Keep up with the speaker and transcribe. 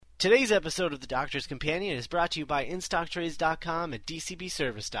Today's episode of The Doctor's Companion is brought to you by InStockTrades.com and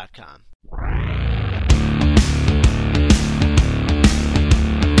DCBService.com.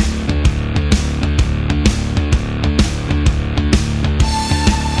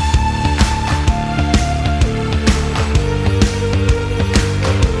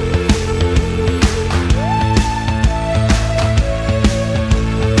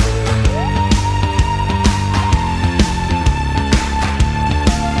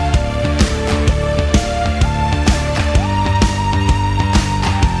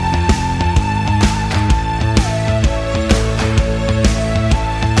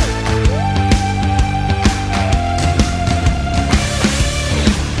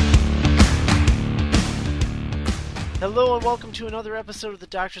 Hello and welcome to another episode of The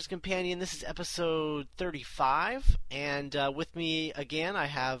Doctor's Companion. This is episode 35, and with me again I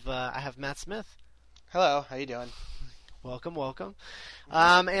have Matt Smith. Hello, how you doing? Welcome.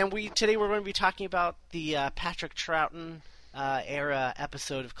 And today we're going to be talking about the Patrick Troughton era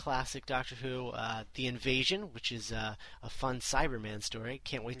episode of classic Doctor Who, The Invasion, which is a fun Cyberman story.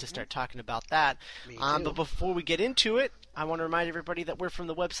 Can't wait to start talking about that. Me too. But before we get into it, I want to remind everybody that we're from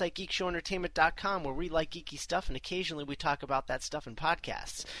the website GeekShowEntertainment.com, where we like geeky stuff, and occasionally we talk about that stuff in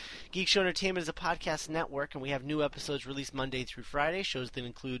podcasts. Geek Show Entertainment is a podcast network, and we have new episodes released Monday through Friday, shows that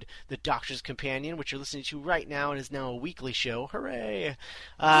include The Doctor's Companion, which you're listening to right now and is now a weekly show. Hooray!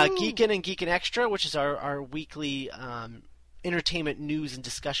 Geekin' and Geekin' Extra, which is our weekly entertainment news and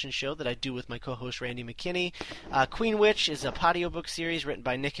discussion show that I do with my co-host Randy McKinney. Queen Witch is a audiobook series written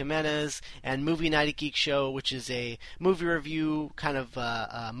by Nick Jimenez, and Movie Night at Geek Show, which is a movie review kind of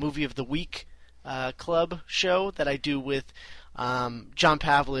movie of the week club show that I do with John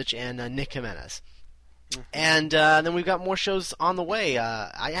Pavlich and Nick Jimenez. And then we've got more shows on the way.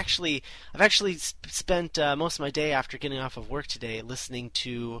 I've actually spent most of my day after getting off of work today listening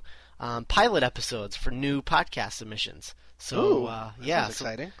to pilot episodes for new podcast submissions. So that was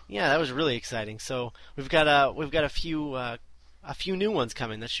exciting. Yeah, that was really exciting. So we've got a few new ones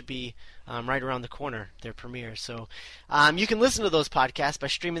coming that should be right around the corner, their premiere. So you can listen to those podcasts by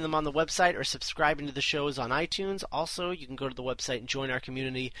streaming them on the website or subscribing to the shows on iTunes. Also, you can go to the website and join our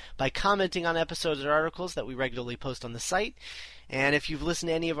community by commenting on episodes or articles that we regularly post on the site. And if you've listened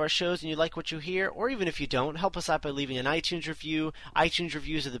to any of our shows and you like what you hear, or even if you don't, help us out by leaving an iTunes review. iTunes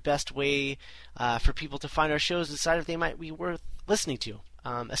reviews are the best way for people to find our shows and decide if they might be worth listening to.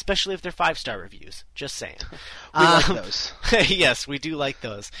 Especially if they're 5-star reviews. Just saying. We like those. Yes, we do like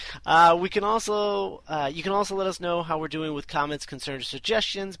those. You can also let us know how we're doing with comments, concerns, or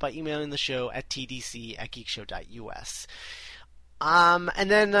suggestions by emailing the show at tdc@geekshow.us.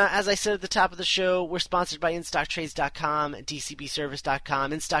 And then, as I said at the top of the show, we're sponsored by InStockTrades.com and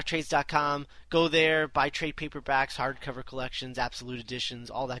DCBService.com. InStockTrades.com, go there, buy trade paperbacks, hardcover collections, absolute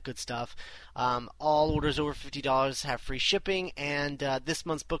editions, all that good stuff. All orders over $50 have free shipping, and this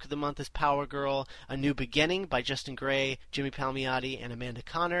month's book of the month is Power Girl, A New Beginning by Justin Gray, Jimmy Palmiotti, and Amanda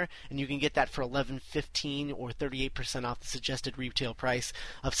Connor, and you can get that for $11.15 or 38% off the suggested retail price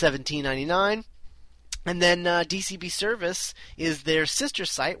of $17.99. And then DCB Service is their sister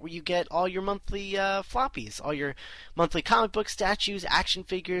site where you get all your monthly floppies, all your monthly comic book statues, action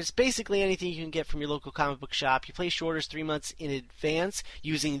figures, basically anything you can get from your local comic book shop. You place your orders 3 months in advance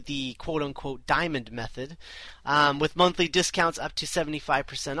using the quote-unquote diamond method, with monthly discounts up to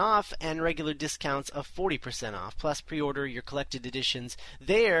 75% off and regular discounts of 40% off. Plus, pre-order your collected editions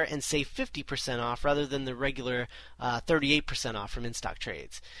there and save 50% off rather than the regular 38% off from In-Stock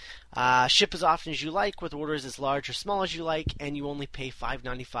Trades. Ship as often as you like, with orders as large or small as you like, and you only pay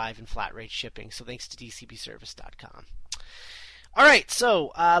 $5.95 in flat rate shipping. So thanks to DCBService.com. All right,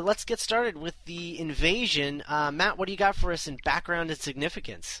 so let's get started with The Invasion. Matt, what do you got for us in background and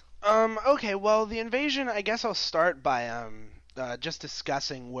significance? Okay, well, The Invasion, I guess I'll start by just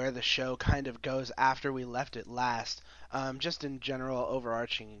discussing where the show kind of goes after we left it last, just in general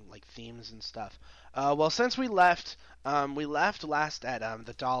overarching like themes and stuff. Well, since we left last at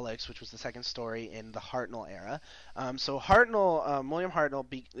the Daleks, which was the second story in the Hartnell era. So Hartnell, William Hartnell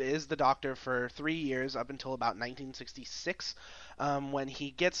is the Doctor for 3 years up until about 1966, when he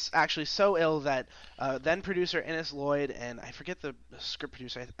gets actually so ill that then producer Innes Lloyd and I forget the script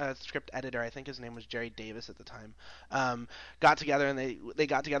editor, I think his name was Jerry Davis at the time, got together, and they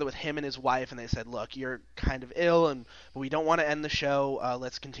got together with him and his wife, and they said, look, you're kind of ill, and we don't want to end the show.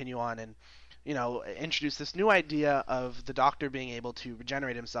 Let's continue on and introduce this new idea of the Doctor being able to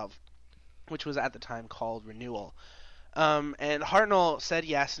regenerate himself, which was at the time called renewal. And Hartnell said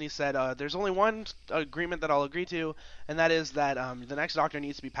yes, and he said, there's only one agreement that I'll agree to, and that is that the next Doctor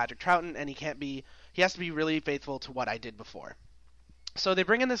needs to be Patrick Troughton, and he has to be really faithful to what I did before. So they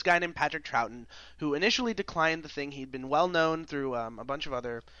bring in this guy named Patrick Troughton, who initially declined the thing. He'd been well known through a bunch of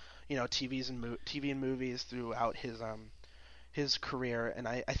other, TV and movies throughout his career. And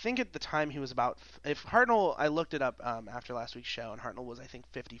I think at the time he was about, if Hartnell, I looked it up after last week's show, and Hartnell was I think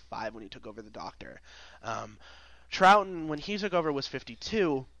 55 when he took over the Doctor. Troughton, when he took over, was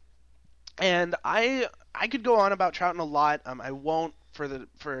 52. And I could go on about Troughton a lot. I won't for the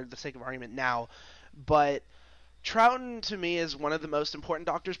sake of argument now, but Troughton to me is one of the most important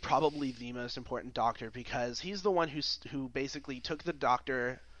Doctors, probably the most important Doctor, because he's the one who basically took the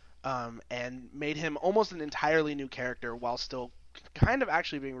Doctor and made him almost an entirely new character while still kind of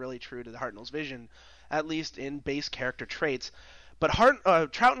actually being really true to the Hartnell's vision, at least in base character traits. But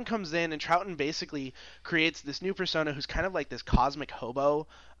Troughton comes in, and Troughton basically creates this new persona who's kind of like this cosmic hobo,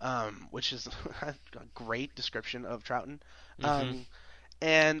 which is a great description of Troughton.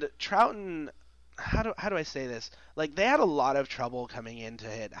 And Troughton, how do I say this? Like, they had a lot of trouble coming into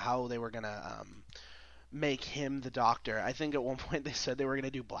it, how they were gonna make him the Doctor. I think at one point they said they were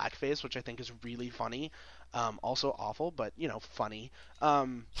gonna do blackface, which I think is really funny. Also awful, but funny.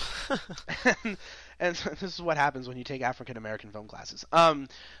 And this is what happens when you take African American film classes.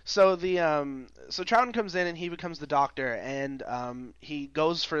 So Troughton comes in and he becomes the Doctor, and he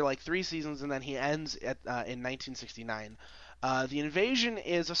goes for like 3 seasons, and then he ends in 1969. The Invasion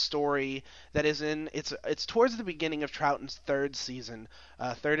is a story that is it's towards the beginning of Troughton's third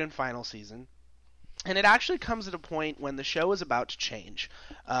and final season, and it actually comes at a point when the show is about to change.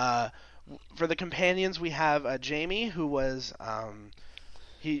 For the companions, we have Jamie, who was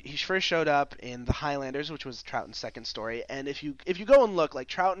he first showed up in The Highlanders, which was Troughton's second story. And if you go and look, like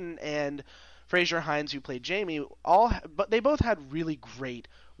Troughton and Fraser Hines, who played Jamie, but they both had really great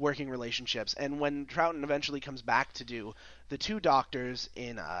working relationships. And when Troughton eventually comes back to do the 2 Doctors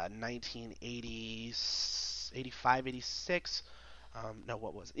in 1980, 85, 86. No,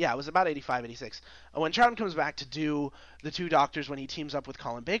 what was it? Yeah, it was about 85, 86. When Troughton comes back to do the 2 Doctors, when he teams up with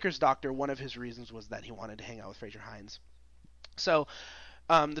Colin Baker's Doctor, one of his reasons was that he wanted to hang out with Fraser Hines. So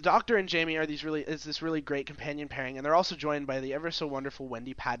the Doctor and Jamie is this really great companion pairing, and they're also joined by the ever so wonderful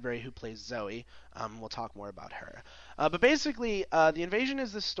Wendy Padbury, who plays Zoe. We'll talk more about her. But basically, The Invasion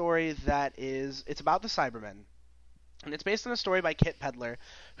is this story it's about the Cybermen. And it's based on a story by Kit Pedler,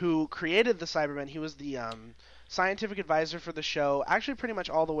 who created the Cybermen. He was the scientific advisor for the show, actually pretty much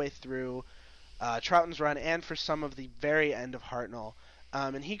all the way through Troughton's run and for some of the very end of Hartnell.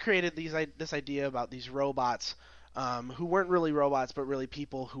 And he created this idea about these robots who weren't really robots, but really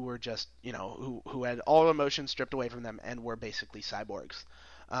people who were just, who had all emotion stripped away from them and were basically cyborgs.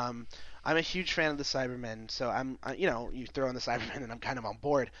 I'm a huge fan of the Cybermen, so you throw in the Cybermen and I'm kind of on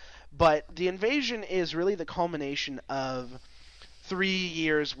board. But The Invasion is really the culmination of 3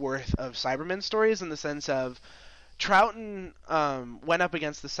 years worth of Cybermen stories, in the sense of Troughton went up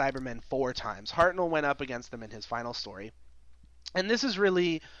against the Cybermen 4 times. Hartnell went up against them in his final story. And this is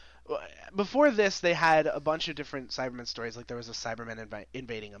really... Before this, they had a bunch of different Cybermen stories. Like, there was a Cybermen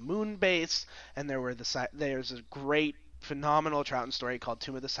invading a moon base, and there's a great, phenomenal Troughton story called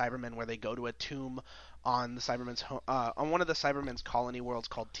Tomb of the Cybermen, where they go to a tomb on the Cybermen's on one of the Cybermen's colony worlds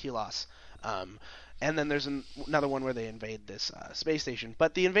called Telos. And then there's another one where they invade this space station.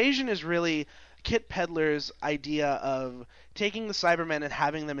 But The Invasion is really Kit Pedler's idea of taking the Cybermen and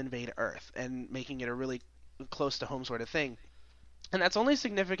having them invade Earth and making it a really close to home sort of thing. And that's only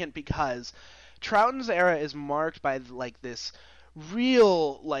significant because Troughton's era is marked by like this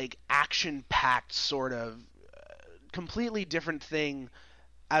real like action-packed sort of completely different thing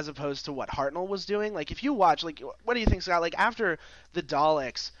as opposed to what Hartnell was doing. Like, if you watch, like, what do you think, Scott? Like, after the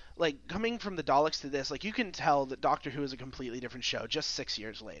Daleks, like, coming from the Daleks to this, like, you can tell that Doctor Who is a completely different show just 6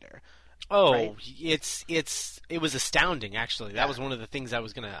 years later. Oh, right? It was astounding, actually. That was one of the things I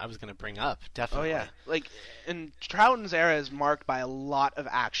was gonna bring up, definitely. Oh yeah, like, and Troughton's era is marked by a lot of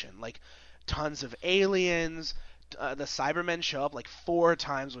action, like tons of aliens. The Cybermen show up like 4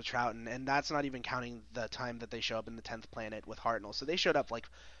 times with Troughton, and that's not even counting the time that they show up in the 10th planet with Hartnell. So they showed up like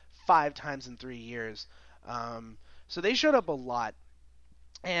 5 times in 3 years. So they showed up a lot,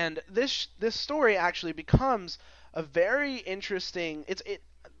 and this story actually becomes a very interesting.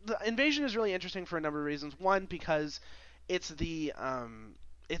 The Invasion is really interesting for a number of reasons. One, because it's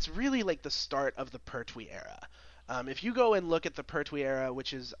it's really like the start of the Pertwee era. If you go and look at the Pertwee era,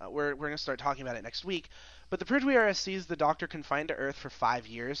 which is we're going to start talking about it next week, but the Pertwee era sees the Doctor confined to Earth for 5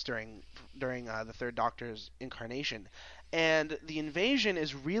 years during the Third Doctor's incarnation, and the Invasion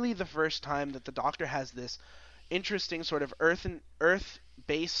is really the first time that the Doctor has this interesting sort of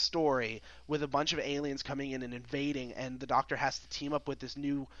Earth-based story with a bunch of aliens coming in and invading, and the Doctor has to team up with this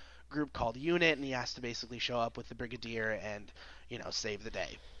new group called Unit, and he has to basically show up with the Brigadier and, save the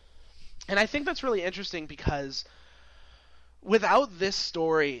day. And I think that's really interesting because without this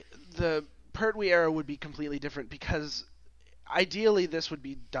story, the Pertwee era would be completely different because ideally this would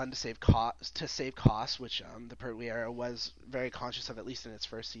be done to save costs, which the Pertwee era was very conscious of, at least in its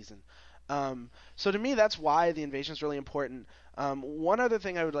first season. So to me, that's why the invasion is really important. One other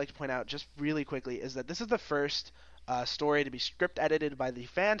thing I would like to point out just really quickly is that this is the first story to be script edited by the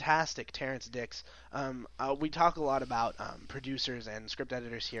fantastic Terrence Dicks. We talk a lot about producers and script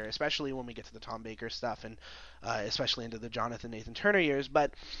editors here, especially when we get to the Tom Baker stuff and especially into the Jonathan Nathan Turner years.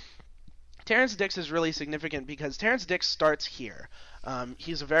 But Terrence Dicks is really significant because Terrence Dicks starts here.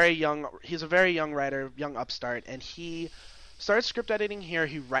 He's a very young writer, young upstart, and he starts script editing here.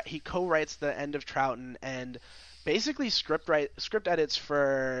 He co-writes the end of Troughton and basically script edits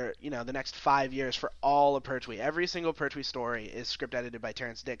for the next 5 years for all of Pertwee. Every single Pertwee story is script edited by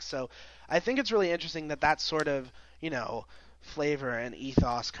Terrence Dicks. So I think it's really interesting that sort of flavor and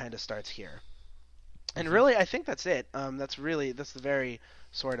ethos kind of starts here. And really, I think that's it. That's the very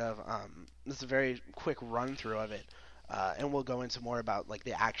sort of that's a very quick run through of it. And we'll go into more about like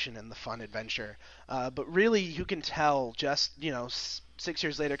the action and the fun adventure. But really, you can tell just 6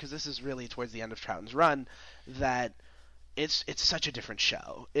 years later, because this is really towards the end of Troughton's run, that it's such a different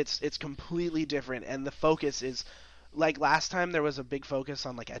show. It's completely different, and the focus is like last time there was a big focus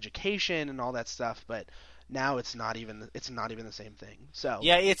on like education and all that stuff, but now it's not even the same thing. So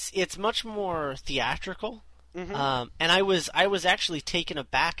yeah, it's much more theatrical. Mm-hmm. And I was actually taken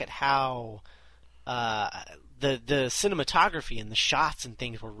aback at how the cinematography and the shots and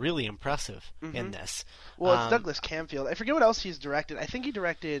things were really impressive in this. Well, it's Douglas Camfield. I forget what else he's directed. I think he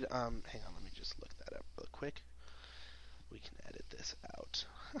directed. Hang on, let me just look that up real quick. We can edit this out.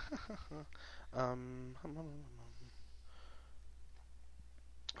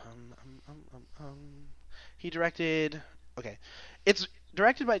 He directed. Okay, it's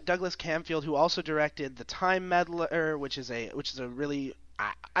directed by Douglas Camfield, who also directed The Time Meddler, which is a really.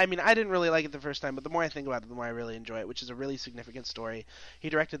 I mean, I didn't really like it the first time, but the more I think about it, the more I really enjoy it, which is a really significant story.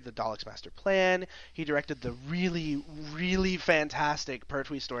 He directed The Daleks' Master Plan. He directed the really, really fantastic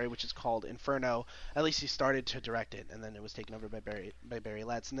Pertwee story, which is called Inferno. At least he started to direct it, and then it was taken over by Barry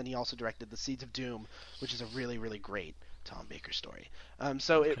Letts. And then he also directed The Seeds of Doom, which is a really, really great Tom Baker story.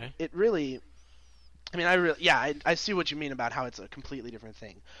 So okay. it really... I mean, I see what you mean about how it's a completely different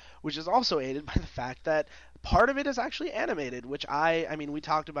thing, which is also aided by the fact that part of it is actually animated, which I mean, we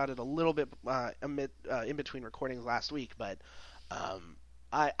talked about it a little bit in between recordings last week, but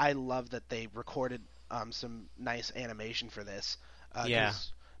I love that they recorded some nice animation for this. Yeah.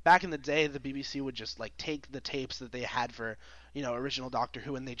 Back in the day, the BBC would just like take the tapes that they had for original Doctor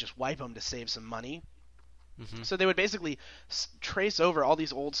Who and they just wipe them to save some money. Mm-hmm. So they would basically trace over all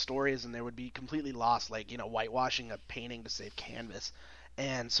these old stories, and they would be completely lost, like whitewashing a painting to save canvas.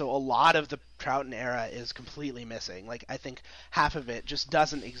 And so a lot of the Troughton era is completely missing. Like I think half of it just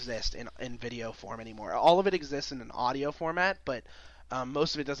doesn't exist in video form anymore. All of it exists in an audio format, but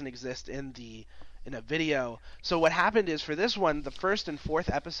most of it doesn't exist in a video. So what happened is for this one, the first and fourth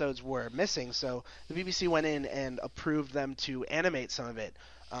episodes were missing. So the BBC went in and approved them to animate some of it.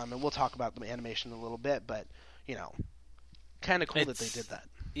 And we'll talk about the animation in a little bit, but, kind of cool that they did that.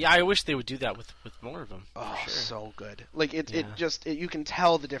 Yeah, I wish they would do that with more of them. Oh, for sure. So good. Like, you can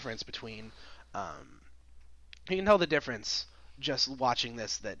tell the difference between, you can tell the difference just watching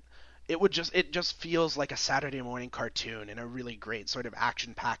this, that it just feels like a Saturday morning cartoon in a really great sort of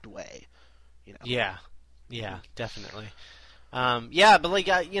action-packed way, Yeah, definitely. But like,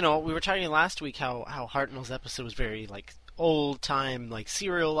 we were talking last week how Hartnell's episode was very, like, old time, like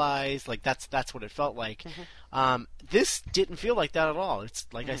serialized, like that's what it felt like. Mm-hmm. This didn't feel like that at all. It's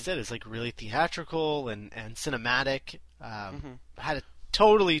like I said, it's like really theatrical and cinematic. Had a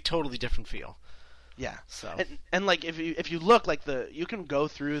totally different feel. Yeah. So and like if you look, like you can go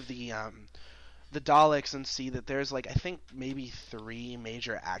through the Daleks and see that there's like I think maybe 3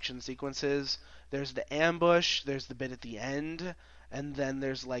 major action sequences. There's the ambush, there's the bit at the end, and then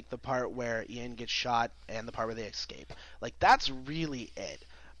there's like the part where Ian gets shot and the part where they escape. Like that's really it.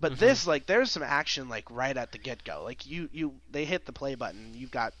 But this, like, there's some action like right at the get-go. Like they hit the play button.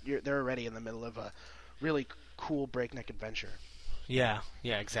 They're already in the middle of a really cool breakneck adventure. Yeah,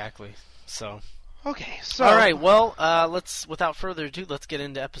 exactly. So okay, so all right. Well, without further ado, let's get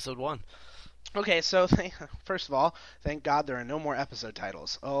into episode 1. Okay, so first of all, thank God there are no more episode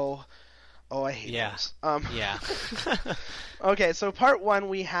titles. Oh, I hate those. Yeah. Okay, so part 1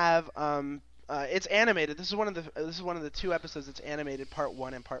 we have It's animated. This is one of the two episodes that's animated. Part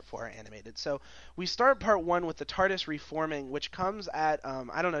 1 and Part 4 are animated. So we start Part 1 with the TARDIS reforming, which comes at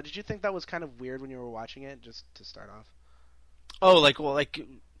I don't know. Did you think that was kind of weird when you were watching it? Just to start off. Oh, like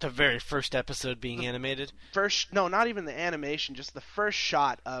the very first episode being animated? No, not even the animation. Just the first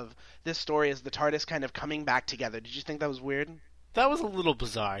shot of this story is the TARDIS kind of coming back together. Did you think that was weird? That was a little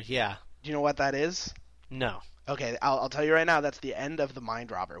bizarre, yeah. Do you know what that is? No. Okay, I'll tell you right now. That's the end of The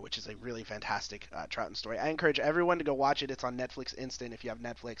Mind Robber, which is a really fantastic Troughton story. I encourage everyone to go watch it. It's on Netflix Instant if you have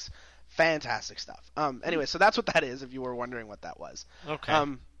Netflix. Fantastic stuff. Anyway, so that's what that is. If you were wondering what that was. Okay.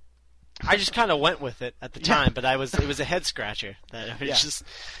 I just kind of went with it at the time, but it was a head scratcher. That Yeah. just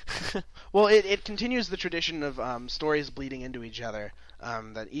Well, it continues the tradition of stories bleeding into each other.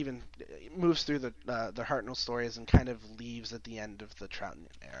 That even moves through the Hartnell stories and kind of leaves at the end of the Troughton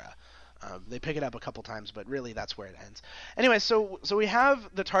era. They pick it up a couple times, but really that's where it ends. Anyway, so we have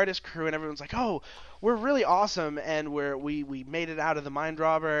the TARDIS crew, and everyone's like, "Oh, we're really awesome, and we made it out of the Mind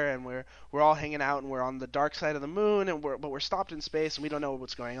Robber, and we're all hanging out, and we're on the dark side of the moon, but we're stopped in space, and we don't know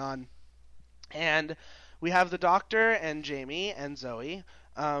what's going on." And we have the Doctor and Jamie and Zoe,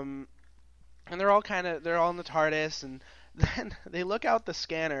 and they're all in the TARDIS, and then they look out the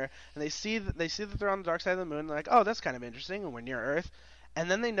scanner and they see that they're on the dark side of the moon. And they're like, "Oh, that's kind of interesting," and we're near Earth.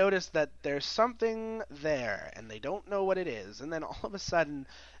 And then they notice that there's something there, and they don't know what it is. And then all of a sudden,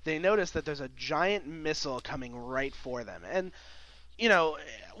 they notice that there's a giant missile coming right for them. And you know,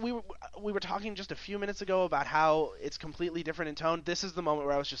 we were talking just a few minutes ago about how it's completely different in tone. This is the moment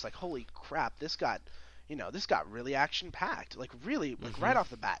where I was just like, "Holy crap! This got really action packed. Like really, like right off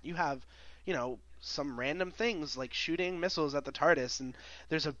the bat, you have, some random things like shooting missiles at the TARDIS, and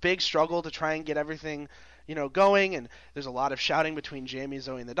there's a big struggle to try and get everything, going, and there's a lot of shouting between Jamie,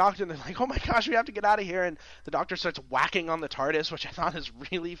 Zoe, and the Doctor, and they're like, "Oh my gosh, we have to get out of here," and the Doctor starts whacking on the TARDIS, which I thought is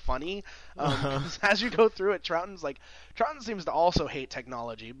really funny, 'cause as you go through it, Troughton seems to also hate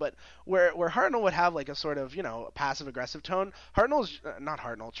technology, but where Hartnell would have like a sort of, passive-aggressive tone,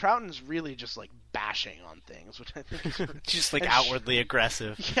 Troughton's really just like bashing on things, which I think is just like outwardly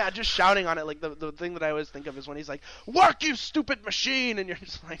aggressive. Yeah, just shouting on it. Like the thing that I always think of is when he's like, "Work, you stupid machine," and you're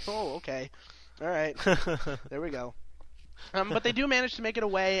just like, "Oh, okay, all right, there we go." But they do manage to make it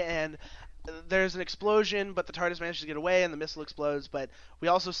away, and there's an explosion, but the TARDIS manages to get away, and the missile explodes. But we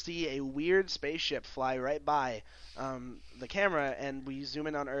also see a weird spaceship fly right by the camera, and we zoom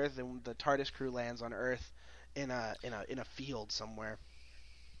in on Earth, and the TARDIS crew lands on Earth in a field somewhere.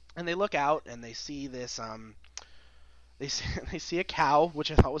 And they look out, and they see this. They see a cow,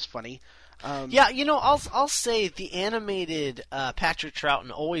 which I thought was funny. Yeah, I'll say the animated Patrick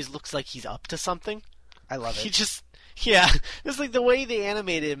Troughton always looks like he's up to something. I love it. It's like the way they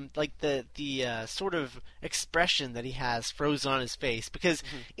animate him, like the sort of expression that he has frozen on his face, because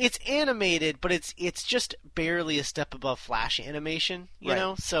it's animated, but it's just barely a step above Flash animation, you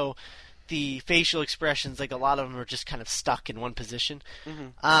know. So the facial expressions, like a lot of them are just kind of stuck in one position,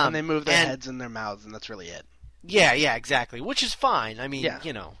 and they move their heads and their mouths, and that's really it. Yeah, exactly. Which is fine. I mean,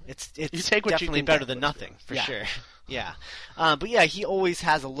 it's definitely better than nothing for sure. Yeah, but yeah, he always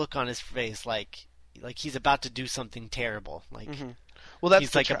has a look on his face like he's about to do something terrible. Like, well, that's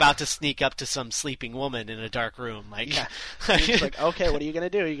he's like about to sneak up to some sleeping woman in a dark room. Like, he's like, "Okay, what are you gonna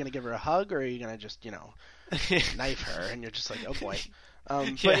do? Are you gonna give her a hug, or are you gonna just knife her?" And you're just like, "Oh boy."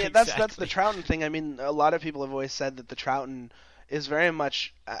 But that's the Troughton thing. I mean, a lot of people have always said that the Troughton is very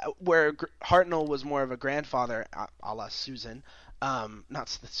much where Hartnell was more of a grandfather, a la Susan.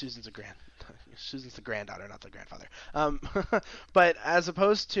 Not that Susan's Susan's the granddaughter, not the grandfather. But as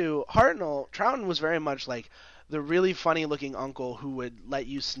opposed to Hartnell, Troughton was very much like the really funny-looking uncle who would let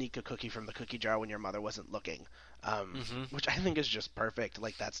you sneak a cookie from the cookie jar when your mother wasn't looking, which I think is just perfect.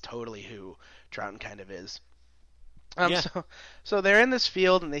 Like, that's totally who Troughton kind of is. So they're in this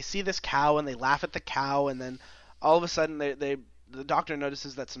field, and they see this cow, and they laugh at the cow, and then all of a sudden the Doctor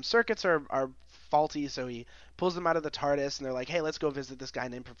notices that some circuits are faulty, so he pulls them out of the TARDIS, and they're like, "Hey, let's go visit this guy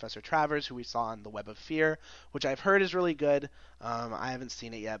named Professor Travers, who we saw on The Web of Fear," which I've heard is really good. I haven't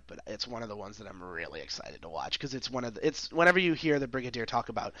seen it yet, but it's one of the ones that I'm really excited to watch, because it's whenever you hear the Brigadier talk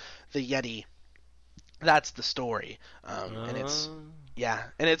about the Yeti, that's the story, and it's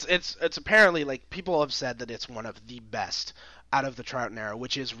apparently, like, people have said that it's one of the best out of the Troughton era,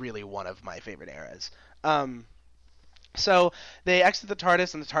 which is really one of my favorite eras. So they exit the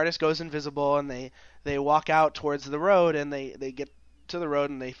TARDIS, and the TARDIS goes invisible, and they walk out towards the road, and they get to the road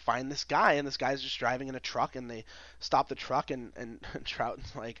and they find this guy, and this guy's just driving in a truck, and they stop the truck, and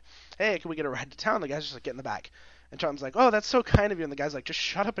Trouton's like, hey, can we get a ride to town? The guy's just like, get in the back. And Trouton's like, oh, that's so kind of you. And the guy's like, just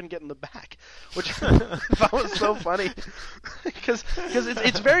shut up and get in the back. Which I thought was so funny. Because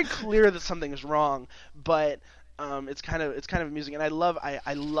it's very clear that something is wrong, but it's kind of amusing. And I love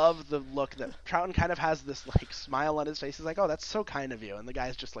the look that Trouton kind of has this like smile on his face. He's like, oh, that's so kind of you. And the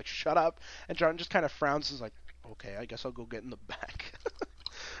guy's just like, shut up. And Trouton just kind of frowns and is like, okay, I guess I'll go get in the back.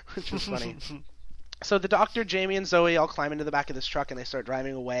 Which is funny. So the Doctor, Jamie, and Zoe all climb into the back of this truck and they start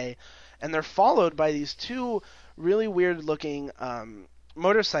driving away. And they're followed by these two really weird-looking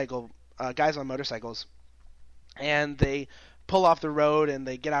motorcycle guys on motorcycles. And they pull off the road and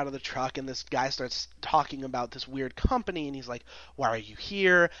they get out of the truck, and this guy starts talking about this weird company, and he's like, why are you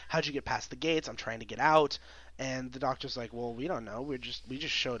here? How'd you get past the gates? I'm trying to get out. And the Doctor's like, well, we don't know. We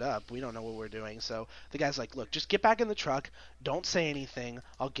just showed up. We don't know what we're doing. So the guy's like, look, just get back in the truck. Don't say anything.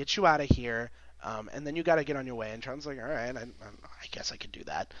 I'll get you out of here. And then you got to get on your way. And Trouton's like, all right, I guess I could do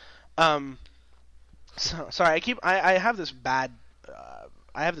that. So sorry, I have this bad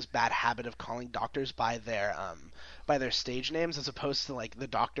habit of calling doctors by their stage names as opposed to like the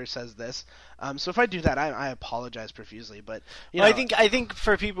Doctor says this. So if I do that, I apologize profusely. But well, I think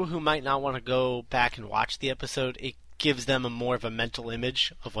for people who might not want to go back and watch the episode, it gives them a more of a mental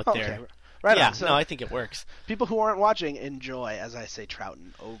image of what they're. Right yeah, on. So no, I think it works. People who aren't watching enjoy as I say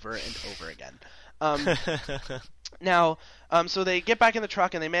Trouton over and over again. Now, so they get back in the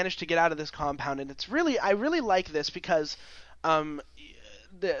truck and they manage to get out of this compound, and I really like this because the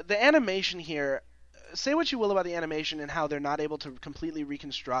animation here. Say what you will about the animation and how they're not able to completely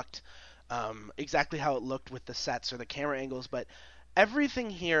reconstruct exactly how it looked with the sets or the camera angles, but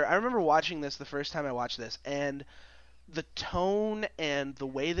everything here. I remember watching this the first time I watched this, and the tone and the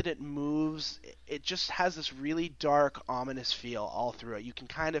way that it moves, it just has this really dark, ominous feel all through it. You can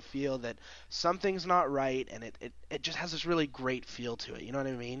kind of feel that something's not right, and it just has this really great feel to it. You know what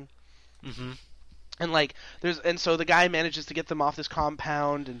I mean? Mm-hmm. And so the guy manages to get them off this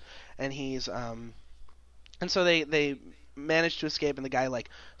compound, and he's and so they manage to escape, and the guy like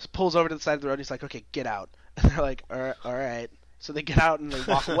pulls over to the side of the road. And he's like, okay, get out. And they're like, all right. So they get out and they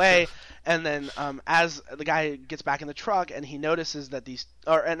walk away, and then as the guy gets back in the truck and he notices that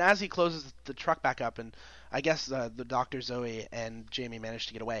and as he closes the truck back up, and I guess the Doctor, Zoe, and Jamie manage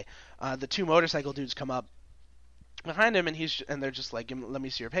to get away, the two motorcycle dudes come up behind him, and they're just like, let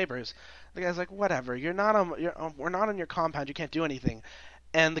me see your papers. The guy's like, whatever, we're not on your compound, you can't do anything.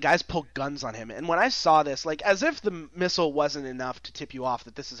 And the guys pull guns on him. And when I saw this, like, as if the missile wasn't enough to tip you off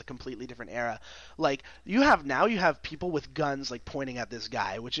that this is a completely different era, like, you have people with guns, like, pointing at this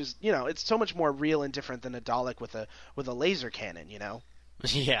guy, which is, it's so much more real and different than a Dalek with a laser cannon,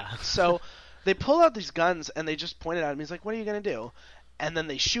 Yeah. So they pull out these guns, and they just point it at him. He's like, what are you going to do? And then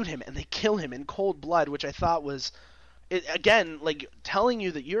they shoot him, and they kill him in cold blood, which I thought was, again, like, telling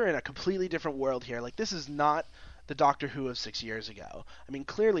you that you're in a completely different world here. Like, this is not the Doctor Who of 6 years ago. I mean,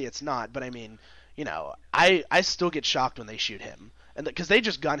 clearly it's not, but I mean, I still get shocked when they shoot him, and because they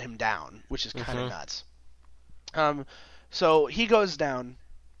just gun him down, which is kind of nuts. So he goes down,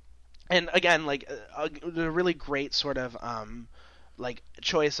 and again, like a really great sort of like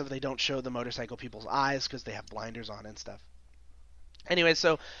choice of they don't show the motorcycle people's eyes because they have blinders on and stuff. Anyway,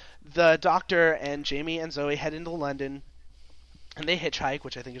 so the Doctor and Jamie and Zoe head into London. And they hitchhike,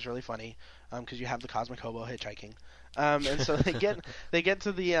 which I think is really funny, because you have the Cosmic Hobo hitchhiking. And so they get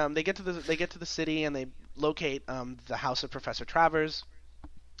to the city, and they locate the house of Professor Travers.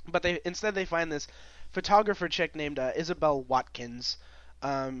 But instead they find this photographer chick named Isabel Watkins,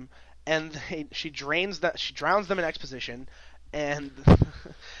 and she drowns them in exposition. And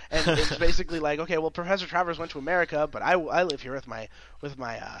it's basically like, okay, well, Professor Travers went to America, but I live here with my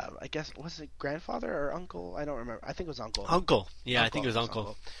I guess, was it grandfather or uncle? I don't remember. I think it was uncle. Uncle. Yeah, I think it was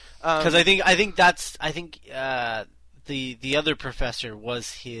uncle. Because I think the other professor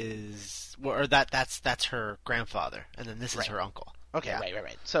was his, or that's her grandfather, and then this is her uncle. Okay, yeah.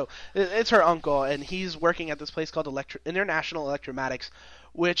 Right. So it's her uncle, and he's working at this place called International Electromatics,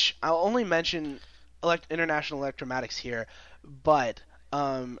 which I'll only mention International Electromatics here. But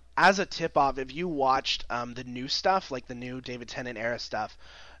as a tip-off, if you watched the new stuff, like the new David Tennant era stuff,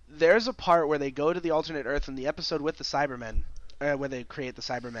 there's a part where they go to the alternate Earth in the episode with the Cybermen, where they create the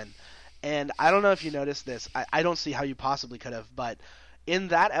Cybermen. And I don't know if you noticed this. I don't see how you possibly could have, but in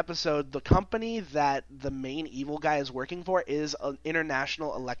that episode, the company that the main evil guy is working for is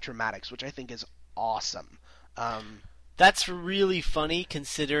International Electromatics, which I think is awesome. That's really funny,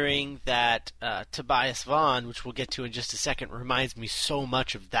 considering that Tobias Vaughn, which we'll get to in just a second, reminds me so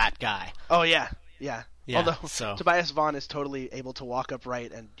much of that guy. Oh, yeah. Yeah, Although so Tobias Vaughn is totally able to walk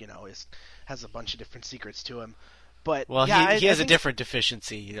upright and has a bunch of different secrets to him. But well, yeah, he I has a think, different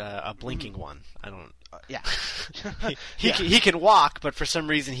deficiency, a blinking one. I don't. yeah. He can walk, but for some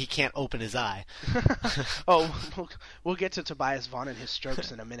reason he can't open his eye. Oh, we'll get to Tobias Vaughn and his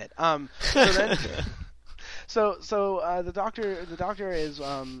strokes in a minute. So then, the doctor is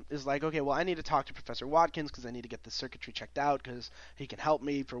like, okay, well, I need to talk to Professor Watkins because I need to get the circuitry checked out because he can help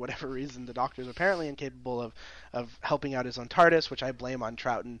me for whatever reason. The doctor is apparently incapable of helping out his own TARDIS, which I blame on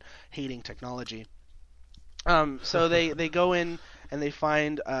Troughton hating technology. So they go in and they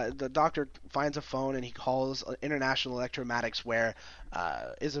find the doctor finds a phone and he calls International Electromatics where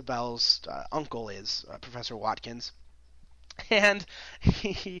Isabel's uncle is, Professor Watkins. And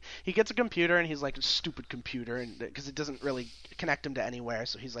he gets a computer and he's like, a stupid computer, and because it doesn't really connect him to anywhere.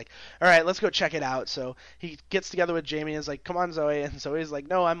 So he's like, all right, let's go check it out. So he gets together with Jamie and is like, come on, Zoe. And Zoe's like,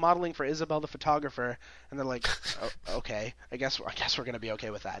 no, I'm modeling for Isabel the photographer. And they're like, oh, okay, I guess we're gonna be okay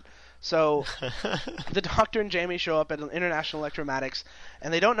with that. So the doctor and Jamie show up at International Electromatics,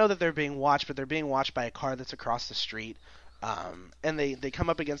 and they don't know that they're being watched, but they're being watched by a car that's across the street. And they come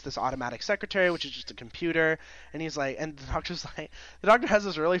up against this automatic secretary, which is just a computer, and he's like, and the doctor has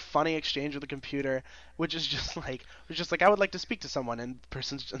this really funny exchange with the computer, which is just like, I would like to speak to someone, and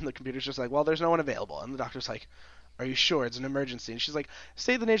the computer's just like, well, there's no one available, and the doctor's like, are you sure it's an emergency? And she's like,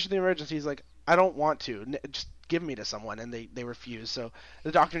 say the nature of the emergency. He's like, I don't want to, just give me to someone, and they refuse. So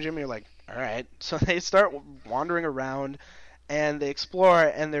the doctor and Jimmy are like, all right. So they start wandering around, and they explore,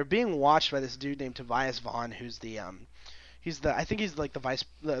 and they're being watched by this dude named Tobias Vaughn, who's I think he's like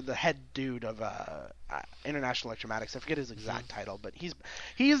the head dude of International Electromatics. I forget his exact title, but he's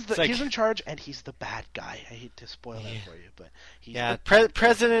in charge, and he's the bad guy. I hate to spoil that for you, but he's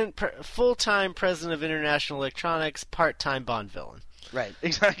full-time president of International Electronics, part-time Bond villain. Right,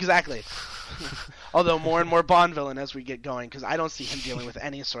 exactly. Although more and more Bond villain as we get going, because I don't see him dealing with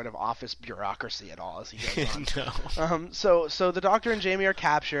any sort of office bureaucracy at all as he goes on. No. So the Doctor and Jamie are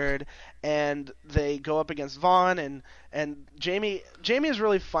captured, and they go up against Vaughn, and Jamie is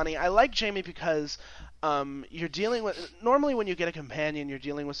really funny. I like Jamie because you're dealing with, normally when you get a companion, you're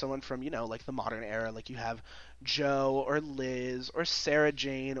dealing with someone from, like the modern era, like you have Jo or Liz or Sarah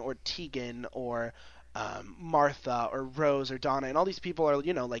Jane or Tegan or Martha or Rose or Donna, and all these people are,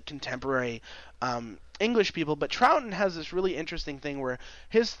 like contemporary English people, but Troughton has this really interesting thing where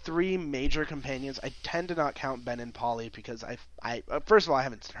his three major companions, I tend to not count Ben and Polly because I first of all, I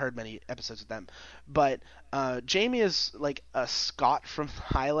haven't heard many episodes of them, but Jamie is like a Scot from the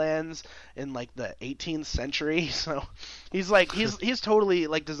Highlands in like the 18th century, so he's totally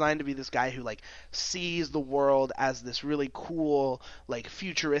like designed to be this guy who like sees the world as this really cool, like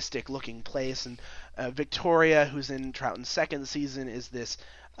futuristic looking place, and Victoria, who's in Troughton's second season, is this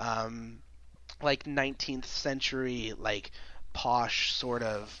like 19th century like posh sort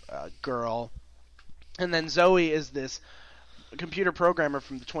of girl, and then Zoe is this computer programmer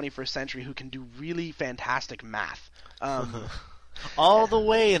from the 21st century who can do really fantastic math. All the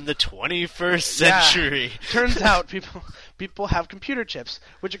way in the 21st century. Yeah. Turns out people have computer chips,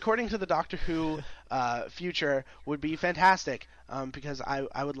 which according to the Doctor Who future would be fantastic, because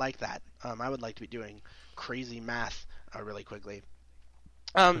I would like that. I would like to be doing crazy math really quickly.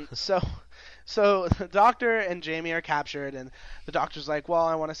 So the Doctor and Jamie are captured, and the Doctor's like, well,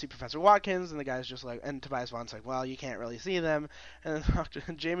 I want to see Professor Watkins, and the guy's just like, and Tobias Vaughn's like, well, you can't really see them, and the Doctor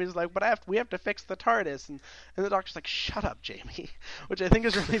and Jamie's like, but we have to fix the TARDIS, and the Doctor's like, shut up, Jamie, which I think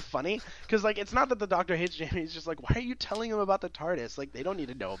is really funny, because like, it's not that the Doctor hates Jamie, he's just like, why are you telling him about the TARDIS? Like, they don't need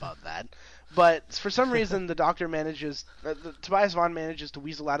to know about that. But for some reason, the Doctor Tobias Vaughn manages to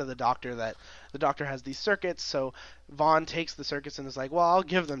weasel out of the Doctor that the Doctor has these circuits, so Vaughn takes the circuits and is like, well, I'll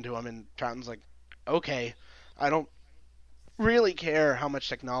give them to him, and Troughton's like, okay, I don't really care how much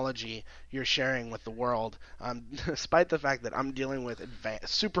technology you're sharing with the world, despite the fact that I'm dealing with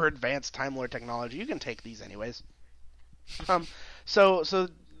super advanced Time Lord technology, you can take these anyways. So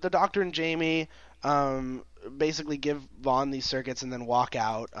the Doctor and Jamie basically give Vaughn these circuits and then walk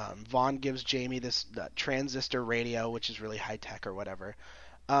out. Vaughn gives Jamie this transistor radio, which is really high tech or whatever.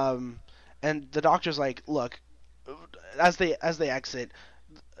 And the Doctor's like, look, as they exit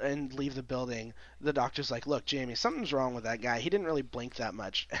and leave the building, the Doctor's like, look, Jamie, something's wrong with that guy. He didn't really blink that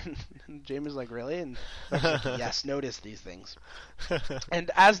much. And Jamie's like, really? And like, yes, notice these things. And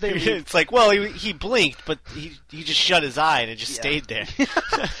as they leave, it's like, well, he blinked, but he just shut his eye and it just stayed there.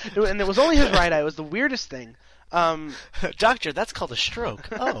 And it was only his right eye. It was the weirdest thing. Doctor, that's called a stroke.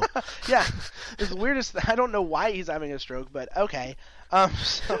 Oh. Yeah. It's the weirdest I don't know why he's having a stroke, but okay.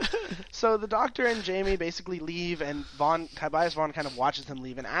 So the Doctor and Jamie basically leave, and Tobias Vaughn kind of watches them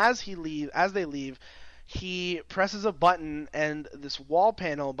leave, and as they leave, he presses a button and this wall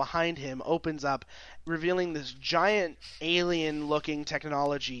panel behind him opens up, revealing this giant alien-looking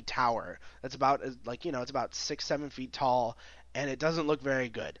technology tower that's about it's about 6-7 feet tall, and it doesn't look very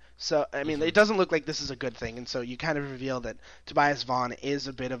good. So I mean, it doesn't look like this is a good thing, and so you kind of reveal that Tobias Vaughn is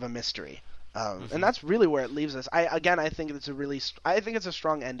a bit of a mystery. And that's really where it leaves us. I think it's a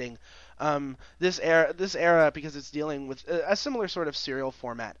strong ending. This era, because it's dealing with a similar sort of serial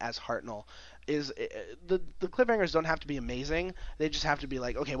format as Hartnell, is the cliffhangers don't have to be amazing. They just have to be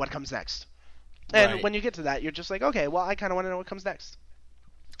like, okay, what comes next? And Right. when you get to that, you're just like, okay, well, I kind of want to know what comes next.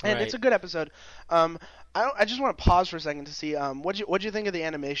 And Right. it's a good episode. I just want to pause for a second to see what you think of the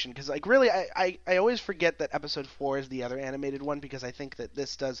animation, because like really I always forget that episode 4 is the other animated one, because I think that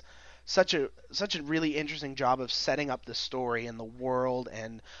this does such a really interesting job of setting up the story and the world.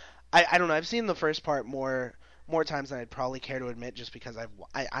 And I don't know, I've seen the first part more times than I'd probably care to admit, just because I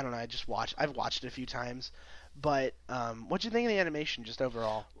don't know, I've watched it a few times. But what do you think of the animation just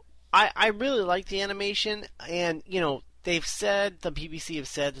overall? I really like the animation, and the BBC have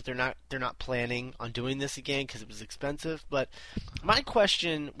said that they're not planning on doing this again because it was expensive. But my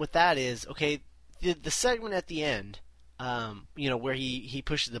question with that is, okay, the segment at the end, where he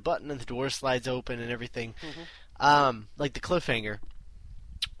pushes the button and the door slides open and everything, like the cliffhanger.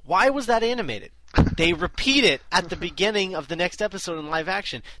 Why was that animated? They repeat it at the beginning of the next episode in live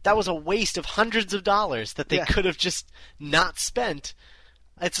action. That was a waste of hundreds of dollars that they could have just not spent.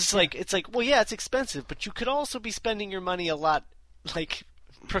 It's just well, yeah, it's expensive, but you could also be spending your money a lot,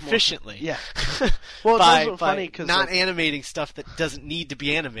 proficiently. Yeah. Well, it's also funny because not animating stuff that doesn't need to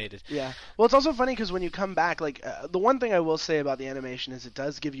be animated. Yeah. Well, it's also funny because when you come back, the one thing I will say about the animation is it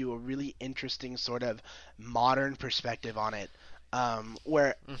does give you a really interesting sort of modern perspective on it,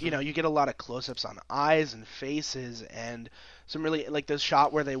 where you get a lot of close-ups on eyes and faces, and some really this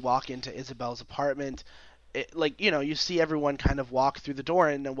shot where they walk into Isabel's apartment. You see everyone kind of walk through the door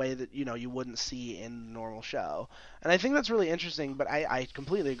in a way that you wouldn't see in the normal show, and I think that's really interesting. But I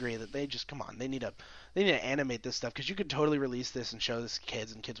completely agree that they just they need to animate this stuff, because you could totally release this and show this to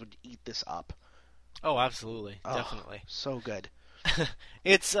kids, and kids would eat this up. Oh, absolutely, definitely. So good.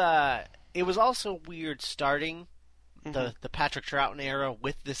 It was also weird starting the Patrick Troughton era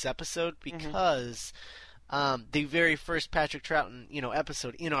with this episode, because the very first Patrick Troughton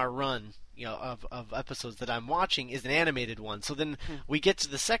episode in our run of episodes that I'm watching is an animated one. So then we get to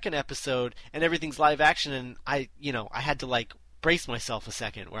the second episode and everything's live action, and I had to brace myself a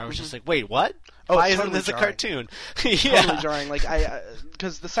second, where I was just like, wait, what? Why isn't this a cartoon? Yeah. Totally jarring.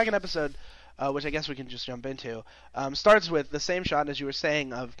 Because the second episode, which I guess we can just jump into, starts with the same shot as you were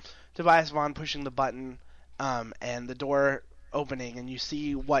saying of Tobias Vaughn pushing the button, and the door opening, and you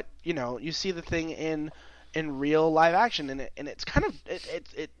see you see the thing in real live action, and it's kind of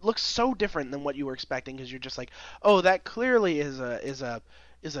it looks so different than what you were expecting, because you're just like, oh, that clearly is a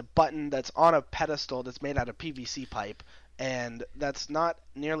button that's on a pedestal that's made out of PVC pipe, and that's not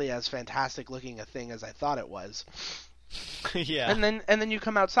nearly as fantastic looking a thing as I thought it was. Yeah. And then you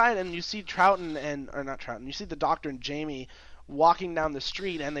come outside and you see you see the Doctor and Jamie walking down the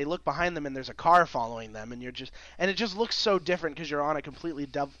street, and they look behind them and there's a car following them, and it just looks so different because you're on a completely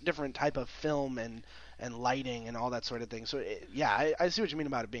different type of film and lighting and all that sort of thing. So I see what you mean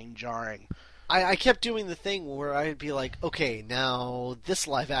about it being jarring. I kept doing the thing where I'd be like, okay, now this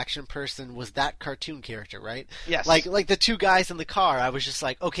live action person was that cartoon character, right? Yes. Like the two guys in the car, I was just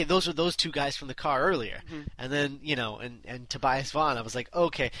like, okay, those are those two guys from the car earlier. And then, and Tobias Vaughn, I was like,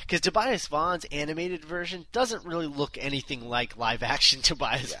 okay, because Tobias Vaughn's animated version doesn't really look anything like live action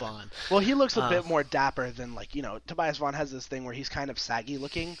Tobias Vaughn. Well, he looks a bit more dapper than Tobias Vaughn has this thing where he's kind of saggy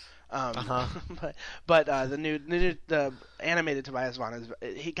looking. But the animated Tobias Vaughn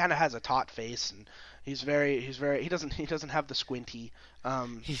he kind of has a taut face, and he doesn't have the squinty.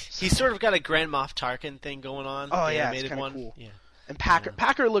 He's sort of got a Grand Moff Tarkin thing going on. Oh the yeah, animated it's kind one. of cool. Yeah. And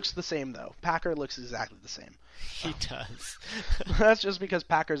Packer looks the same though. Packer looks exactly the same. He does. That's just because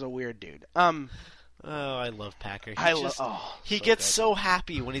Packer's a weird dude. Oh, I love Packer. He so gets good. so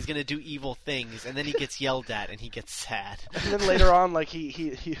happy when he's going to do evil things, and then he gets yelled at, and he gets sad. And then later on,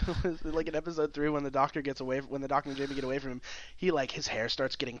 he like in episode 3, when the Doctor and Jamie get away from him, his hair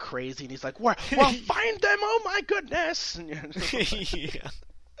starts getting crazy, and he's like, well, find them! Oh my goodness! And you're just like, Yeah.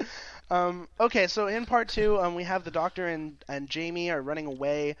 Okay, so in part 2, we have the Doctor and Jamie are running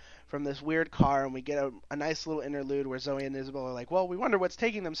away from this weird car, and we get a nice little interlude where Zoe and Isabel are like, well, we wonder what's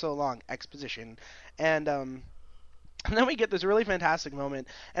taking them so long. Exposition. And then we get this really fantastic moment,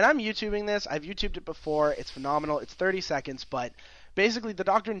 and I'm YouTubing this. I've YouTubed it before. It's phenomenal. It's 30 seconds, but basically the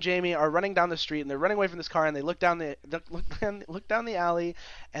Doctor and Jamie are running down the street, and they're running away from this car, and they look down the alley,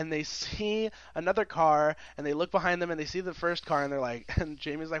 and they see another car, and they look behind them, and they see the first car, and they're like, and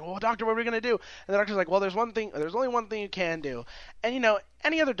Jamie's like, well, Doctor, what are we gonna do? And the Doctor's like, well, there's only one thing you can do. And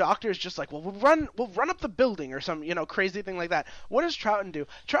any other doctor is just like, well, we'll run up the building or some crazy thing like that. What does Troughton do?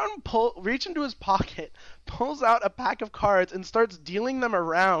 Troughton reach into his pocket, pulls out a pack of cards, and starts dealing them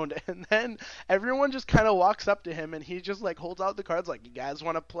around, and then everyone just kind of walks up to him, and he just like holds out the cards like, you guys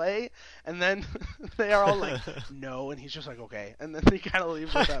want to play? And then they are all like, no, and he's just like, okay, and then he kind of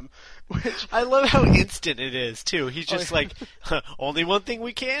leaves with them. Which I love how instant it is too. He's just like, only one thing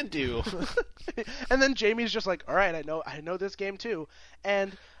we can do. And then Jamie's just like, all right, I know this game too.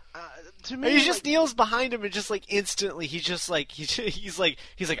 And to me, and he just kneels behind him and just like instantly, he's just like he's like,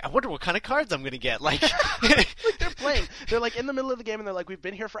 I wonder what kind of cards I'm gonna get. Like, like they're playing. They're like in the middle of the game, and they're like, we've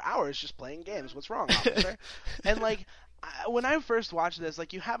been here for hours just playing games. What's wrong, officer? And like, when I first watched this,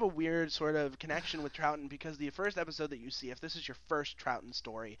 like, you have a weird sort of connection with Troughton because the first episode that you see, if this is your first Troughton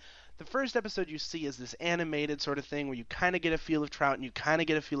story, the first episode you see is this animated sort of thing where you kind of get a feel of Troughton, you kind of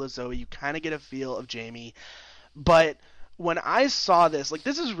get a feel of Zoe, you kind of get a feel of Jamie, but when I saw this, like,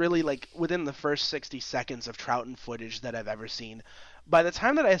 this is really, like, within the first 60 seconds of Troughton footage that I've ever seen. By the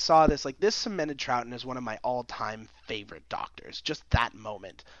time that I saw this, like, this cemented Troughton as one of my all-time favorite Doctors. Just that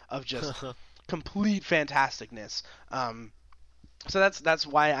moment of just complete fantasticness. So that's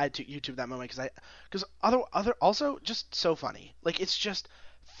why I YouTube that moment, because other also just so funny. Like, it's just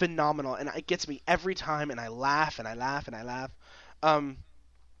phenomenal, and it gets me every time, and I laugh and I laugh and I laugh.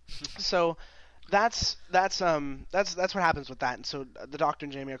 So that's what happens with that. And so the Doctor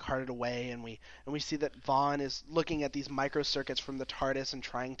and Jamie are carted away, and we see that Vaughn is looking at these microcircuits from the TARDIS and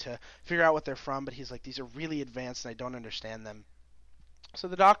trying to figure out what they're from, but he's like, these are really advanced and I don't understand them. So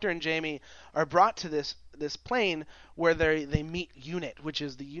the Doctor and Jamie are brought to this plane where they meet UNIT, which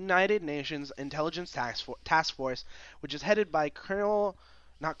is the United Nations Intelligence Task Force, which is headed by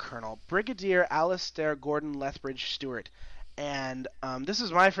Brigadier Alistair Gordon Lethbridge Stewart. And this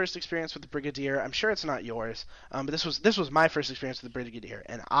is my first experience with the Brigadier. I'm sure it's not yours, but this was my first experience with the Brigadier,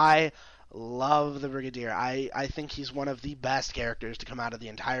 and I love the Brigadier. I think he's one of the best characters to come out of the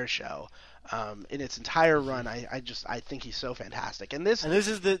entire show. In its entire run, I think he's so fantastic. And this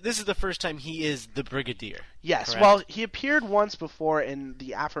is the first time he is the Brigadier. Yes, correct? Well, he appeared once before in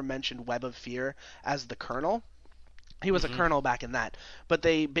the aforementioned Web of Fear as the Colonel. He was a colonel back in that, but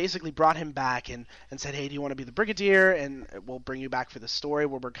they basically brought him back and said, hey, do you want to be the Brigadier? And we'll bring you back for the story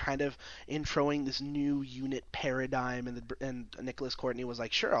where we're kind of introing this new unit paradigm. And Nicholas Courtney was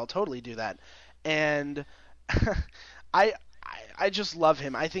like, sure, I'll totally do that. And I just love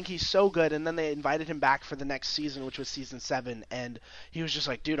him. I think he's so good. And then they invited him back for the next season, which was season 7. And he was just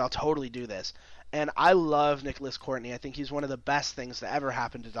like, dude, I'll totally do this. And I love Nicholas Courtney. I think he's one of the best things that ever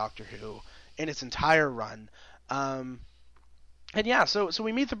happened to Doctor Who in its entire run. And yeah, so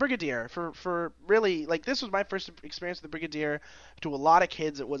we meet the Brigadier for really, like, this was my first experience with the Brigadier. To a lot of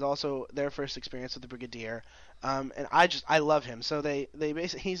kids, it was also their first experience with the Brigadier. And I love him. So they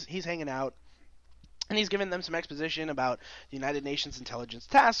basically, he's hanging out, and he's giving them some exposition about the United Nations Intelligence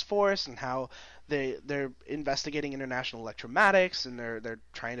Task Force and how they're investigating international electromatics, and they're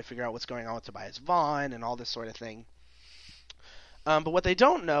trying to figure out what's going on with Tobias Vaughn and all this sort of thing. But what they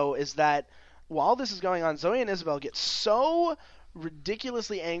don't know is that while this is going on, Zoe and Isabel get so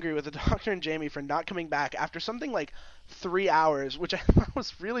ridiculously angry with the Doctor and Jamie for not coming back after something like 3 hours, which I thought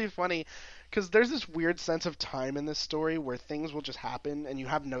was really funny, because there's this weird sense of time in this story where things will just happen and you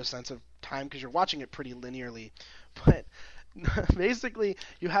have no sense of time because you're watching it pretty linearly. But basically,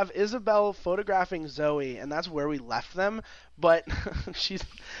 you have Isabel photographing Zoe, and that's where we left them. But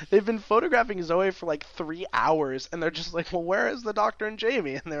they've been photographing Zoe for like 3 hours, and they're just like, well, where is the Doctor and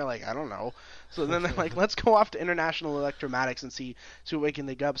Jamie? And they're like, I don't know. So then they're like, let's go off to International Electromatics and see what we can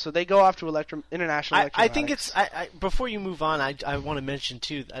dig up. So they go off to International Electromatics. I think it's before you move on, I want to mention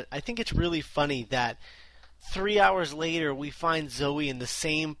too. I think it's really funny that 3 hours later, we find Zoe in the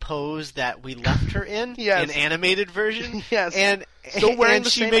same pose that we left her in, yes. in animated version. Yes. And still wearing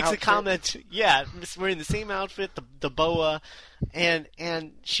the she same makes outfit. a comment. Yeah, wearing the same outfit, the boa, and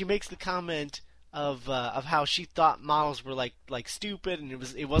she makes the comment of how she thought models were like stupid and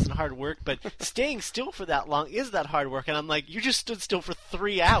it wasn't hard work, but staying still for that long is that hard work. And I'm like, you just stood still for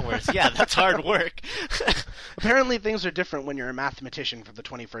 3 hours. Yeah, that's hard work. Apparently things are different when you're a mathematician from the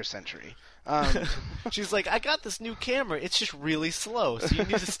 21st century. She's like, I got this new camera. It's just really slow, so you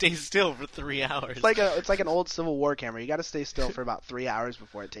need to stay still for 3 hours. It's like an old Civil War camera. You got to stay still for about 3 hours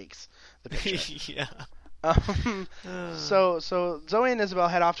before it takes the picture. Yeah. So Zoe and Isabel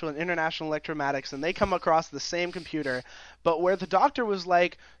head off to an International Electromatics, and they come across the same computer, but where the doctor was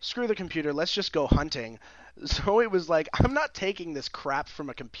like, "Screw the computer, let's just go hunting." Zoe was like, "I'm not taking this crap from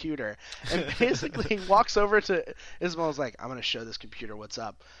a computer," and basically walks over to Isabel's like, "I'm gonna show this computer what's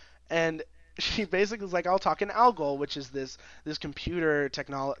up," and she basically is like, "I'll talk in Algol, which is this computer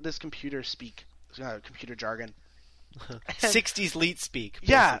speak, computer jargon." 60s leet speak.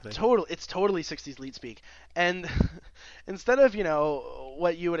 Basically. Yeah, it's totally 60s leet speak. And instead of,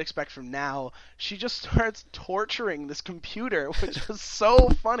 what you would expect from now, she just starts torturing this computer, which was so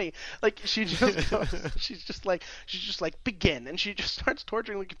funny. Like, she's just like, begin. And she just starts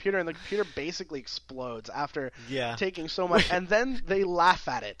torturing the computer, and the computer basically explodes after taking so much. And then they laugh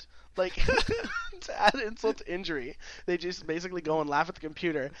at it. Like, to add insult to injury, they just basically go and laugh at the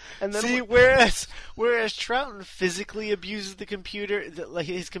computer. And then whereas Troughton physically abuses the computer, like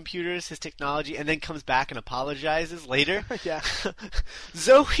his computers, his technology, and then comes back and apologizes later. Yeah.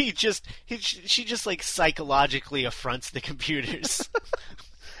 Zoe she just like psychologically affronts the computers.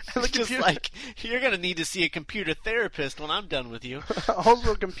 And just like, you're gonna need to see a computer therapist when I'm done with you.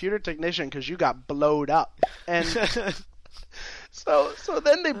 Also a computer technician, because you got blowed up. And So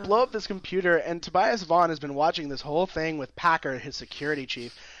then they blow up this computer, and Tobias Vaughn has been watching this whole thing with Packard, his security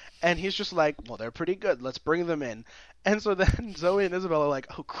chief, and he's just like, well, they're pretty good. Let's bring them in. And so then Zoe and Isabel are like,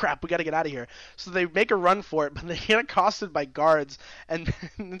 oh, crap, we got to get out of here. So they make a run for it, but they get accosted by guards, and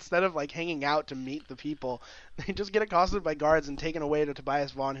instead of, like, hanging out to meet the people, they just get accosted by guards and taken away to Tobias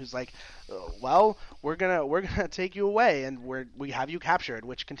Vaughn, who's like, well, we're gonna take you away, and we have you captured,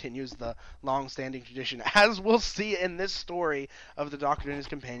 which continues the long-standing tradition, as we'll see in this story of the Doctor and his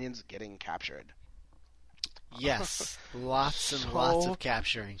companions getting captured. Yes, lots and lots of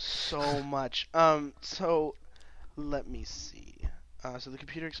capturing. So much. So let me see. So the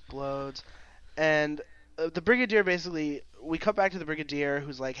computer explodes, and the Brigadier basically, we cut back to the Brigadier,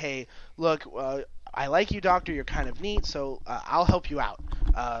 who's like, hey, look, I like you, Doctor, you're kind of neat, so I'll help you out.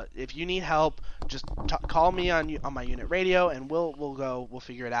 If you need help, just call me on my unit radio, and we'll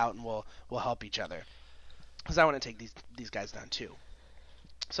figure it out, and we'll help each other. Because I want to take these guys down too.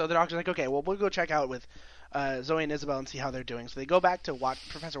 So the Doctor's like, okay, well, we'll go check out with Zoe and Isabel and see how they're doing. So they go back to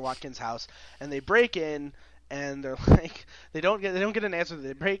Professor Watkins' house, and they break in, and they're like, they don't get an answer.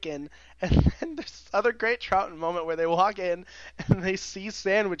 They break in, and then there's this other great Troughton moment where they walk in and they see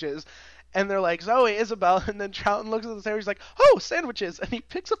sandwiches, and they're like, Zoe, Isabel, and then Troughton looks at the sandwich, he's like, oh, sandwiches, and he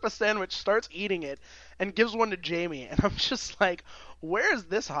picks up a sandwich, starts eating it, and gives one to Jamie, and I'm just like, where is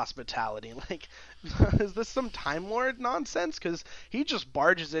this hospitality? Like, is this some Time Lord nonsense? Because he just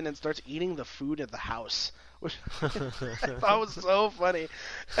barges in and starts eating the food at the house, which I thought was so funny.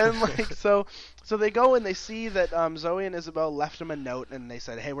 And like, so they go and they see that Zoe and Isabel left him a note, and they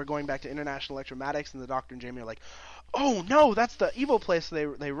said, hey, we're going back to International Electromatics, and the Doctor and Jamie are like, oh no, that's the evil place.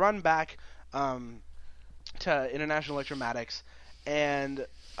 So they run back to International Electromatics, and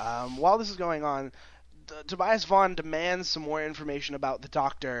while this is going on, Tobias Vaughn demands some more information about the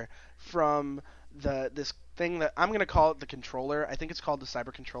Doctor from this thing that I'm going to call it the controller. I think it's called the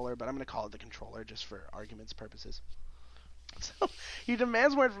cyber controller, but I'm going to call it the controller just for argument's purposes. So he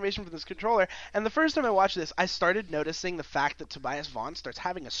demands more information from this controller, and the first time I watched this, I started noticing the fact that Tobias Vaughn starts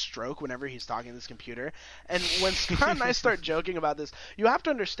having a stroke whenever he's talking to this computer. And when Scott and I start joking about this, you have to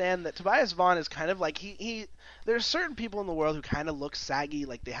understand that Tobias Vaughn is kind of like there's certain people in the world who kind of look saggy,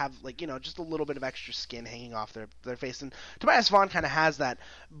 like they have just a little bit of extra skin hanging off their face, and Tobias Vaughn kind of has that,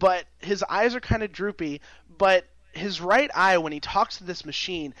 but his eyes are kind of droopy, but his right eye, when he talks to this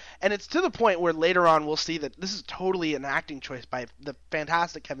machine, and it's to the point where later on we'll see that this is totally an acting choice by the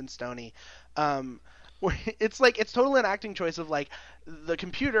fantastic Kevin Stoney, where it's totally an acting choice of like the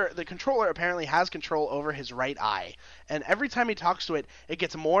controller apparently has control over his right eye, and every time he talks to it, it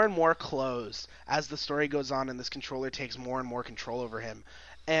gets more and more closed as the story goes on, and this controller takes more and more control over him.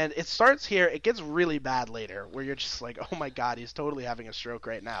 And it starts here. It gets really bad later, where you're just like, "Oh my God, he's totally having a stroke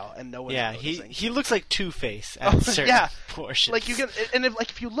right now," and no one's noticing. He looks like Two-Face at certain portions. Like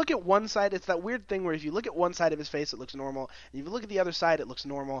if you look at one side, it's that weird thing where if you look at one side of his face, it looks normal, and if you look at the other side, it looks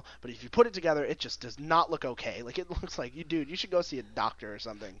normal. But if you put it together, it just does not look okay. Like it looks like you should go see a doctor or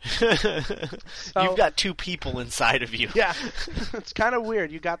something. You've got two people inside of you. Yeah, it's kind of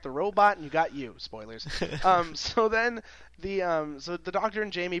weird. You got the robot and you got you. Spoilers. So then. So the Doctor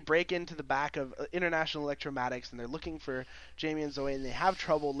and Jamie break into the back of International Electromatics, and they're looking for Jamie and Zoe, and they have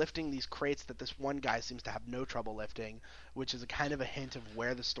trouble lifting these crates that this one guy seems to have no trouble lifting, which is a kind of a hint of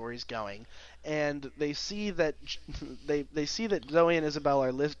where the story's going. And they see that they see that Zoe and Isabel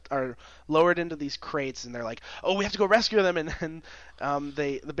are lowered into these crates, and they're like, "Oh, we have to go rescue them!" And then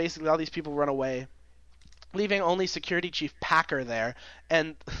they basically all these people run away. leaving only Security Chief Packer there.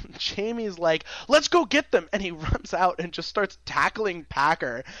 And Jamie's like, let's go get them. And he runs out and just starts tackling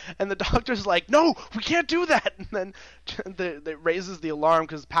Packer. And the doctor's like, no, we can't do that. And then it raises the alarm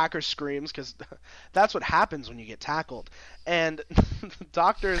because Packer screams, because that's what happens when you get tackled. And the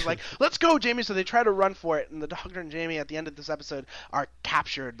doctor is like, let's go, Jamie. So they try to run for it. And the doctor and Jamie at the end of this episode are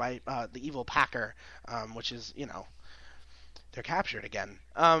captured by the evil Packer, which is, they're captured again.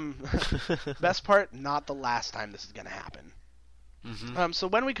 Best part, not the last time this is going to happen. Mm-hmm. So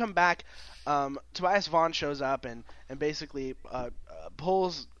when we come back, Tobias Vaughn shows up and basically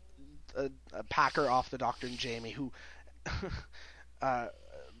pulls a Packer off the Doctor and Jamie, who...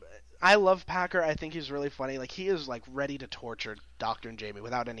 I love Packer. I think he's really funny. Like, he is, like, ready to torture Doctor and Jamie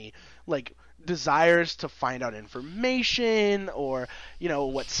without any, like, desires to find out information or,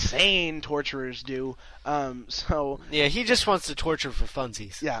 what sane torturers do. Yeah, he just wants to torture for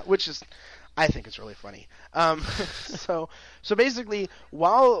funsies. Yeah, which is... I think it's really funny. So basically,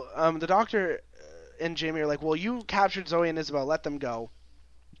 while the Doctor and Jamie are like, well, you captured Zoe and Isabel, let them go.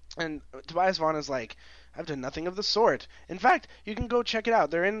 And Tobias Vaughn is like, I've done nothing of the sort. In fact, you can go check it out.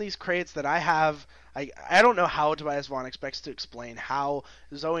 They're in these crates that I have. I don't know how Tobias Vaughn expects to explain how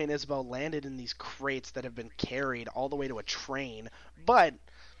Zoe and Isabel landed in these crates that have been carried all the way to a train. But,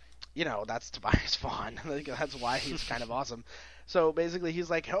 that's Tobias Vaughn. That's why he's kind of awesome. So basically he's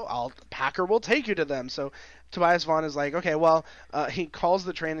like, Packer will take you to them. So Tobias Vaughn is like, okay, well, he calls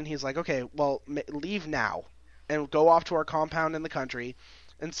the train and he's like, okay, well, leave now and go off to our compound in the country.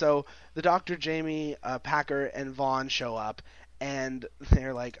 And so the Doctor, Jamie, Packer, and Vaughn show up, and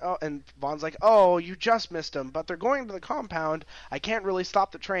they're like, oh, and Vaughn's like, oh, you just missed them, but they're going to the compound. I can't really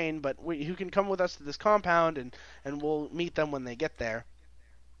stop the train, but you can come with us to this compound, and we'll meet them when they get there.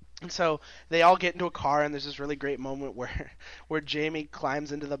 And so they all get into a car, and there's this really great moment where Jamie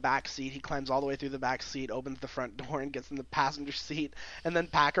climbs into the back seat. He climbs all the way through the back seat, opens the front door, and gets in the passenger seat. And then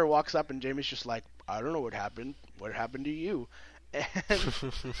Packer walks up, and Jamie's just like, I don't know what happened. What happened to you?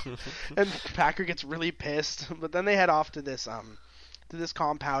 And Packer gets really pissed, but then they head off to this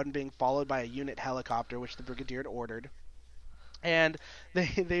compound, being followed by a unit helicopter, which the Brigadier had ordered. And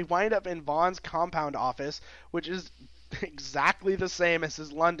they wind up in Vaughn's compound office, which is exactly the same as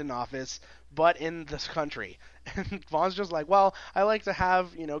his London office, but in this country. And Vaughn's just like, well, I like to have,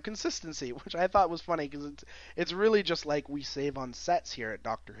 consistency, which I thought was funny, because it's really just like we save on sets here at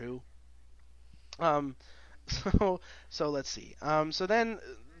Doctor Who. So let's see. So then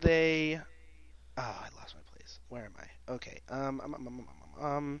they... Oh, I lost my place. Where am I? Okay.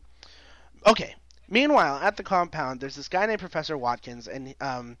 Okay. Meanwhile, at the compound, there's this guy named Professor Watkins, and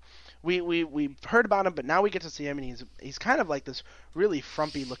we've heard about him, but now we get to see him, and he's kind of like this really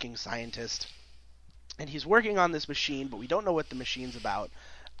frumpy-looking scientist, and he's working on this machine, but we don't know what the machine's about.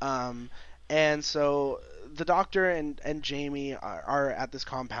 And so the Doctor and Jamie are at this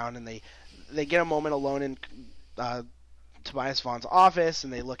compound, and they get a moment alone in Tobias Vaughn's office,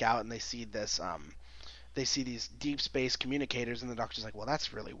 and they look out and they see these deep space communicators, and the Doctor's like, well,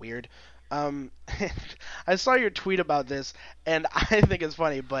 that's really weird. I saw your tweet about this, and I think it's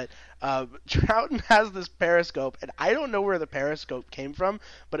funny, but Troughton has this periscope, and I don't know where the periscope came from,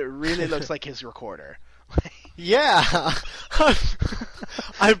 but it really looks like his recorder. Yeah,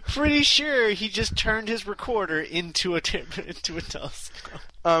 I'm pretty sure he just turned his recorder into a telescope.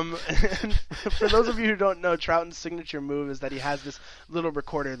 And for those of you who don't know, Troughton's signature move is that he has this little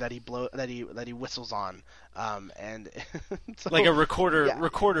recorder that he whistles on, and so, like a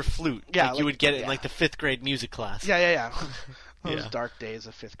recorder flute. Yeah, you would get it in like the 5th grade music class. Yeah. Those dark days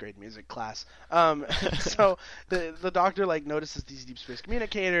of 5th grade music class. So the Doctor notices these deep space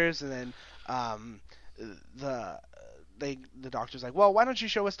communicators, and then the Doctor's like, well, why don't you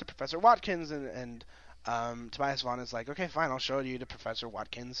show us to Professor Watkins? And Tobias Vaughn is like, okay, fine, I'll show you to Professor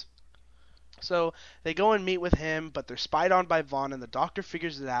Watkins. So they go and meet with him, but they're spied on by Vaughn, and the Doctor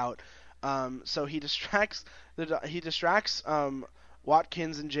figures it out. So he distracts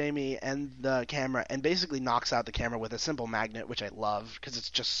Watkins and Jamie and the camera, and basically knocks out the camera with a simple magnet, which I love because it's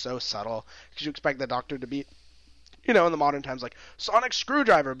just so subtle. Because you expect the Doctor to be, in the modern times, like sonic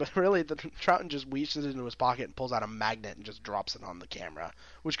screwdriver, but really the Troughton just reaches into his pocket and pulls out a magnet and just drops it on the camera,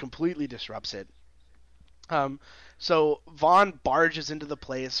 which completely disrupts it. So Vaughn barges into the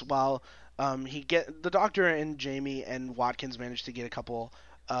place while the Doctor and Jamie and Watkins manage to get a couple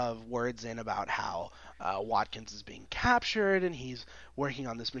of words in about how Watkins is being captured, and he's working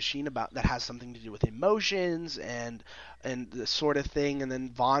on this machine that has something to do with emotions and this sort of thing. And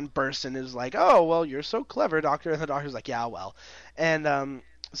then Vaughn bursts in and is like, "Oh, well, you're so clever, Doctor." And the Doctor's like, "Yeah, well." And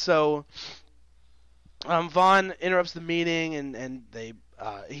so Vaughn interrupts the meeting, and they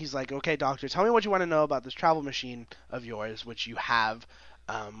he's like, okay, doctor, tell me what you want to know about this travel machine of yours, which you have,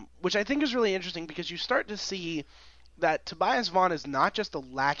 which I think is really interesting because you start to see that Tobias Vaughn is not just a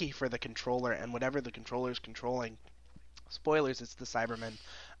lackey for the controller and whatever the controller is controlling. Spoilers, it's the Cybermen.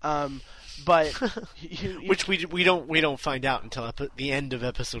 But which we don't find out until the end of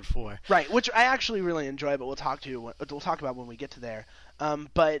episode 4. Right, which I actually really enjoy, but we'll talk about when we get to there.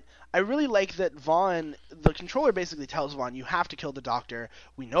 But I really like that Vaughn, the controller basically tells Vaughn, you have to kill the Doctor.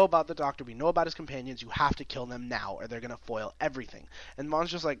 We know about the Doctor. We know about his companions. You have to kill them now, or they're going to foil everything. And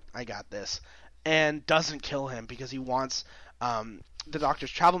Vaughn's just like, I got this. And doesn't kill him because he wants the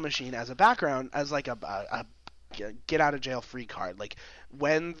Doctor's travel machine as a background, as like a get out of jail free card. Like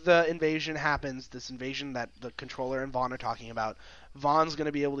when the invasion happens, this invasion that the controller and Vaughn are talking about, Vaughn's going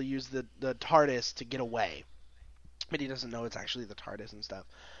to be able to use the TARDIS to get away. But he doesn't know it's actually the TARDIS and stuff,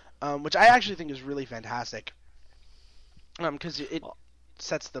 which I actually think is really fantastic, because it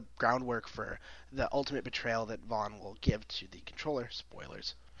sets the groundwork for the ultimate betrayal that Vaughn will give to the controller.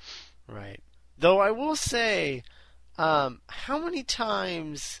 Spoilers. Right. Though I will say, how many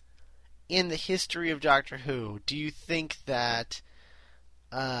times in the history of Doctor Who do you think that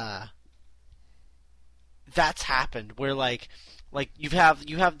that's happened? Where like you have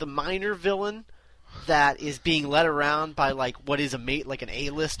the minor villain that is being led around by like what is an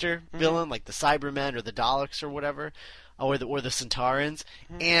A-lister villain, like the Cybermen or the Daleks or whatever, or the Centaurans,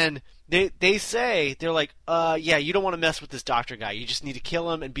 and they say, they're like, yeah, you don't want to mess with this Doctor guy. You just need to kill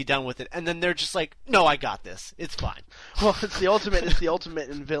him and be done with it. And then they're just like, no, I got this. It's fine. Well, it's the ultimate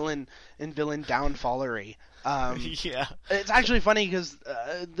in villain downfallery. Yeah. It's actually funny because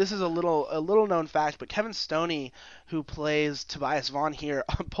this is a little known fact, but Kevin Stoney, who plays Tobias Vaughn here,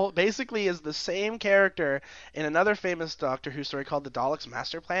 basically is the same character in another famous Doctor Who story called The Daleks'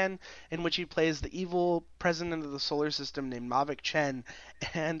 Master Plan, in which he plays the evil president of the solar system named Mavic Chen,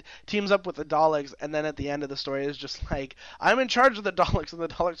 and teams up with the Daleks, and then at the end of the story is just like, I'm in charge of the Daleks, and the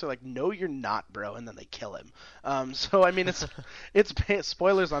Daleks are like, no, you're not, bro, and then they kill him. So I mean, it's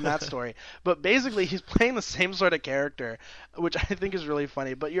spoilers on that story, but basically he's playing the same sort of character, which I think is really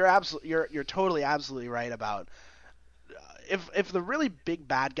funny. But you're totally absolutely right about if the really big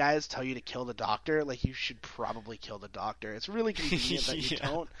bad guys tell you to kill the Doctor, like, you should probably kill the Doctor. It's really convenient that you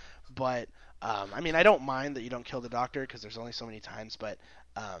don't, but I mean, I don't mind that you don't kill the Doctor because there's only so many times, but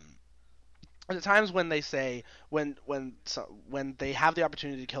the times when they say when they have the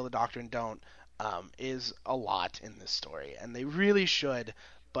opportunity to kill the Doctor and don't is a lot in this story, and they really should,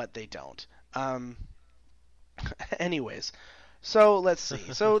 but they don't. Anyways, so let's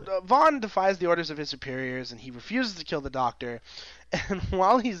see. So Vaughn defies the orders of his superiors, and he refuses to kill the Doctor. And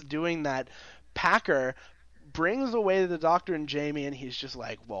while he's doing that, Packer brings away the Doctor and Jamie, and he's just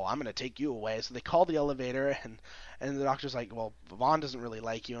like, well, I'm going to take you away. So they call the elevator, and the Doctor's like, well, Vaughn doesn't really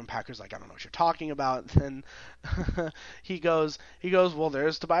like you. And Packer's like, I don't know what you're talking about. And he goes, well,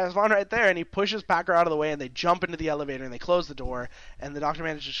 there's Tobias Vaughn right there. And he pushes Packer out of the way, and they jump into the elevator, and they close the door. And the Doctor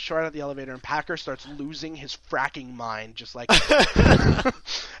manages to short out the elevator, and Packer starts losing his fracking mind, just like,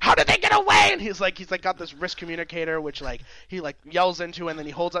 how did they get away? And he's like got this wrist communicator, which like he like yells into, and then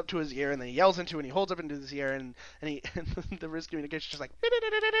he holds up to his ear, and then he yells into, and he holds up into his ear, and the wrist communication is just like,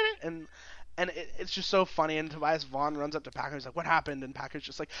 and it's just so funny. And Tobias Vaughn runs up to Packer. He's like, what happened? And Packer's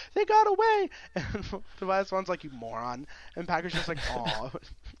just like, they got away. And Tobias Vaughn's like, you moron. And Packer's just like, aw.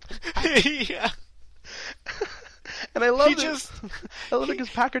 Yeah. And I love it because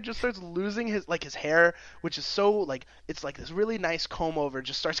Packer just starts losing his hair, which is so like, it's like this really nice comb over,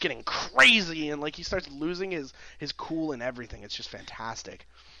 just starts getting crazy, and like he starts losing his cool and everything. It's just fantastic.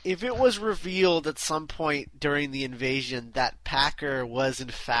 If it was revealed at some point during the invasion that Packer was in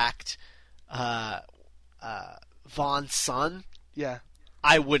fact Vaughn's son, yeah,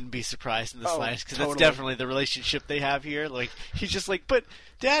 I wouldn't be surprised in the slightest, because totally. that's definitely the relationship they have here. Like, he's just like, but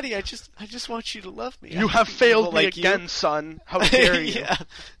Daddy, I just want you to love me. You have failed me again, son. How dare you? Yeah.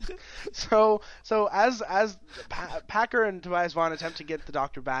 So as Packer and Tobias Vaughn attempt to get the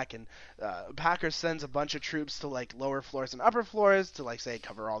Doctor back, and Packer sends a bunch of troops to like lower floors and upper floors to like say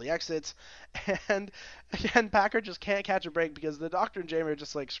cover all the exits, and again Packer just can't catch a break because the Doctor and Jamie are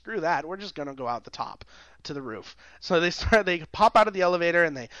just like, screw that, we're just gonna go out the top to the roof. So they pop out of the elevator,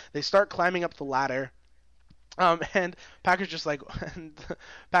 and they start climbing up the ladder. And Packer's just like,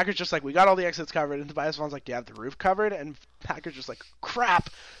 we got all the exits covered, and Tobias Vaughn's like, do you have the roof covered? And Packer's just like, crap.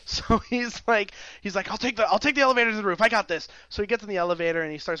 So he's like, I'll take the elevator to the roof. I got this. So he gets in the elevator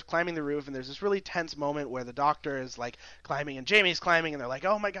and he starts climbing the roof, and there's this really tense moment where the Doctor is like climbing and Jamie's climbing, and they're like,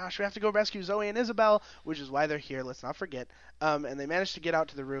 oh my gosh, we have to go rescue Zoe and Isabel, which is why they're here. Let's not forget. And they manage to get out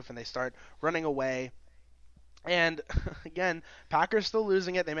to the roof, and they start running away. And again, Packer's still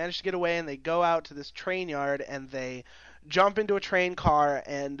losing it. They manage to get away, and they go out to this train yard, and they jump into a train car.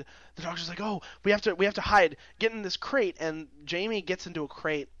 And the doctor's like, "Oh, we have to hide. Get in this crate." And Jamie gets into a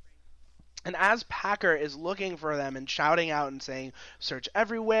crate. And as Packer is looking for them and shouting out and saying, "Search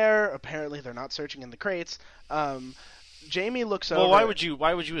everywhere," apparently they're not searching in the crates. Jamie looks over. Well,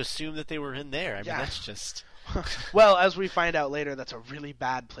 why would you assume that they were in there? I mean, that's just. Well, as we find out later, that's a really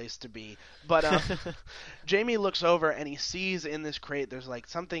bad place to be. But Jamie looks over and he sees in this crate there's like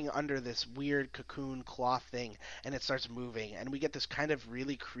something under this weird cocoon cloth thing, and it starts moving, and we get this kind of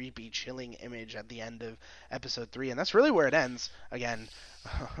really creepy, chilling image at the end of episode 3, and that's really where it ends. Again,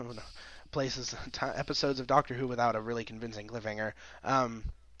 episodes of Doctor Who without a really convincing cliffhanger.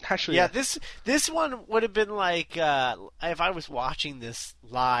 Actually, yeah, this one would have been like if I was watching this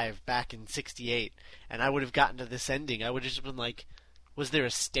live back in '68, and I would have gotten to this ending, I would have just been like, "Was there a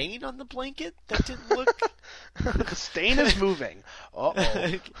stain on the blanket that didn't look?" The stain is moving.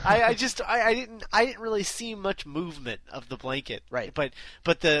 Uh-oh. I didn't really see much movement of the blanket. Right.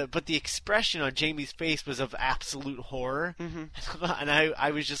 But the expression on Jamie's face was of absolute horror, and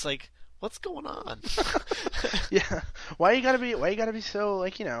I was just like, what's going on? Yeah. Why you gotta be so,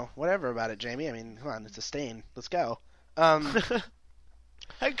 like, whatever about it, Jamie? I mean, come on, it's a stain. Let's go.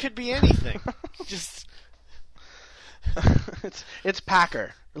 It could be anything. Just it's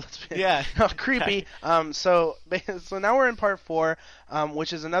Packer. Yeah. Creepy. So now we're in part 4,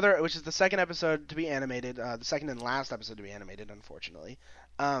 which is the second episode to be animated, the second and last episode to be animated, unfortunately.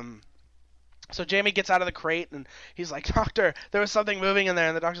 So Jamie gets out of the crate, and he's like, "Doctor, there was something moving in there."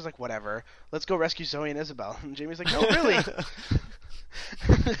 And the doctor's like, "Whatever. Let's go rescue Zoe and Isabel." And Jamie's like, "No, really."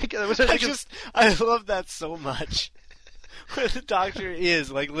 I love that so much. Where the doctor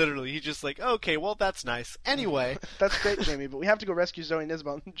is, like, literally, he's just like, "Okay, well, that's nice. Anyway." "That's great, Jamie, but we have to go rescue Zoe and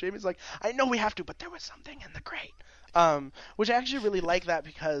Isabel." And Jamie's like, "I know we have to, but there was something in the crate." Which I actually really like that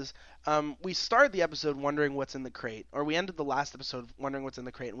because we started the episode wondering what's in the crate, or we ended the last episode wondering what's in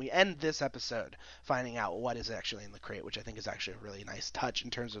the crate, and we end this episode finding out what is actually in the crate, which I think is actually a really nice touch in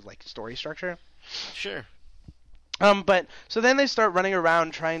terms of, like, story structure. Sure. But so then they start running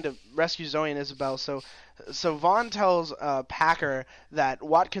around trying to rescue Zoe and Isabel. So Vaughn tells Packer that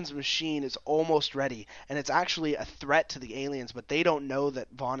Watkins' machine is almost ready, and it's actually a threat to the aliens, but they don't know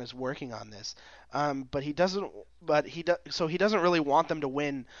that Vaughn is working on this. But he doesn't. So he doesn't really want them to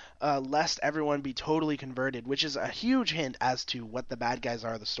win, lest everyone be totally converted, which is a huge hint as to what the bad guys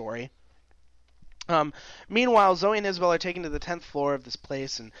are of the story. Meanwhile, Zoe and Isabel are taken to the 10th floor of this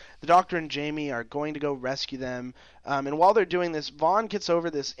place, and the Doctor and Jamie are going to go rescue them. And while they're doing this, Vaughn gets over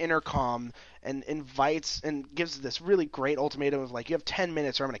this intercom and invites and gives this really great ultimatum of, like, you have 10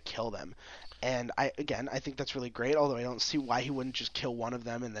 minutes or I'm going to kill them. And I think that's really great, although I don't see why he wouldn't just kill one of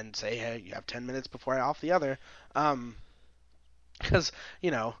them and then say, "Hey, you have 10 minutes before I off the other." Because,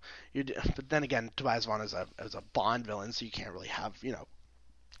 but then again, Tobias Vaughn is a Bond villain, so you can't really have,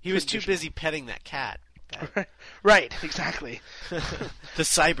 He was too busy petting that cat. Right, exactly. The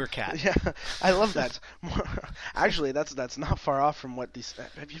cyber cat. Yeah, I love that. Actually, that's not far off from what these.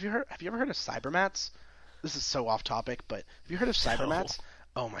 Have you ever heard of cybermats? This is so off topic, but have you heard of cybermats? No.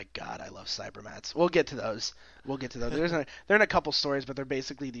 Oh my god, I love cybermats. We'll get to those. They're in a couple stories, but they're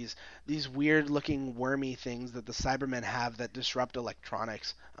basically these weird looking wormy things that the Cybermen have that disrupt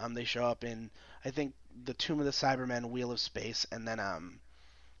electronics. They show up in, I think, the Tomb of the Cybermen, Wheel of Space, and then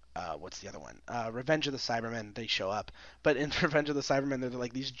what's the other one? Revenge of the Cybermen, they show up. But in Revenge of the Cybermen, they're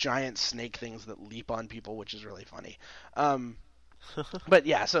like these giant snake things that leap on people, which is really funny. But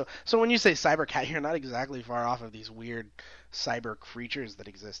yeah, so when you say cybercat, you're not exactly far off of these weird cyber creatures that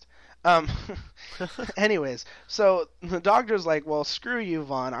exist. Anyways, so the Doctor's like, "Well, screw you,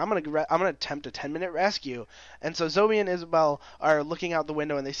 Vaughn. I'm gonna attempt a 10-minute rescue." And so Zoe and Isabel are looking out the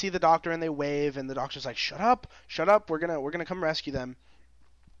window, and they see the Doctor, and they wave, and the Doctor's like, "Shut up, we're gonna come rescue them."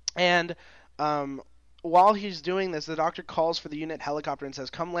 And while he's doing this, the Doctor calls for the unit helicopter and says,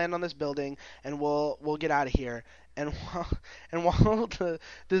 "Come land on this building, and we'll get out of here." And while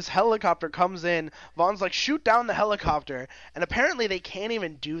this helicopter comes in, Vaughn's like, "Shoot down the helicopter." And apparently they can't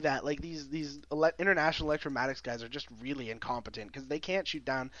even do that. Like, these international electromatics guys are just really incompetent because they can't shoot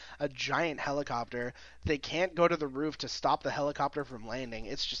down a giant helicopter. They can't go to the roof to stop the helicopter from landing.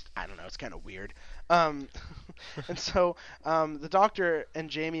 It's just, I don't know, it's kind of weird. And so the Doctor and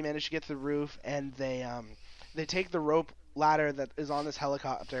Jamie manage to get to the roof, and they take the rope ladder that is on this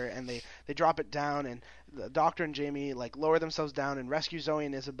helicopter, and they drop it down, and the Doctor and Jamie, like, lower themselves down and rescue Zoe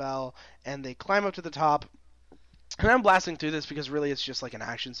and Isabel, and they climb up to the top, And I'm blasting through this because really it's just like an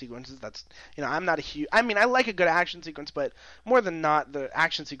action sequence. That's, I'm not a huge. I mean, I like a good action sequence, but more than not, the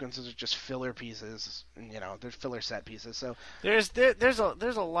action sequences are just filler pieces. And, they're filler set pieces. So there's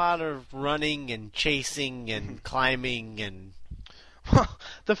a lot of running and chasing and climbing and. Well,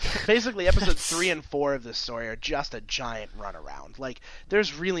 basically episodes 3 and 4 of this story are just a giant runaround. Like,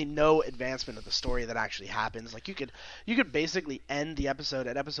 there's really no advancement of the story that actually happens. Like, you could basically end the episode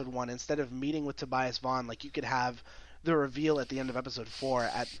at episode 1 instead of meeting with Tobias Vaughn. Like, you could have the reveal at the end of episode 4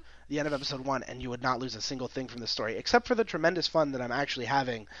 at the end of episode 1, and you would not lose a single thing from the story, except for the tremendous fun that I'm actually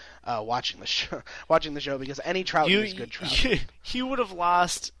having watching the show because any Troughton is good Troughton. You would have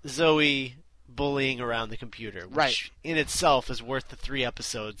lost Zoe bullying around the computer, which right. in itself is worth the 3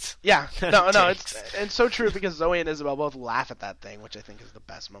 episodes. Yeah, no, it's so true because Zoe and Isabel both laugh at that thing, which I think is the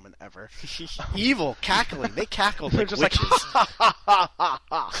best moment ever. Evil, cackling. They cackled like just witches.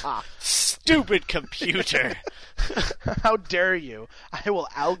 Like, stupid computer. How dare you? I will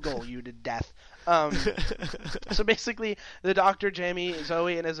algol you to death. So basically, the Doctor, Jamie,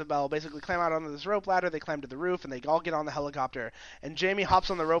 Zoe, and Isabel basically climb out onto this rope ladder. They climb to the roof, and they all get on the helicopter. And Jamie hops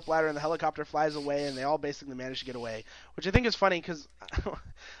on the rope ladder, and the helicopter flies away, and they all basically manage to get away, which I think is funny because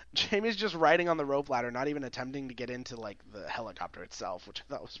Jamie's just riding on the rope ladder, not even attempting to get into like the helicopter itself, which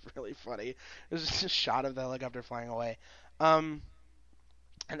I thought was really funny. It was just a shot of the helicopter flying away. And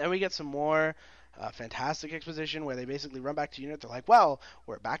then we get some more fantastic exposition where they basically run back to unit. They're like, well,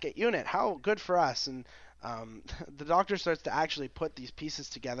 we're back at unit. How good for us. And the Doctor starts to actually put these pieces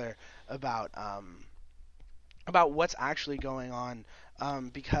together about what's actually going on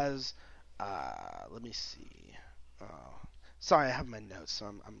because let me see. Sorry, I have my notes, so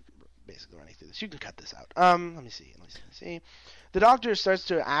I'm basically running through this. You can cut this out. Let me see. The Doctor starts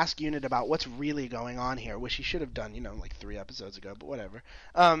to ask Unit about what's really going on here, which he should have done, like 3 episodes ago, but whatever.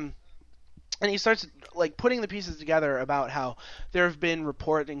 And he starts like putting the pieces together about how there have been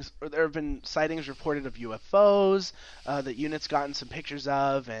sightings reported of UFOs that Unit's gotten some pictures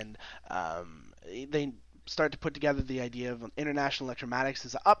of, and they start to put together the idea of International Electromatics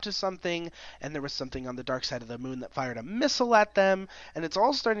is up to something, and there was something on the dark side of the moon that fired a missile at them, and it's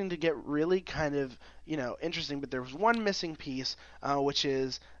all starting to get really kind of interesting. But there was one missing piece, which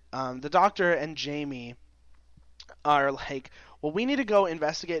is the Doctor and Jamie are like, well, we need to go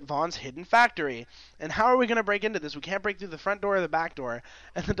investigate Vaughn's hidden factory. And how are we going to break into this? We can't break through the front door or the back door.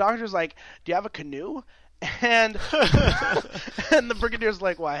 And the Doctor's like, do you have a canoe? And and the Brigadier's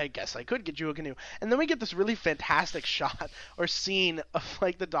like, well, I guess I could get you a canoe. And then we get this really fantastic shot or scene of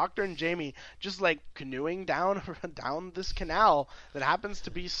like the Doctor and Jamie just like canoeing down this canal that happens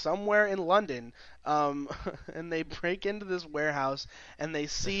to be somewhere in London. And they break into this warehouse and they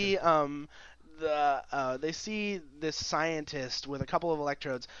see they see this scientist with a couple of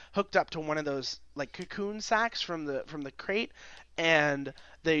electrodes hooked up to one of those like cocoon sacks from the crate, and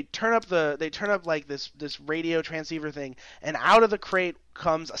they turn up like this radio transceiver thing, and out of the crate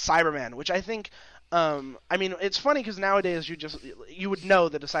comes a Cyberman, which I think I mean, it's funny because nowadays you would know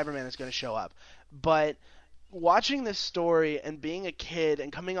that a Cyberman is going to show up, but watching this story and being a kid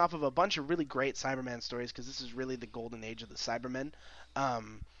and coming off of a bunch of really great Cyberman stories, because this is really the golden age of the Cybermen.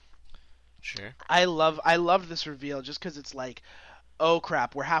 Sure. I love this reveal just because it's like, oh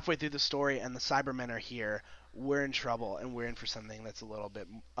crap, we're halfway through the story and the Cybermen are here. We're in trouble and we're in for something that's a little bit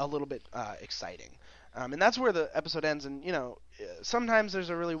exciting. And that's where the episode ends. And sometimes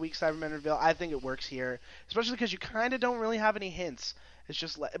there's a really weak Cybermen reveal. I think it works here, especially because you kind of don't really have any hints. It's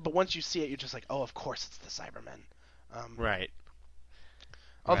just but once you see it, you're just like, oh, of course it's the Cybermen. Right.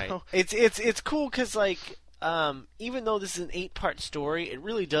 Although, right. It's cool because like. Even though this is an 8-part story, it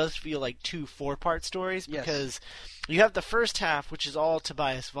really does feel like 2 4-part stories because you have the first half, which is all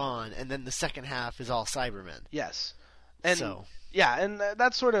Tobias Vaughn, and then the second half is all Cybermen. Yes, and so. Yeah, and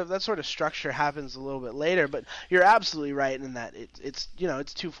that sort of structure happens a little bit later. But you're absolutely right in that it's 2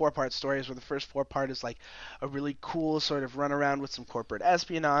 4-part stories where the first 4-part is like a really cool sort of run around with some corporate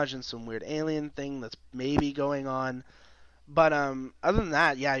espionage and some weird alien thing that's maybe going on. But other than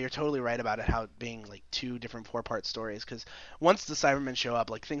that, yeah, you're totally right about it, how it being like 2 different 4-part stories. Because once the Cybermen show up,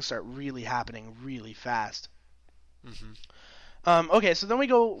 like things start really happening really fast. Mm-hmm. Okay, so then we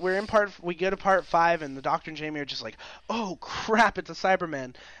go to part 5, and the Doctor and Jamie are just like, oh crap, it's a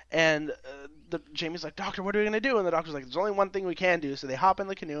Cyberman. And Jamie's like, Doctor, what are we gonna do? And the Doctor's like, there's only one thing we can do. So they hop in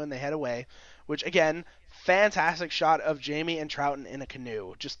the canoe and they head away. Which again, fantastic shot of Jamie and Troughton in a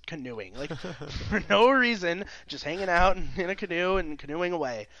canoe, just canoeing, like for no reason, just hanging out in a canoe and canoeing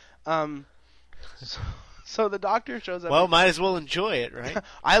away. So the doctor shows up. Well, might as well enjoy it, right?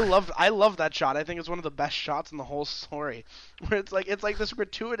 I love that shot. I think it's one of the best shots in the whole story. Where it's like this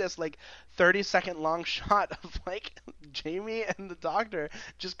gratuitous 30-second long shot of Jamie and the doctor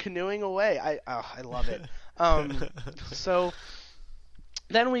just canoeing away. I love it. So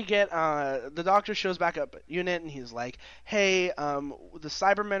then we get the doctor shows back up at unit and he's like, "Hey, the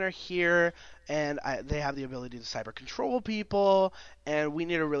Cybermen are here and they have the ability to cyber control people and we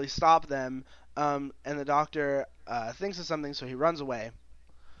need to really stop them." And the doctor thinks of something, so he runs away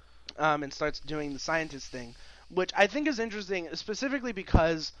and starts doing the scientist thing, which I think is interesting, specifically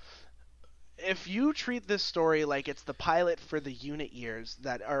because if you treat this story like it's the pilot for the unit years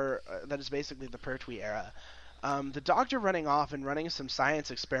that is basically the Pertwee era, the doctor running off and running some science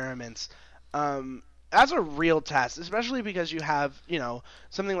experiments, that's a real test, especially because you have,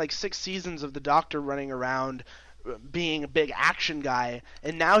 something like 6 seasons of the doctor running around being a big action guy,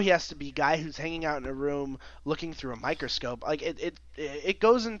 and now he has to be a guy who's hanging out in a room looking through a microscope. It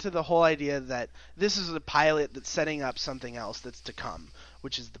goes into the whole idea that this is a pilot that's setting up something else that's to come,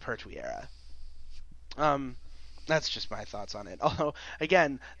 which is the Pertwee era. That's just my thoughts on it. Although,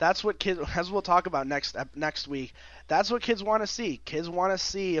 again, that's what kids, as we'll talk about next week, that's what kids want to see. Kids want to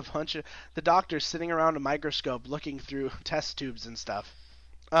see a bunch of the doctors sitting around a microscope looking through test tubes and stuff.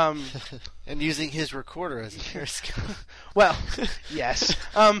 And using his recorder as a periscope. Well, yes.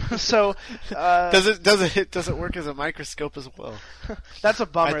 So does it work as a microscope as well? That's a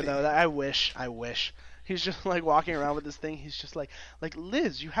bummer though. I wish. He's just walking around with this thing. He's just like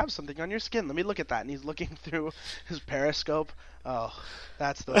Liz, you have something on your skin. Let me look at that. And he's looking through his periscope. Oh,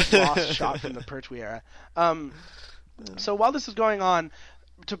 that's the lost shot from the Pertwee era. So while this is going on,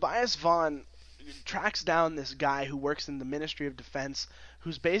 Tobias Vaughn tracks down this guy who works in the Ministry of Defense,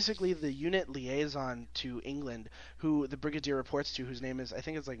 who's basically the unit liaison to England, who the Brigadier reports to, whose name is, I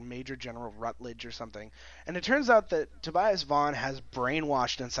think it's Major General Rutledge or something. And it turns out that Tobias Vaughn has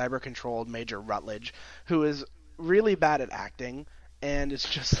brainwashed and cyber-controlled Major Rutledge, who is really bad at acting, and it's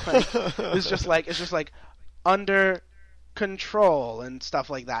just under control and stuff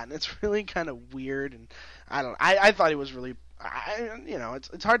like that. And it's really kind of weird, and I thought he was really...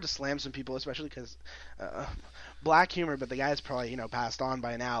 it's hard to slam some people, especially because black humor, but the guy's probably passed on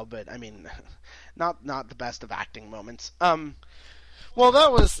by now. But I mean, not the best of acting moments. Well,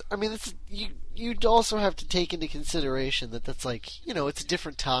 that was. I mean, you'd also have to take into consideration that that's it's a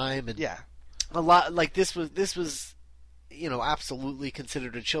different time, and yeah, a lot this was. Absolutely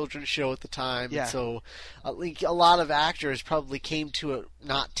considered a children's show at the time. Yeah. And so a lot of actors probably came to it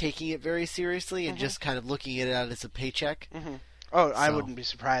not taking it very seriously and just kind of looking at it as a paycheck. Mm-hmm. Oh, I wouldn't be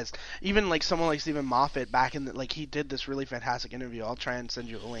surprised. Even someone like Stephen Moffat back in he did this really fantastic interview. I'll try and send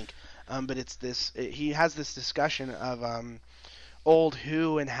you a link. But he has this discussion of old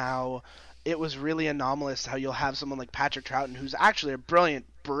Who and how it was really anomalous how you'll have someone like Patrick Troughton, who's actually a brilliant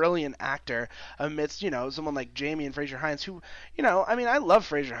actor, amidst, someone like Jamie and Fraser Hines, who, I love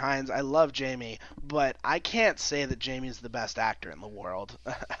Fraser Hines, I love Jamie, but I can't say that Jamie's the best actor in the world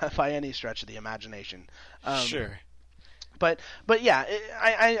by any stretch of the imagination. Sure. But yeah,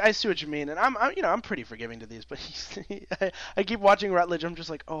 I see what you mean, and I'm pretty forgiving to these, but I keep watching Rutledge. I'm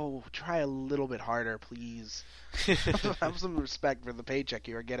just like, oh, try a little bit harder, please. Have some respect for the paycheck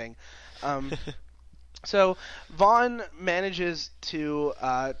you are getting. So Vaughn manages to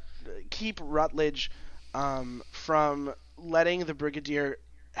keep Rutledge from letting the Brigadier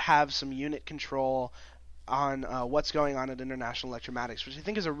have some unit control on what's going on at International Electromatics, which I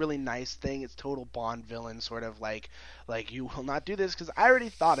think is a really nice thing. It's total Bond villain sort of like you will not do this because I already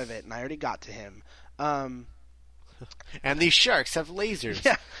thought of it and I already got to him. And these sharks have lasers.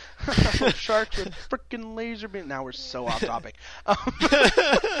 Yeah. Sharks with frickin' laser beam. Now we're so off topic.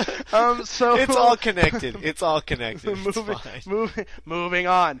 So it's all connected. It's all connected. Moving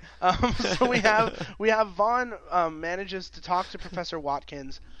on. So we have Vaughn manages to talk to Professor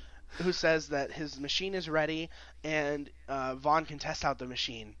Watkins, who says that his machine is ready and Vaughn can test out the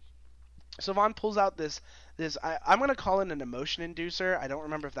machine. So Vaughn pulls out this I'm going to call it an emotion inducer. I don't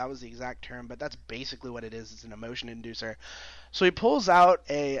remember if that was the exact term, but that's basically what it is. It's an emotion inducer. So he pulls out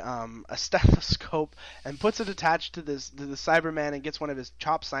a stethoscope and puts it attached to the Cyberman and gets one of his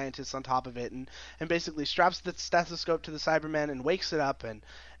top scientists on top of it and basically straps the stethoscope to the Cyberman and wakes it up and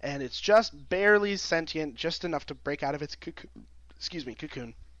it's just barely sentient, just enough to break out of its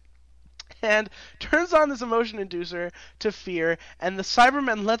cocoon. And turns on this emotion inducer to fear, and the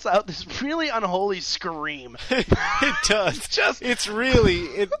Cyberman lets out this really unholy scream. It does. It's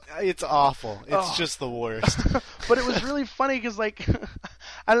really it's awful. It's just the worst. But it was really funny because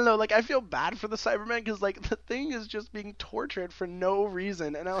I don't know, like I feel bad for the Cybermen because like the thing is just being tortured for no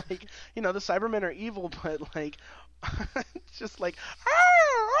reason, and I like, the Cybermen are evil, but like it's just like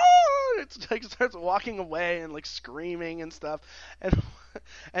it's like starts walking away and like screaming and stuff, and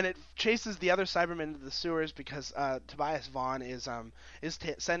and it chases the other Cybermen into the sewers because Tobias Vaughn is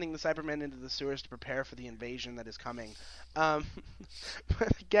sending the Cybermen into the sewers to prepare for the invasion that is coming. Um,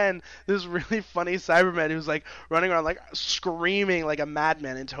 but again, this really funny Cyberman who's like running around like screaming like a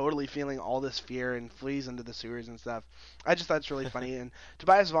madman and totally feeling all this fear and flees into the sewers and stuff. I just thought it's really funny, and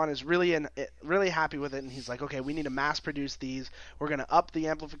Tobias Vaughn is really happy with it, and he's like, okay, we need to mass produce these. We're gonna up the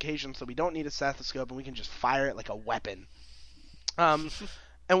amplification so we don't need a stethoscope and we can just fire it like a weapon.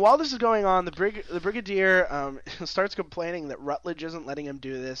 And while this is going on, the Brigadier starts complaining that Rutledge isn't letting him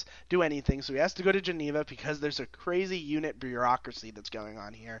do anything, so he has to go to Geneva because there's a crazy unit bureaucracy that's going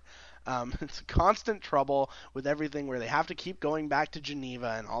on here. It's constant trouble with everything where they have to keep going back to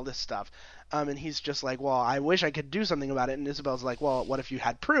Geneva and all this stuff. And he's just like, well, I wish I could do something about it. And Isabel's like, well, what if you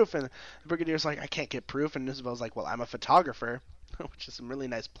had proof? And the Brigadier's like, I can't get proof. And Isabel's like, well, I'm a photographer, which is some really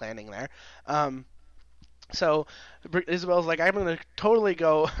nice planning there. So Isabel's like, I'm gonna totally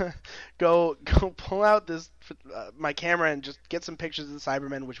go pull out this my camera and just get some pictures of the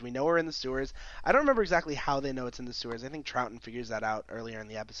Cybermen, which we know are in the sewers. I don't remember exactly how they know it's in the sewers. I think Troughton figures that out earlier in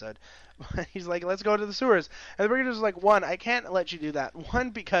the episode. He's like, let's go to the sewers. And the Brigadier's like, one, I can't let you do that. One,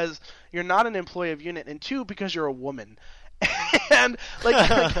 because you're not an employee of UNIT, and two, because you're a woman. And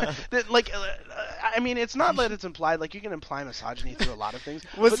I mean, it's not that it's implied. Like, you can imply misogyny through a lot of things.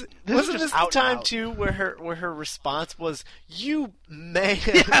 Wasn't this the time too where her response was, "You man"?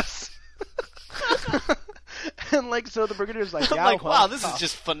 Yes. And like, so the Brigadier's like, yeah, like, well, wow, this tough. is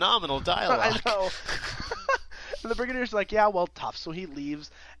just phenomenal dialogue. I know. And the Brigadier's like, yeah, well, tough. So he leaves,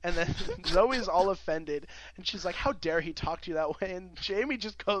 and then Zoe's all offended, and she's like, how dare he talk to you that way? And Jamie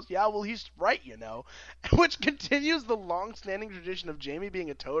just goes, yeah, well, he's right, which continues the long-standing tradition of Jamie being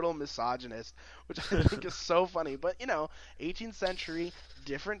a total misogynist, which I think is so funny. But, 18th century,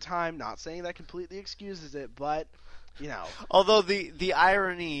 different time, not saying that completely excuses it, but... Although the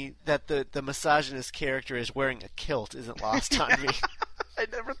irony that the misogynist character is wearing a kilt isn't lost on me. I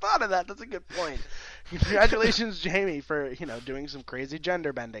never thought of that. That's a good point. Congratulations, Jamie, for doing some crazy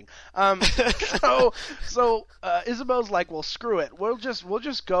gender bending. So Isabel's like, well, screw it. We'll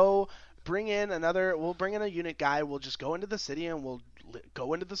just go bring in We'll bring in a unit guy. We'll just go into the city and we'll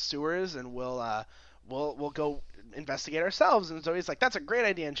go into the sewers and we'll go investigate ourselves. And Zoe's like, that's a great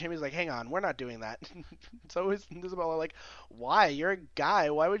idea. And Jamie's like, hang on, we're not doing that. So Isabel are like, why? You're a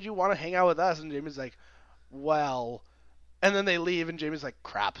guy. Why would you want to hang out with us? And Jamie's like, well... And then they leave, and Jamie's like,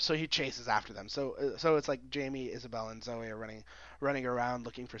 crap. So he chases after them. So it's like Jamie, Isabel, and Zoe are running around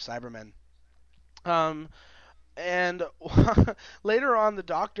looking for Cybermen. And later on, the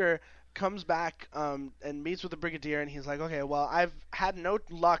Doctor comes back and meets with the Brigadier, and he's like, okay, well, I've had no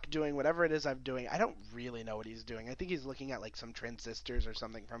luck doing whatever it is I'm doing. I don't really know what he's doing. I think he's looking at like some transistors or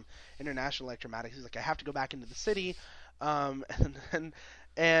something from International Electromatics. He's like, I have to go back into the city, and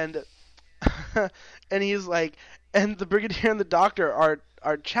and he's like, and the Brigadier and the Doctor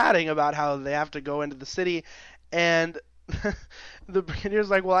are chatting about how they have to go into the city, and the Brigadier's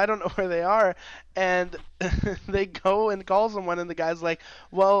like, well, I don't know where they are, and they go and call someone, and the guy's like,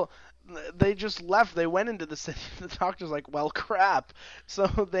 well, they just left. They went into the city. The Doctor's like, well, crap. So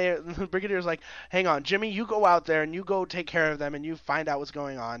the Brigadier's like, hang on, Jimmy, you go out there and you go take care of them and you find out what's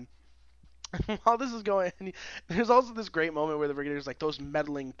going on. While this is going, there's also this great moment where the Brigadier's like, those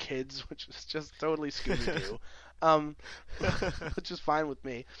meddling kids, which is just totally Scooby-Doo, which is fine with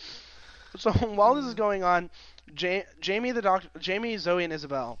me. So while this is going on, Jamie, Zoe, and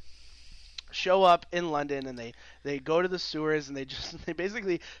Isabel show up in London, and they go to the sewers, and they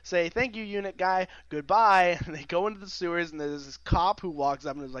basically say, thank you, unit guy, goodbye, and they go into the sewers, and there's this cop who walks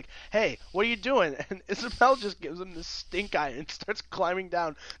up and is like, hey, what are you doing? And Isabel just gives him this stink eye and starts climbing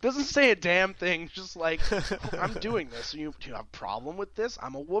down. Doesn't say a damn thing, just like, I'm doing this. Do you have a problem with this?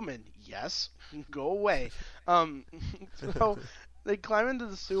 I'm a woman. Yes. Go away. So they climb into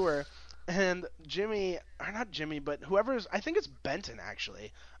the sewer, and I think it's Benton,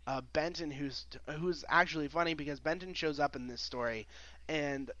 actually. Benton, who's actually funny because Benton shows up in this story,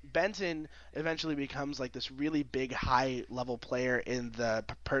 and Benton eventually becomes like this really big high level player in the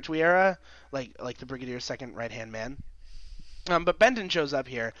Pertwee era, like the Brigadier's second right hand man. But Benton shows up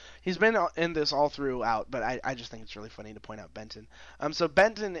here. He's been in this all throughout, but I just think it's really funny to point out Benton. So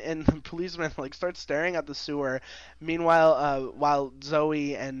Benton and the policeman like start staring at the sewer. Meanwhile, while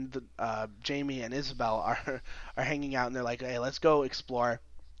Zoe and Jamie and Isabel are hanging out, and they're like, hey, let's go explore.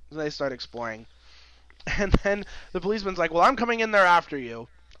 So they start exploring. And then the policeman's like, well, I'm coming in there after you.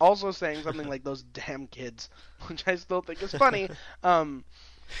 Also saying something like, those damn kids, which I still think is funny.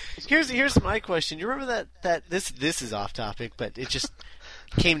 Here's my question. You remember that this is off topic, but it just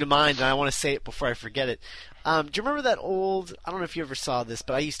came to mind, and I want to say it before I forget it. Do you remember that old? I don't know if you ever saw this,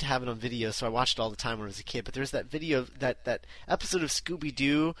 but I used to have it on video, so I watched it all the time when I was a kid. But there's that video, that episode of Scooby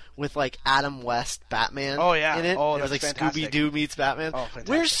Doo with like Adam West Batman. Oh yeah, in it. Oh, it was like fantastic. Scooby Doo meets Batman. Oh, fantastic.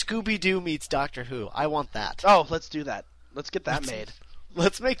 Where's Scooby Doo meets Doctor Who? I want that. Oh, let's do that. Let's get that made.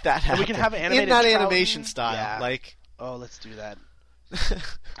 Let's make that happen. And we can have animated in that Troughton. animation style. Yeah. Like, oh, let's do that.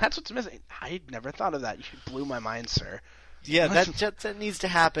 That's what's missing. I never thought of that. You blew my mind, sir. Yeah, that needs to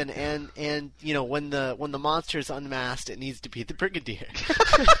happen, and you know, when the monster is unmasked, it needs to be the Brigadier.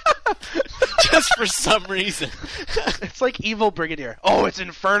 Just for some reason. It's like Evil Brigadier. Oh, it's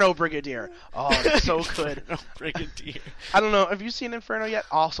Inferno Brigadier. Oh, it's so good. Inferno Brigadier. I don't know. Have you seen Inferno yet?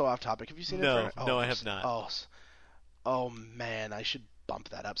 Also off topic. Have you seen Inferno? No, I have not. Oh man, I should bump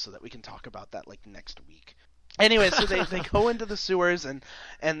that up so that we can talk about that like next week. Anyway, so they go into the sewers and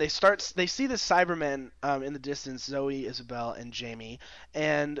they see the Cybermen in the distance, Zoe, Isabel, and Jamie,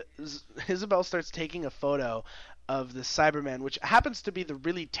 and Isabel starts taking a photo of the Cybermen, which happens to be the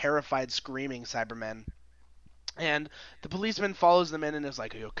really terrified, screaming Cybermen. And the policeman follows them in and is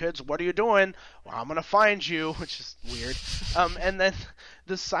like, "Yo, kids, what are you doing? Well, I'm gonna find you," which is weird. And then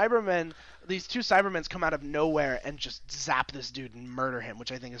the Cybermen, these two Cybermen, come out of nowhere and just zap this dude and murder him,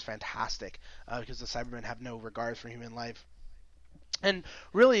 which I think is fantastic, because the Cybermen have no regard for human life. And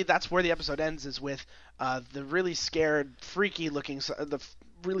really, that's where the episode ends, is with the really scared, freaky-looking,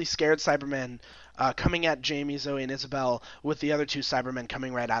 really scared Cybermen coming at Jamie, Zoe, and Isabel, with the other two Cybermen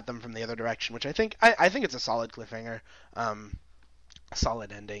coming right at them from the other direction, which I think it's a solid cliffhanger, a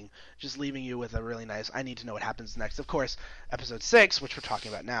solid ending, just leaving you with a really nice, I need to know what happens next. Of course, episode 6, which we're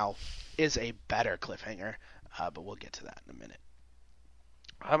talking about now, is a better cliffhanger, but we'll get to that in a minute.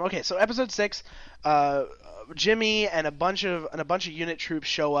 Okay, so episode 6, Jimmy and a bunch of unit troops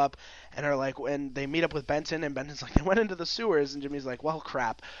show up and are like, and they meet up with Benton, and Benton's like, they went into the sewers, and Jimmy's like, well,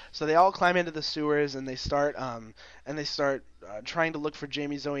 crap. So they all climb into the sewers and they start trying to look for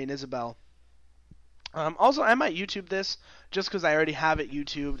Jamie, Zoe, and Isabel. Also, I might YouTube this just because I already have it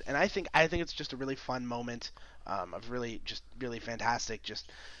YouTubed, and I think it's just a really fun moment. Of really fantastic.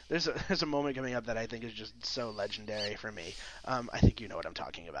 Just there's a moment coming up that I think is just so legendary for me. I think you know what I'm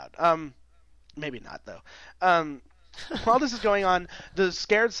talking about. Maybe not though. While this is going on, the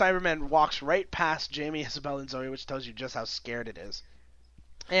scared Cyberman walks right past Jamie, Isabel, and Zoe, which tells you just how scared it is.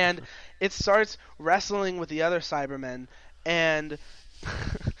 And it starts wrestling with the other Cybermen, and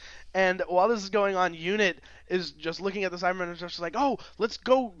and while this is going on, Unit is just looking at the Cybermen and just like, oh, let's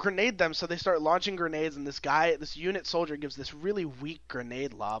go grenade them. So they start launching grenades, and this Unit soldier gives this really weak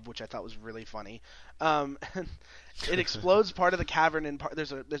grenade lob, which I thought was really funny. And it explodes part of the cavern, and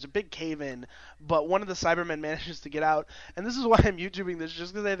there's a big cave-in, but one of the Cybermen manages to get out. And this is why I'm YouTubing this,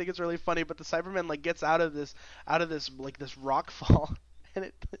 just because I think it's really funny. But the Cyberman like gets out of this like this rock fall, and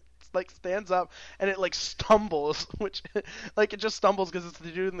it like stands up and it like stumbles, which like it just stumbles because it's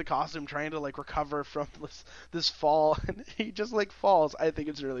the dude in the costume trying to like recover from this fall, and he just like falls. I think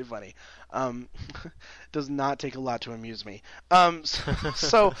it's really funny. Does not take a lot to amuse me.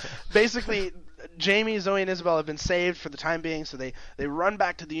 So basically, Jamie, Zoe, and Isabel have been saved for the time being, so they run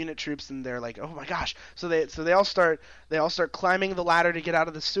back to the unit troops, and they're like, oh my gosh. So they all start climbing the ladder to get out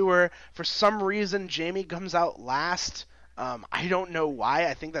of the sewer. For some reason, Jamie comes out last. I don't know why.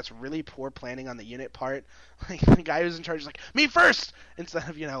 I think that's really poor planning on the unit part. Like, the guy who's in charge is like, me first! Instead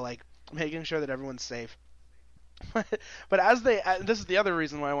of, like, making sure that everyone's safe. But as this is the other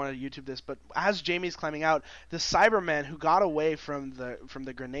reason why I wanted to YouTube this, but as Jamie's climbing out, the Cyberman who got away from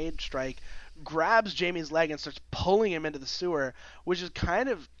the grenade strike grabs Jamie's leg and starts pulling him into the sewer, which is kind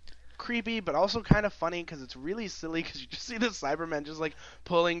of creepy, but also kind of funny because it's really silly because you just see the Cybermen just like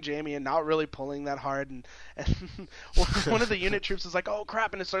pulling Jamie and not really pulling that hard, and one of the unit troops is like, oh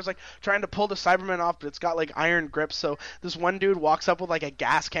crap, and it starts like trying to pull the Cybermen off, but it's got like iron grips, so this one dude walks up with like a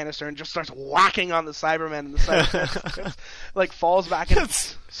gas canister and just starts whacking on the Cybermen, and the Cybermen like falls back in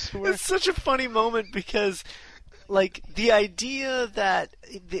the sewer. It's such a funny moment because like the idea that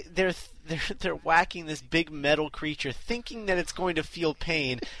they're whacking this big metal creature thinking that it's going to feel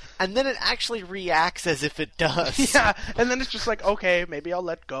pain, and then it actually reacts as if it does. Yeah, and then it's just like, okay, maybe I'll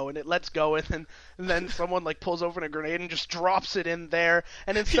let go, and it lets go, and then someone like pulls over a grenade and just drops it in there,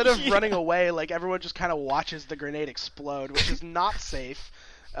 and instead of running away, like everyone just kind of watches the grenade explode, which is not safe.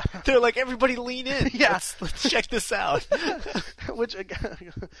 They're like, everybody lean in. Yeah. Let's check this out. Which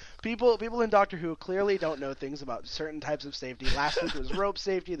people in Doctor Who clearly don't know things about certain types of safety. Last week it was rope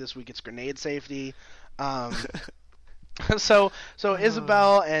safety. This week it's grenade safety. So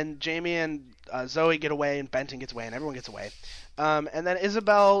Isabel and Jamie and Zoe get away, and Benton gets away, and everyone gets away. And then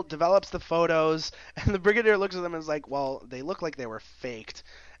Isabel develops the photos, and the Brigadier looks at them and is like, well, they look like they were faked.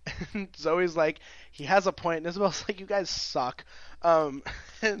 And Zoe's like, he has a point, and Isabel's like, you guys suck.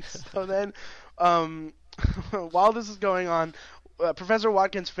 And so then, while this is going on, Professor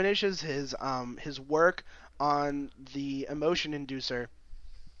Watkins finishes his work on the emotion inducer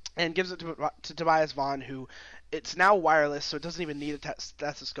and gives it to Tobias Vaughn, who it's now wireless, so it doesn't even need a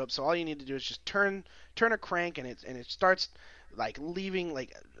stethoscope. So all you need to do is just turn a crank, and it starts like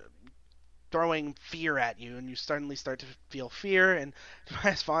throwing fear at you, and you suddenly start to feel fear. And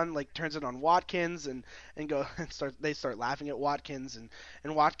Tobias Vaughn like turns it on Watkins and they start laughing at Watkins,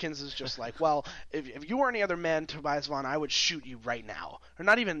 and Watkins is just like, well, if you were any other man, Tobias Vaughn, I would shoot you right now. Or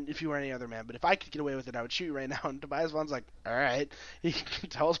not even if you were any other man, but if I could get away with it, I would shoot you right now. And Tobias Vaughn's like, all right. He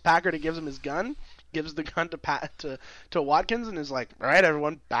tells Packard, he gives him his gun, gives the gun to Watkins, and is like, all right,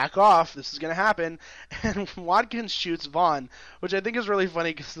 everyone, back off. This is going to happen. And Watkins shoots Vaughn, which I think is really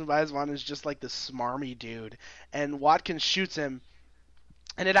funny because Tobias Vaughn is just like this smarmy dude. And Watkins shoots him,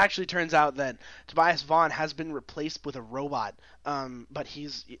 and it actually turns out that Tobias Vaughn has been replaced with a robot. But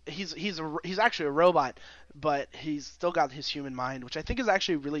he's actually a robot, but he's still got his human mind, which I think is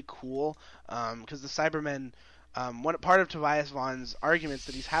actually really cool, because the Cybermen... one part of Tobias Vaughn's arguments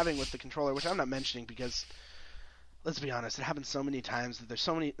that he's having with the controller, which I'm not mentioning because, let's be honest, it happens so many times that there's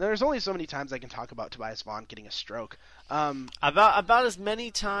only so many times I can talk about Tobias Vaughn getting a stroke. About as many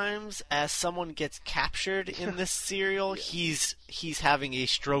times as someone gets captured in this serial, he's having a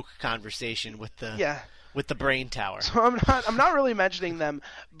stroke conversation with the brain tower. So I'm not really mentioning them,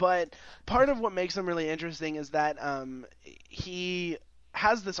 but part of what makes them really interesting is that he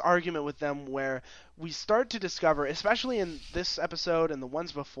has this argument with them where we start to discover, especially in this episode and the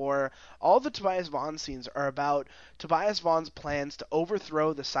ones before, all the Tobias Vaughn scenes are about Tobias Vaughn's plans to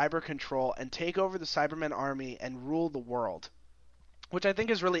overthrow the Cyber Control and take over the Cybermen army and rule the world. Which I think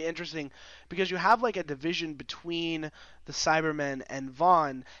is really interesting because you have like a division between the Cybermen and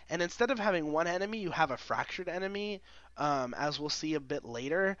Vaughn, and instead of having one enemy, you have a fractured enemy, as we'll see a bit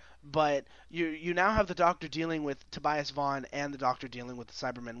later. But you now have the Doctor dealing with Tobias Vaughn and the Doctor dealing with the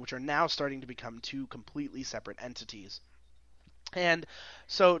Cybermen, which are now starting to become two completely separate entities. And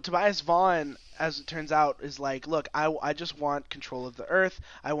so Tobias Vaughn, as it turns out, is like, look, I just want control of the Earth.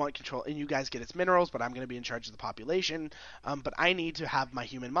 I want control, and you guys get its minerals, but I'm going to be in charge of the population. But I need to have my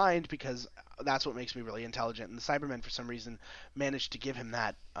human mind because that's what makes me really intelligent. And the Cybermen, for some reason, managed to give him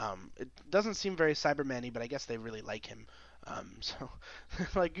that. It doesn't seem very Cyberman-y, but I guess they really like him. So,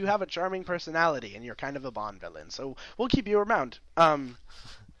 like, you have a charming personality, and you're kind of a Bond villain, so we'll keep you around.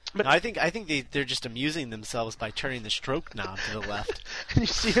 But I think they're just amusing themselves by turning the stroke knob to the left. And you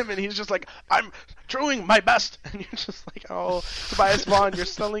see him, and he's just like, I'm doing my best. And you're just like, oh, Tobias Vaughn, you're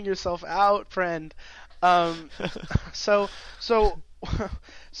selling yourself out, friend. So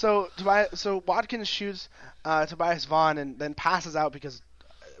Watkins shoots Tobias Vaughn and then passes out because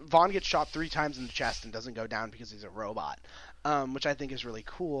Vaughn gets shot 3 times in the chest and doesn't go down because he's a robot, which I think is really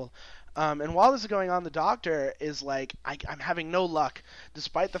cool. And while this is going on, the Doctor is like, I'm having no luck,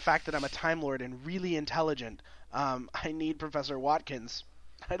 despite the fact that I'm a Time Lord and really intelligent. I need Professor Watkins.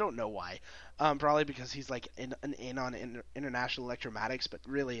 I don't know why. Probably because he's like in on international electromatics, but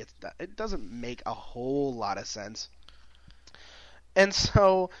really it doesn't make a whole lot of sense. And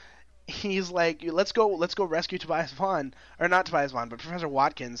so he's like, let's go rescue Tobias Vaughn, or not Tobias Vaughn, but Professor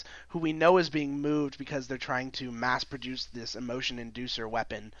Watkins, who we know is being moved because they're trying to mass produce this emotion inducer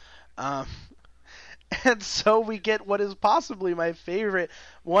weapon. And so we get what is possibly my favorite,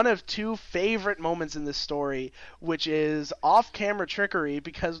 one of 2 favorite moments in this story, which is off-camera trickery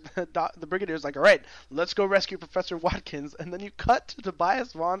because the Brigadier's like, all right, let's go rescue Professor Watkins. And then you cut to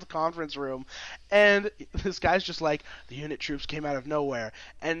Tobias Vaughn's conference room, and this guy's just like, the unit troops came out of nowhere.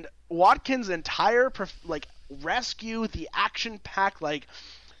 And Watkins' entire, rescue, the action-packed,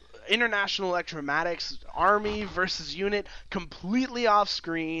 international electromatics army versus unit completely off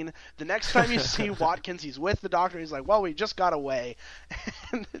screen. The next time you see Watkins, he's with the Doctor. He's like, well, we just got away.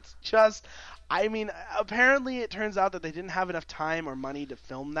 And it's just, I mean, apparently it turns out that they didn't have enough time or money to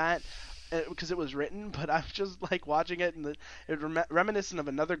film that because it was written, but I'm just like watching it and it's reminiscent of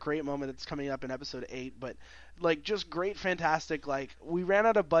another great moment that's coming up in episode 8, but like just great, fantastic, like we ran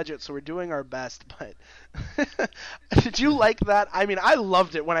out of budget, so we're doing our best. But did you like that? I mean, I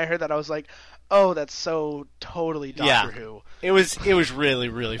loved it when I heard that. I was like, oh, that's so totally Doctor Who. It was really,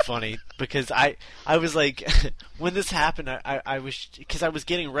 really funny because I was like, when this happened, I was, because I was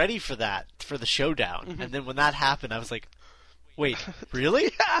getting ready for the showdown, and then when that happened, I was like, Wait, really?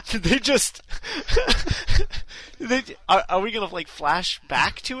 Yeah. They just are we gonna like flash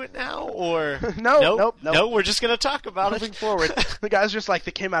back to it now, or Nope. no? We're just gonna talk about Moving it. forward, the guys just like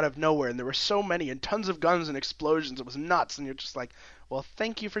they came out of nowhere, and there were so many and tons of guns and explosions. It was nuts, and you're just like, well,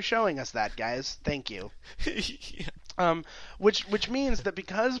 thank you for showing us that, guys. Thank you. Yeah. Which means that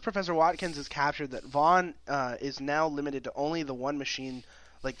because Professor Watkins is captured, that Vaughn is now limited to only the one machine,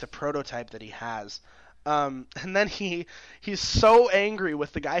 like the prototype that he has. And then he's so angry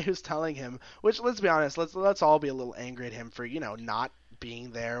with the guy who's telling him, which let's be honest, let's all be a little angry at him for not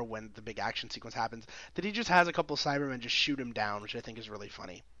being there when the big action sequence happens, that he just has a couple Cybermen just shoot him down, which I think is really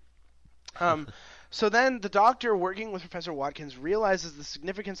funny. So then the Doctor, working with Professor Watkins, realizes the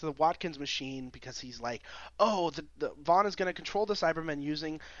significance of the Watkins machine because he's like, oh, the Vaughn is going to control the Cybermen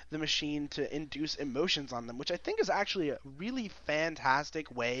using the machine to induce emotions on them, which I think is actually a really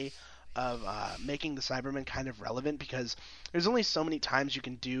fantastic way of making the Cybermen kind of relevant, because there's only so many times you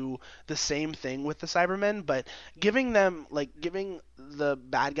can do the same thing with the Cybermen, but giving the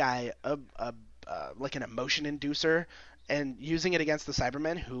bad guy a like an emotion inducer and using it against the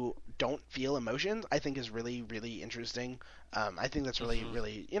Cybermen who don't feel emotions, I think is really, really interesting. I think that's really,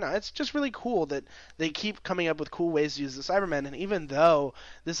 really, it's just really cool that they keep coming up with cool ways to use the Cybermen, and even though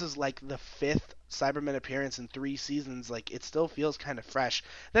this is like the 5th Cybermen appearance in 3 seasons, like it still feels kind of fresh.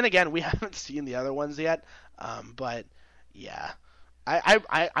 Then again, we haven't seen the other ones yet, but yeah,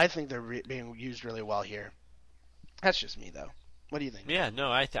 I think they're being used really well here. That's just me, though. What do you think? Yeah,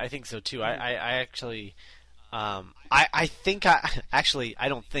 no, I think so too. I actually, I think I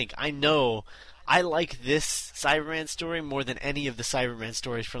don't think I know. I like this Cyberman story more than any of the Cyberman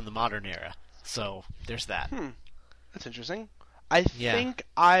stories from the modern era. So there's that. That's interesting. I think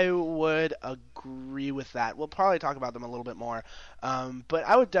I would agree with that. We'll probably talk about them a little bit more, but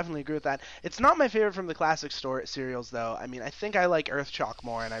I would definitely agree with that. It's not my favorite from the classic serials, though. I mean, I think I like Earthshock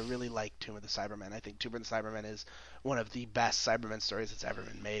more, and I really like Tomb of the Cybermen. I think Tomb of the Cybermen is one of the best Cybermen stories that's ever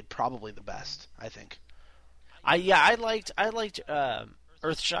been made. Probably the best, I think. I liked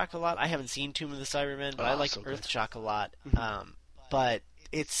Earthshock a lot. I haven't seen Tomb of the Cybermen, but I like so Earthshock a lot. But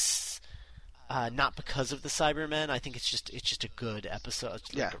it's not because of the Cybermen. I think it's just a good episode.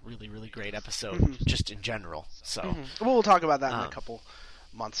 It's like a really, really great episode, just in general. So we'll talk about that in a couple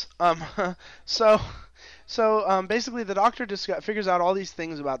months. So basically, the Doctor figures out all these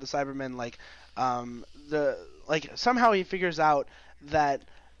things about the Cybermen. Somehow he figures out that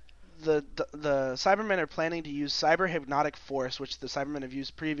the Cybermen are planning to use cyber hypnotic force, which the Cybermen have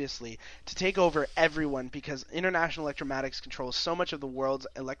used previously, to take over everyone, because International Electromatics controls so much of the world's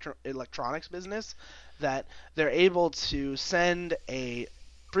electronics business that they're able to send a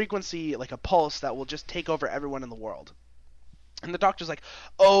frequency, like a pulse, that will just take over everyone in the world. And the Doctor's like,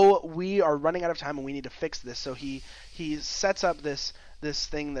 oh, we are running out of time and we need to fix this. So he sets up this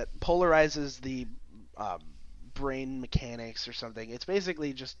thing that polarizes the brain mechanics or something. It's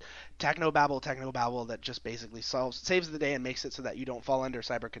basically just technobabble that just basically saves the day and makes it so that you don't fall under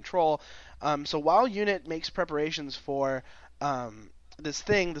cyber control. So while UNIT makes preparations for this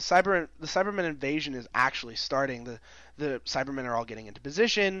thing, the Cybermen invasion is actually starting. The Cybermen are all getting into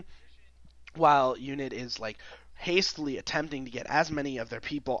position, while UNIT is like hastily attempting to get as many of their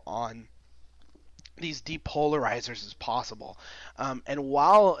people on these depolarizers as possible. And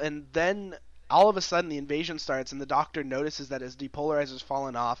then all of a sudden the invasion starts, and the Doctor notices that his depolarizer's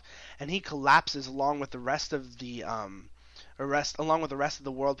fallen off, and he collapses along with the rest of the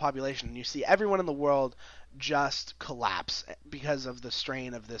world population. And you see everyone in the world just collapse because of the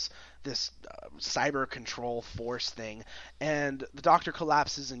strain of this cyber control force thing. And the Doctor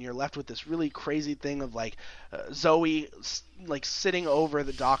collapses, and you're left with this really crazy thing of Zoe like sitting over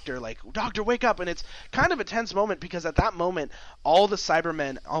the Doctor, like, Doctor, wake up. And it's kind of a tense moment, because at that moment all the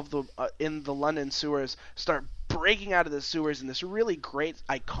Cybermen in the London sewers start breaking out of the sewers in this really great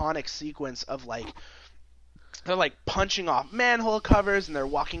iconic sequence of they're like punching off manhole covers, and they're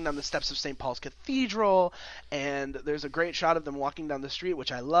walking down the steps of St. Paul's Cathedral, and there's a great shot of them walking down the street,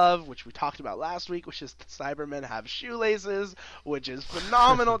 which I love, which we talked about last week, which is the Cybermen have shoelaces, which is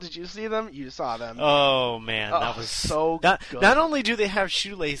phenomenal. Did you see them? You saw them. Oh, man. That was so good. Not only do they have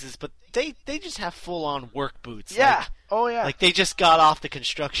shoelaces, but they just have full-on work boots. Yeah. Like they just got off the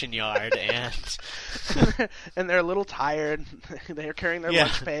construction yard, and and they're a little tired. They're carrying their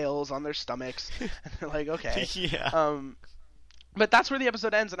lunch pails on their stomachs, and they're like, okay. Yeah. But that's where the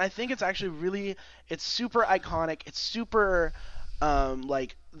episode ends, and I think it's actually it's super iconic. It's super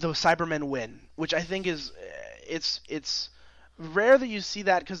like the Cybermen win, which I think is it's rare that you see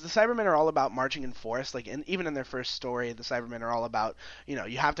that, because the Cybermen are all about marching in force. And even in their first story, the Cybermen are all about,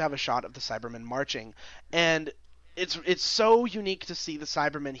 you have to have a shot of the Cybermen marching. And it's so unique to see the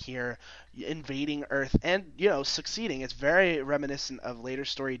Cybermen here invading Earth and succeeding. It's very reminiscent of later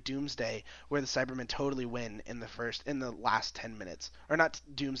story Doomsday, where the Cybermen totally win in the last 10 minutes, or not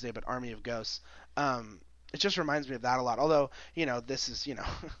Doomsday, but Army of Ghosts. It just reminds me of that a lot. Although this is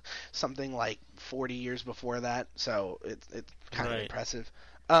something like 40 years before that, so it's kind of impressive.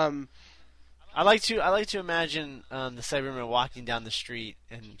 I like to imagine the Cybermen walking down the street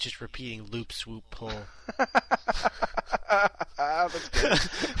and just repeating loop, swoop, pull. That's good.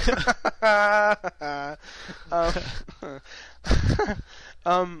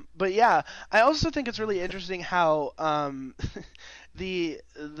 But yeah, I also think it's really interesting how the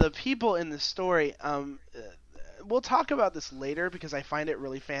people in the story. We'll talk about this later because I find it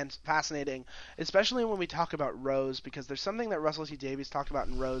really fascinating, especially when we talk about Rose, because there's something that Russell T Davies talked about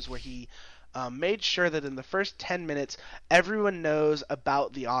in Rose where he made sure that in the first 10 minutes everyone knows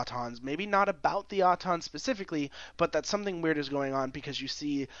about the Autons. Maybe not about the Autons specifically, but that something weird is going on because you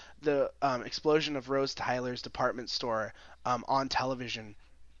see the explosion of Rose Tyler's department store on television.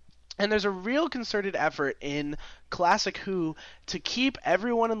 And there's a real concerted effort in Classic Who to keep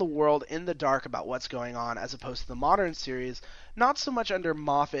everyone in the world in the dark about what's going on, as opposed to the modern series, not so much under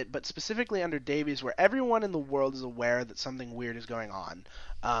Moffat, but specifically under Davies, where everyone in the world is aware that something weird is going on.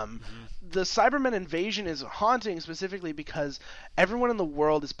 The Cybermen invasion is haunting specifically because everyone in the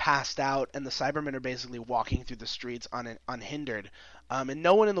world is passed out, and the Cybermen are basically walking through the streets unhindered. And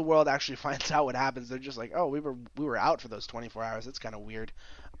no one in the world actually finds out what happens. They're just like, oh, we were out for those 24 hours. That's kind of weird.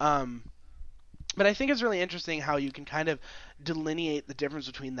 But I think it's really interesting how you can kind of delineate the difference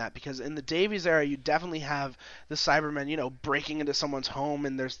between that, because in the Davies era, you definitely have the Cybermen, breaking into someone's home,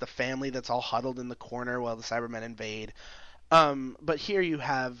 and there's the family that's all huddled in the corner while the Cybermen invade. But here you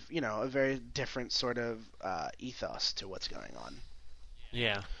have, a very different sort of ethos to what's going on.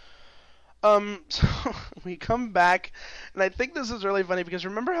 Yeah. So we come back, and I think this is really funny because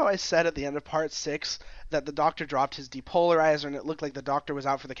remember how I said at the end of part 6 that the Doctor dropped his depolarizer and it looked like the Doctor was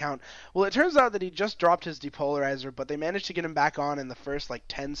out for the count? Well, it turns out that he just dropped his depolarizer, but they managed to get him back on in the first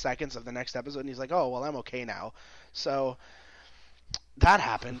 10 seconds of the next episode, and he's like, oh, well, I'm okay now. So that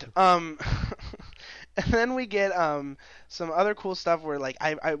happened. And then we get some other cool stuff where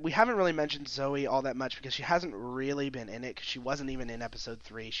we haven't really mentioned Zoe all that much because she hasn't really been in it, because she wasn't even in episode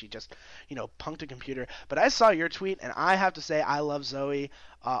 3. She just punked a computer. But I saw your tweet, and I have to say I love Zoe,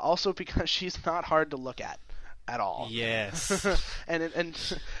 also because she's not hard to look at all. Yes. and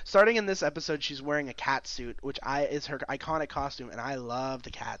starting in this episode, she's wearing a cat suit, which is her iconic costume, and I love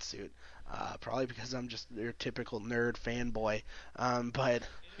the cat suit. Probably because I'm just your typical nerd fanboy, but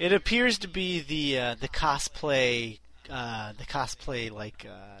it appears to be the cosplay, the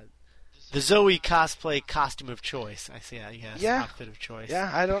Zoe cosplay costume of choice. I see that, yes. Yeah. Outfit of choice.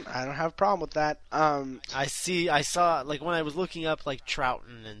 Yeah, I don't have a problem with that. I saw when I was looking up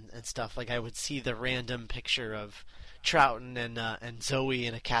Troughton and stuff, I would see the random picture of Troughton and Zoe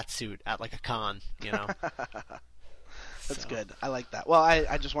in a cat suit at a con, That's good. I like that. Well,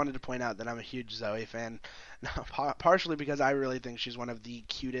 I just wanted to point out that I'm a huge Zoe fan, partially because I really think she's one of the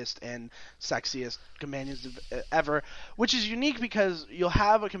cutest and sexiest companions ever, which is unique because you'll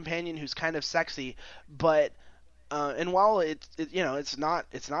have a companion who's kind of sexy, but and while it's not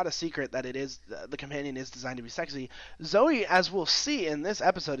a secret that the companion is designed to be sexy, Zoe, as we'll see in this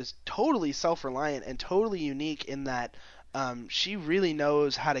episode, is totally self-reliant and totally unique in that she really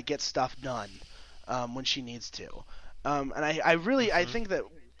knows how to get stuff done when she needs to. And I think that,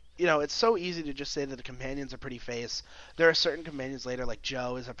 it's so easy to just say that the companions are pretty face. There are certain companions later, like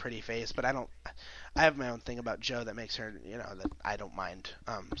Jo is a pretty face, but I have my own thing about Jo that makes her, that I don't mind,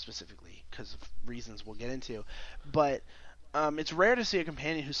 specifically because of reasons we'll get into. But it's rare to see a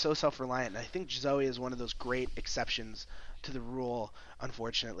companion who's so self-reliant, and I think Zoe is one of those great exceptions to the rule,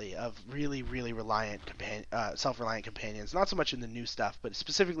 unfortunately, of really, really self-reliant companions. Not so much in the new stuff, but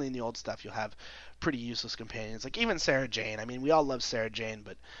specifically in the old stuff, you'll have pretty useless companions. Like even Sarah Jane. I mean, we all love Sarah Jane,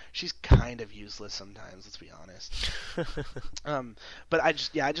 but she's kind of useless sometimes. Let's be honest. But I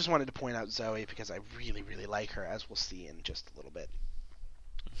just wanted to point out Zoe because I really, really like her, as we'll see in just a little bit.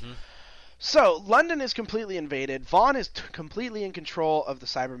 Mm-hmm. So, London is completely invaded. Vaughn is completely in control of the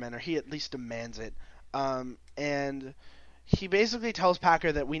Cybermen, or he at least demands it. And he basically tells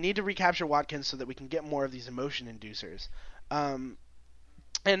Packer that we need to recapture Watkins so that we can get more of these emotion inducers.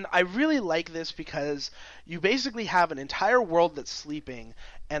 And I really like this because you basically have an entire world that's sleeping,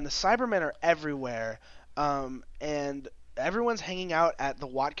 and the Cybermen are everywhere, and everyone's hanging out at the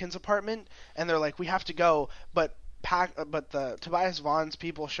Watkins apartment, and they're like, we have to go, but the Tobias Vaughn's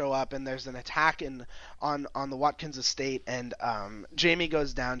people show up, and there's an attack on the Watkins estate, and Jamie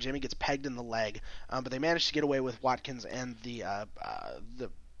goes down. Jamie gets pegged in the leg, but they manage to get away with Watkins and the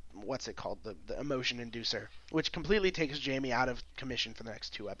what's it called, the emotion inducer, which completely takes Jamie out of commission for the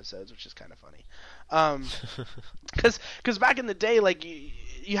next 2 episodes, which is kind of funny. Because back in the day, like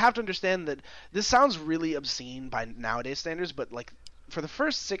you have to understand that this sounds really obscene by nowadays standards, but like for the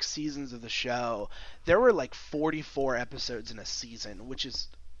first 6 seasons of the show, there were like 44 episodes in a season, which is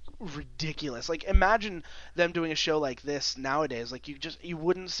ridiculous. Like imagine them doing a show like this nowadays. Like you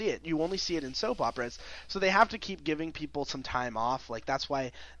wouldn't see it. You only see it in soap operas. So they have to keep giving people some time off. Like that's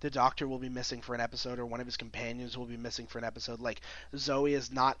why the Doctor will be missing for an episode, or one of his companions will be missing for an episode. Like Zoe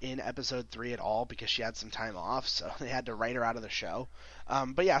is not in episode 3 at all because she had some time off, so they had to write her out of the show.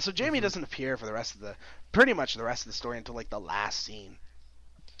 But yeah, so Jamie doesn't appear for pretty much the rest of the story until like the last scene.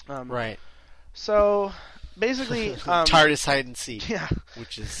 Right. So basically, TARDIS hide and seek. Yeah,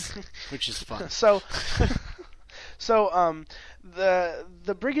 which is fun. So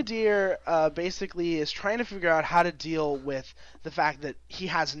the Brigadier basically is trying to figure out how to deal with the fact that he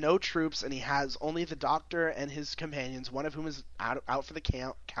has no troops and he has only the Doctor and his companions, one of whom is out for the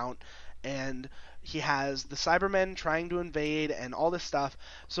count, and he has the Cybermen trying to invade and all this stuff.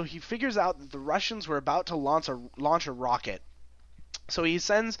 So he figures out that the Russians were about to launch a rocket. So he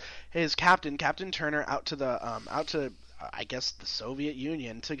sends his Captain Turner, out to I guess the Soviet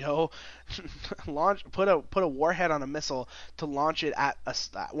Union to go put a warhead on a missile to launch it at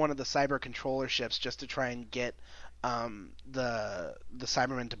one of the cyber controller ships, just to try and get the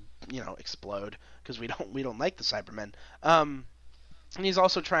Cybermen to explode, because we don't like the Cybermen. And he's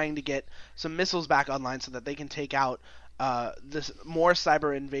also trying to get some missiles back online so that they can take out more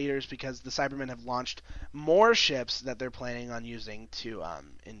cyber invaders, because the Cybermen have launched more ships that they're planning on using to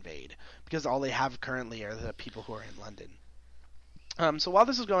invade, because all they have currently are the people who are in London. So while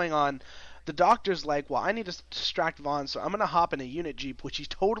this is going on, the Doctor's like, well, I need to distract Vaughn, so I'm going to hop in a unit jeep, which he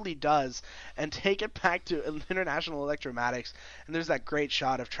totally does, and take it back to International Electromatics. And there's that great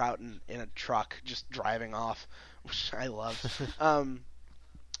shot of Troughton in a truck just driving off, which I love.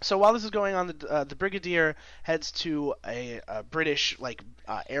 So while this is going on, the Brigadier heads to a British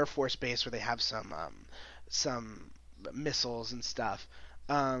Air Force base where they have some missiles and stuff.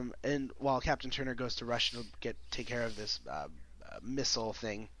 And while Captain Turner goes to Russia to take care of this missile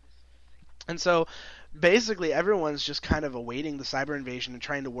thing. And so basically everyone's just kind of awaiting the cyber invasion and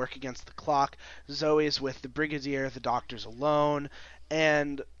trying to work against the clock. Zoe's with the Brigadier, the Doctor's alone,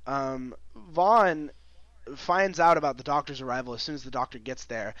 and Vaughn finds out about the Doctor's arrival as soon as the Doctor gets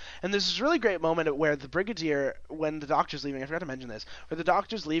there. And there's this really great moment where the Brigadier, when the Doctor's leaving, I forgot to mention this, where the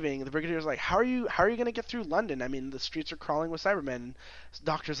Doctor's leaving, the Brigadier's like, how are you going to get through London? I mean, the streets are crawling with Cybermen. And the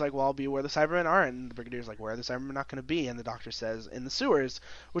Doctor's like, well, I'll be where the Cybermen are. And the Brigadier's like, where are the Cybermen not going to be? And the Doctor says, in the sewers,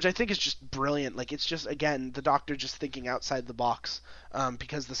 which I think is just brilliant. Like, it's just, again, the Doctor just thinking outside the box,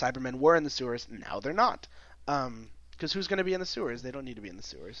 because the Cybermen were in the sewers, now they're not. Because who's going to be in the sewers? They don't need to be in the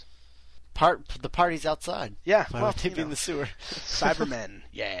sewers. The party's outside. Yeah, why would they be in the sewer? Cybermen,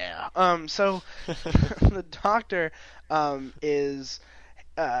 yeah. So the Doctor is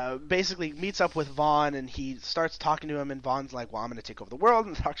basically meets up with Vaughn, and he starts talking to him, and Vaughn's like, well, I'm going to take over the world.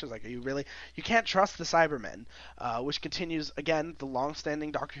 And the Doctor's like, are you really? You can't trust the Cybermen, which continues, again, the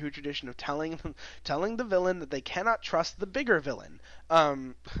long-standing Doctor Who tradition of telling the villain that they cannot trust the bigger villain,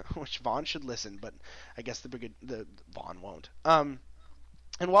 which Vaughn should listen, but I guess the Vaughn won't.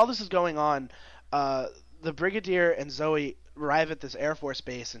 And while this is going on, the Brigadier and Zoe arrive at this Air Force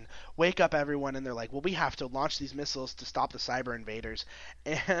base and wake up everyone, and they're like, well, we have to launch these missiles to stop the cyber invaders.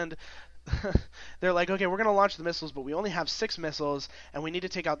 And they're like, okay, we're going to launch the missiles, but we only have 6 missiles, and we need to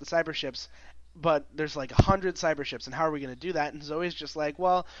take out the cyber ships. But there's like 100 cyber ships, and how are we going to do that? And Zoe's just like,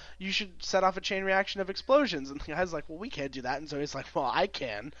 well, you should set off a chain reaction of explosions. And the guy's like, well, we can't do that. And Zoe's like, well, I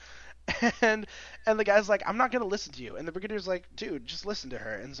can. And the guy's like, I'm not going to listen to you. And the Brigadier's like, dude, just listen to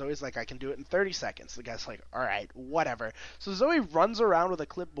her. And Zoe's like, I can do it in 30 seconds. The guy's like, all right, whatever. So Zoe runs around with a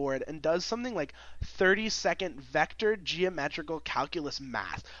clipboard and does something like 30-second vector geometrical calculus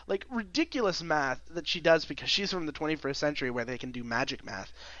math. Like, ridiculous math that she does because she's from the 21st century where they can do magic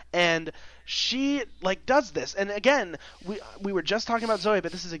math. And she, does this. And again, we were just talking about Zoe,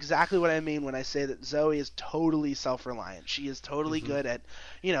 but this is exactly what I mean when I say that Zoe is totally self-reliant. She is totally good at,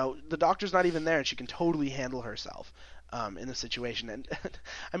 the Doctor's not even there, and she can totally handle herself in the situation. And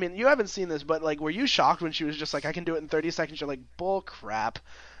I mean, you haven't seen this, but were you shocked when she was just like, I can do it in 30 seconds? You're like, bull crap.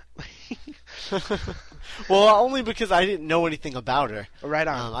 Well, only because I didn't know anything about her. Right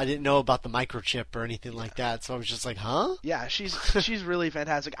on. I didn't know about the microchip or anything like that, so I was just like, huh? Yeah, she's really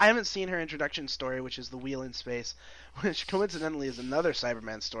fantastic. I haven't seen her introduction story, which is the Wheel in Space, which coincidentally is another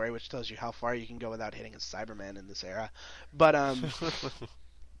Cyberman story, which tells you how far you can go without hitting a Cyberman in this era. But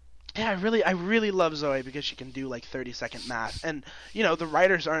yeah, I really love Zoe because she can do like 30-second math. And, you know, the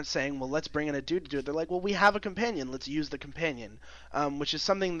writers aren't saying, well, let's bring in a dude to do it. They're like, well, we have a companion. Let's use the companion, which is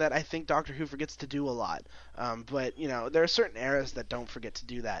something that I think Doctor Who forgets to do a lot. But, you know, there are certain eras that don't forget to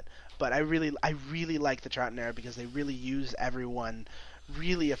do that. But I really like the Troughton era because they really use everyone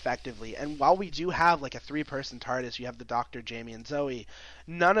really effectively. And while we do have like a 3-person TARDIS, you have the Doctor, Jamie, and Zoe,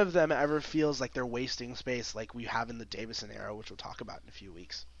 none of them ever feels like they're wasting space like we have in the Davison era, which we'll talk about in a few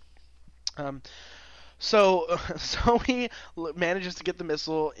weeks. So Zoe manages to get the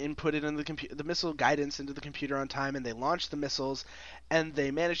missile inputted into the missile guidance into the computer on time, and they launch the missiles, and they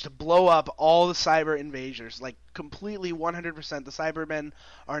manage to blow up all the cyber invaders, like completely 100%. The Cybermen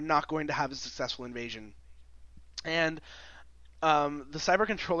are not going to have a successful invasion, and the cyber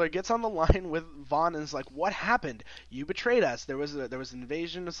controller gets on the line with Vaughn and is like, "What happened? You betrayed us. There was an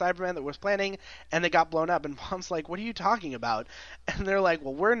invasion of Cybermen that was planning, and it got blown up." And Vaughn's like, "What are you talking about?" And they're like,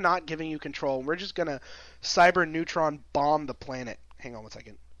 "Well, we're not giving you control. We're just gonna cyber neutron bomb the planet." Hang on one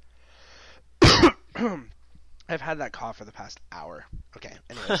second. I've had that cough for the past hour. Okay,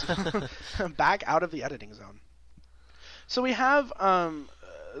 anyways, back out of the editing zone. So we have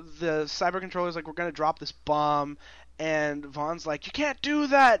the cyber controller's like, "We're gonna drop this bomb." And Vaughn's like, "You can't do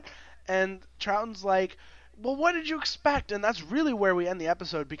that!" And Troughton's like, "Well, what did you expect?" And that's really where we end the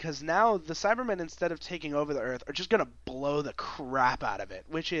episode, because now the Cybermen, instead of taking over the Earth, are just going to blow the crap out of it,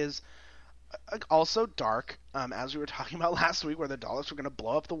 which is also dark, as we were talking about last week, where the Daleks were going to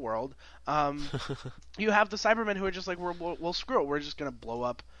blow up the world. You have the Cybermen who are just like, we'll screw it, we're just going to blow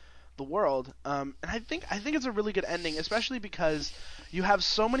up the world. And I think it's a really good ending, especially because you have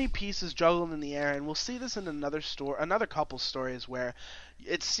so many pieces juggled in the air, and we'll see this in another couple stories where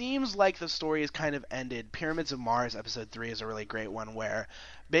it seems like the story is kind of ended. Pyramids of Mars episode 3 is a really great one, where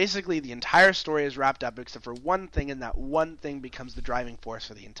basically the entire story is wrapped up except for one thing, and that one thing becomes the driving force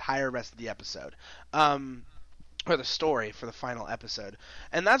for the entire rest of the episode. Or the story for the final episode.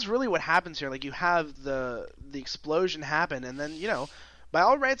 And that's really what happens here. Like, you have the explosion happen, and then, you know, by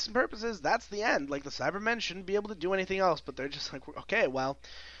all rights and purposes, that's the end. Like, the Cybermen shouldn't be able to do anything else, but they're just like, okay, well,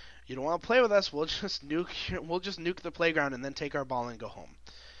 you don't want to play with us, we'll just nuke the playground and then take our ball and go home,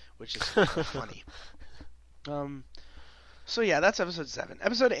 which is funny. So yeah, that's episode 7.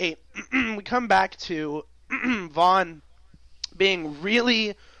 Episode 8, we come back to Vaughn being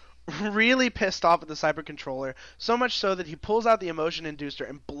really, really pissed off at the cyber controller, so much so that he pulls out the emotion inducer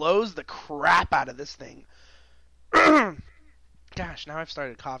and blows the crap out of this thing. Gosh, now I've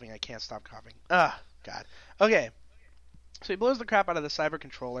started coughing. I can't stop coughing. Ugh, God. Okay. So he blows the crap out of the cyber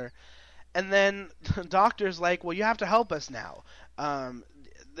controller, and then the Doctor's like, "Well, you have to help us now.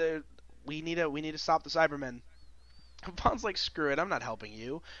 We need to stop the Cybermen." Vaughn's like, "Screw it, I'm not helping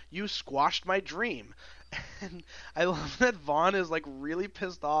you. You squashed my dream." And I love that Vaughn is like really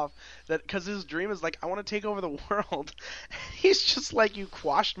pissed off that because his dream is like, "I want to take over the world." He's just like, "You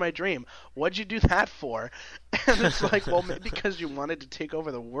quashed my dream. What'd you do that for?" And it's like, well, maybe because you wanted to take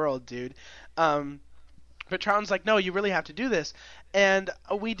over the world, dude. But Troughton's like, "No, you really have to do this." And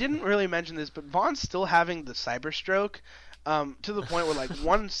we didn't really mention this, but Vaughn's still having the cyber stroke, to the point where like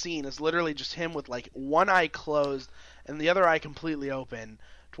one scene is literally just him with like one eye closed and the other eye completely open.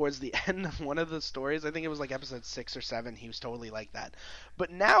 Towards the end of one of the stories, I think it was like episode 6 or 7, he was totally like that.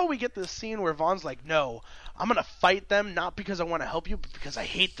 But now we get this scene where Vaughn's like, "No, I'm going to fight them, not because I want to help you, but because I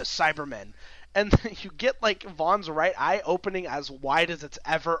hate the Cybermen." And you get like Vaughn's right eye opening as wide as it's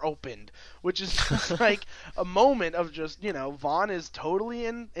ever opened, which is just like a moment of just, you know, Vaughn is totally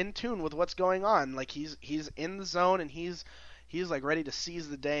in tune with what's going on. Like he's in the zone, and he's like ready to seize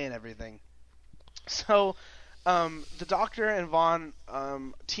the day and everything. So the Doctor and Vaughn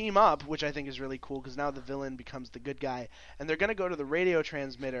team up, which I think is really cool because now the villain becomes the good guy, and they're gonna go to the radio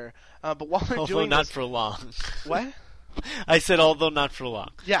transmitter. But while they're doing not this, for long. What? I said, although not for long.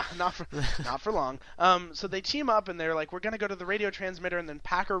 Yeah, not for long. So they team up and they're like, "We're gonna go to the radio transmitter," and then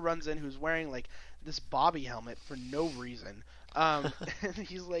Packer runs in, who's wearing like this Bobby helmet for no reason. And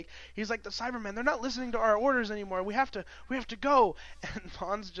he's like, "The Cybermen, they're not listening to our orders anymore. We have to go." And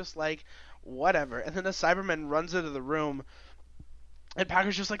Vaughn's just like, "Whatever." And then the Cyberman runs into the room, and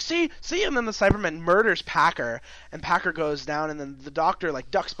Packer's just like, see, and then the Cyberman murders Packer, and Packer goes down, and then the Doctor like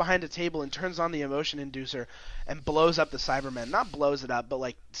ducks behind a table and turns on the emotion inducer and blows up the Cyberman. Not blows it up, but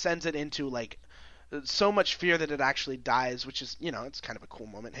like sends it into like so much fear that it actually dies, which is, it's kind of a cool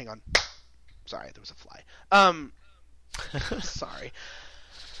moment. Hang on. Sorry, there was a fly. Sorry.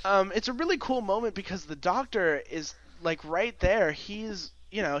 It's a really cool moment because the Doctor is like right there. He's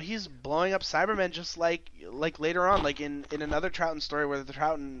blowing up Cybermen just like later on, like in another Troughton story where the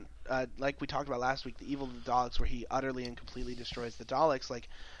Troughton, like we talked about last week, the Evil of the Daleks, where he utterly and completely destroys the Daleks. Like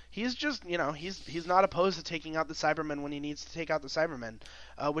he's just, he's not opposed to taking out the Cybermen when he needs to take out the Cybermen,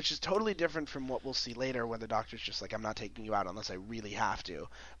 which is totally different from what we'll see later when the Doctor's just like, I'm not taking you out unless I really have to.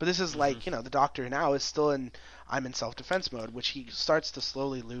 But this is like, the Doctor now is still I'm in self-defense mode, which he starts to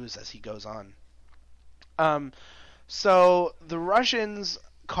slowly lose as he goes on. So the Russians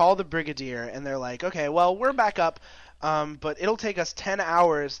call the Brigadier, and they're like, okay, well, we're back up, but it'll take us 10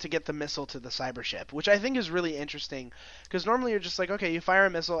 hours to get the missile to the cyber ship, which I think is really interesting, because normally you're just like, okay, you fire a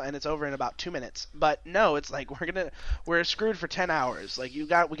missile and it's over in about 2 minutes. But no, it's like we're screwed for 10 hours. Like we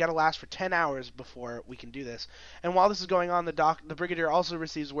got to last for 10 hours before we can do this. And while this is going on, the Brigadier also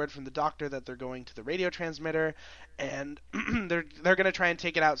receives word from the Doctor that they're going to the radio transmitter, and they're going to try and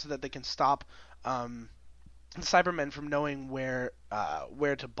take it out so that they can stop the Cybermen from knowing where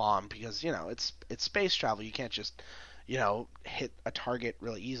to bomb, because it's space travel. You can't just hit a target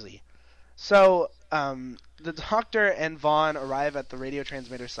really easy. So the Doctor and Vaughn arrive at the radio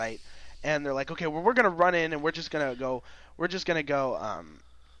transmitter site, and they're like, okay, well, we're gonna run in and we're just gonna go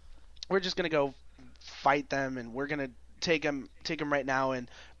fight them, and we're gonna take them right now. And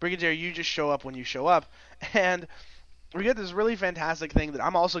Brigadier, you just show up when you show up, and we get this really fantastic thing that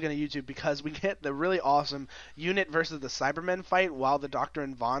I'm also going to YouTube, because we get the really awesome Unit versus the Cybermen fight while the Doctor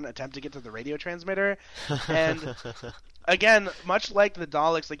and Vaughn attempt to get to the radio transmitter. And again, much like the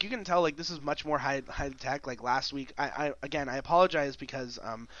Daleks, like you can tell, like this is much more high tech. Like last week, I apologize because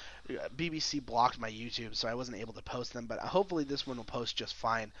BBC blocked my YouTube, so I wasn't able to post them. But hopefully this one will post just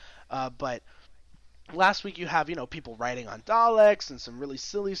fine. But last week you have people writing on Daleks and some really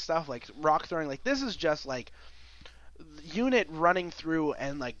silly stuff like rock throwing. Like this is just like Unit running through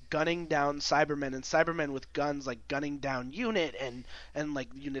and like gunning down Cybermen, and Cybermen with guns like gunning down Unit, and like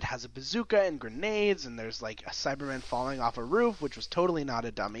Unit has a bazooka and grenades, and there's like a Cyberman falling off a roof, which was totally not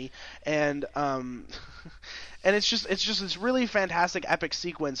a dummy, and and it's just this really fantastic epic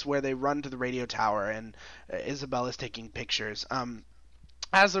sequence where they run to the radio tower, and Isabel is taking pictures.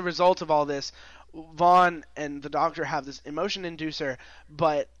 As a result of all this, Vaughn and the Doctor have this emotion inducer,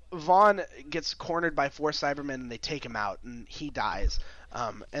 but Vaughn gets cornered by 4 Cybermen, and they take him out, and he dies.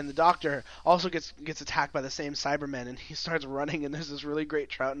 And the Doctor also gets attacked by the same Cybermen, and he starts running, and there's this really great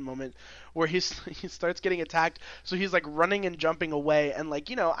Troughton moment where he starts getting attacked, so he's like running and jumping away, and like,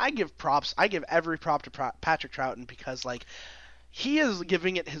 I give every prop to Patrick Troughton, because like he is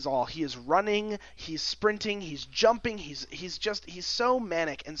giving it his all. He is running, he's sprinting, he's jumping, he's so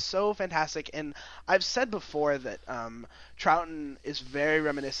manic and so fantastic. And I've said before that Troughton is very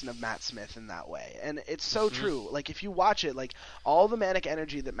reminiscent of Matt Smith in that way, and it's so true. Like if you watch it, like all the manic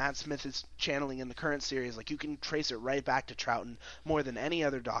energy that Matt Smith is channeling in the current series, like you can trace it right back to Troughton more than any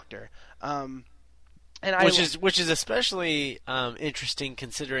other Doctor. Which is especially interesting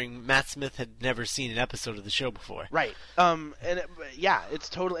considering Matt Smith had never seen an episode of the show before. Right. It's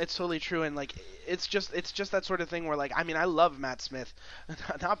totally true, and like it's just that sort of thing where like, I mean, I love Matt Smith,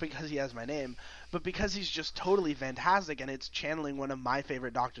 not because he has my name, but because he's just totally fantastic, and it's channeling one of my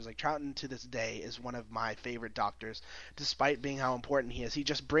favorite Doctors. Like Troughton to this day is one of my favorite Doctors, despite being how important he is. He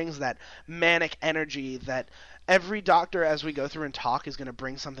just brings that manic energy that every Doctor, as we go through and talk, is going to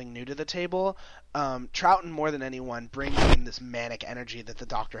bring something new to the table. Troughton, more than anyone, brings in this manic energy that the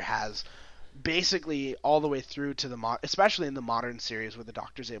Doctor has basically all the way through to especially in the modern series where the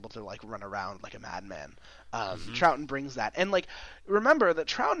Doctor's able to like run around like a madman. Troughton brings that, and like remember that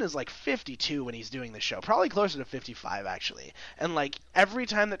Troughton is like 52 when he's doing the show, probably closer to 55 actually, and like every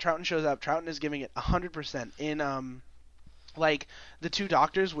time that Troughton shows up, Troughton is giving it 100% in like the Two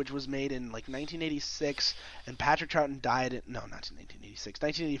Doctors, which was made in like 1986, and Patrick Troughton died not in 1986,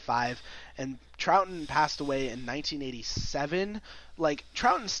 1985, and Troughton passed away in 1987. Like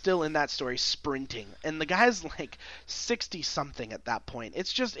Troughton's still in that story sprinting, and the guy's like 60 something at that point.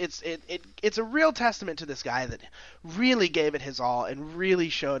 It's just it's a real testament to this guy that really gave it his all and really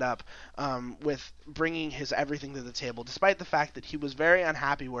showed up with bringing his everything to the table, despite the fact that he was very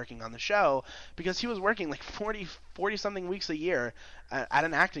unhappy working on the show, because he was working like 40 something weeks a year at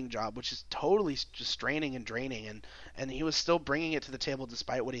an acting job, which is totally just straining and draining, and he was still bringing it to the table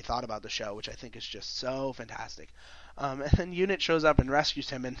despite what he thought about the show, which I think is just so fantastic. And then Unit shows up and rescues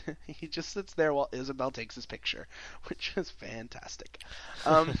him, and he just sits there while Isabel takes his picture, which is fantastic.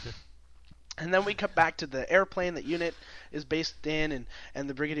 And then we cut back to the airplane that Unit is based in, and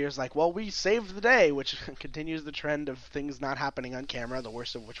the Brigadier's like, well, we saved the day, which continues the trend of things not happening on camera, the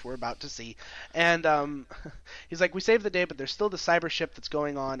worst of which we're about to see. And he's like, we saved the day, but there's still the cyber ship that's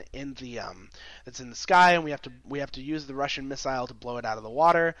going on in that's in the sky, and we have to use the Russian missile to blow it out of the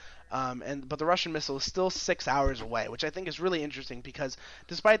water. But the Russian missile is still 6 hours away, which I think is really interesting because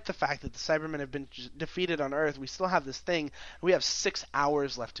despite the fact that the Cybermen have been defeated on Earth, we still have this thing, and we have 6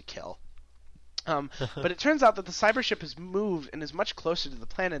 hours left to kill. But it turns out that the cyber ship has moved and is much closer to the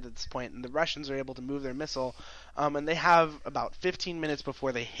planet at this point, and the Russians are able to move their missile, and they have about 15 minutes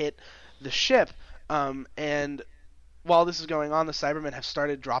before they hit the ship. And while this is going on, the Cybermen have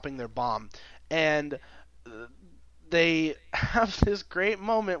started dropping their bomb, and they have this great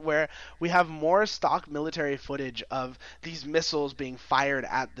moment where we have more stock military footage of these missiles being fired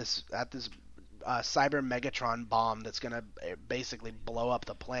at this cyber Megatron bomb that's going to basically blow up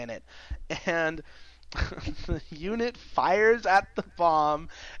the planet. And the Unit fires at the bomb,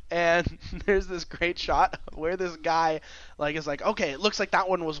 and there's this great shot where this guy is like, okay, it looks like that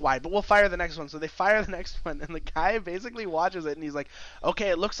one was wide, but we'll fire the next one. So they fire the next one, and the guy basically watches it, and he's like, okay,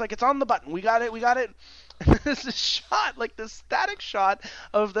 it looks like it's on the button. We got it. And there's this shot, this static shot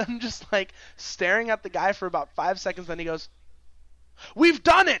of them just staring at the guy for about 5 seconds, then he goes, we've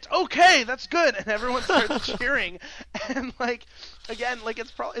done it! Okay, that's good! And everyone starts cheering. And, again,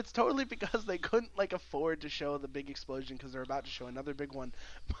 it's totally because they couldn't, afford to show the big explosion because they're about to show another big one.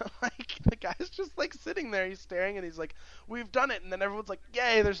 But, the guy's just, sitting there, he's staring, and he's like, we've done it! And then everyone's like,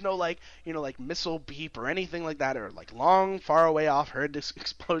 yay, there's no, missile beep or anything like that, or, long, far away off heard this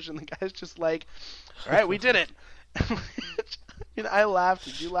explosion. The guy's just like, alright, we did it! I laughed.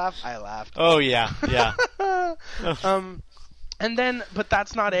 Did you laugh? I laughed. Oh, yeah. And then, but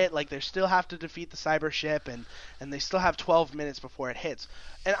that's not it. They still have to defeat the cyber ship, and they still have 12 minutes before it hits.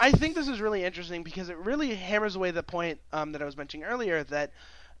 And I think this is really interesting because it really hammers away the point that I was mentioning earlier, that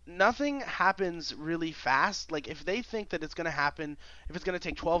nothing happens really fast. If they think that it's going to happen, if it's going to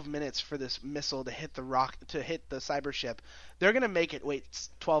take 12 minutes for this missile to hit the cyber ship, they're going to make it wait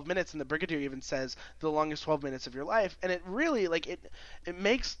 12 minutes, and the Brigadier even says the longest 12 minutes of your life. And it really it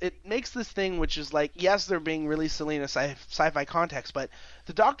makes this thing, which is yes, they're being really silly in a sci-fi context, but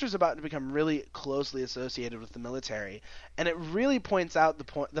the Doctor's about to become really closely associated with the military, and it really points out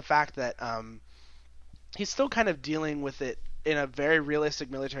the fact that he's still kind of dealing with it in a very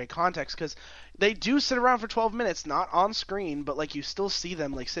realistic military context, because they do sit around for 12 minutes, not on screen, but you still see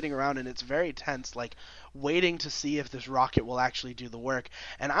them sitting around, and it's very tense, waiting to see if this rocket will actually do the work.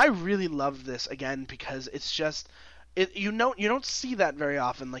 And I really love this, again, because it's just you don't see that very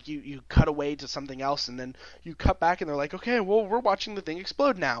often. You cut away to something else, and then you cut back, and they're like, okay, well, we're watching the thing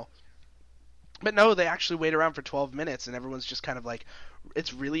explode now. But no, they actually wait around for 12 minutes, and everyone's just kind of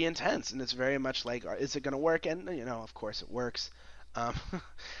it's really intense, and it's very much is it going to work? And, of course it works.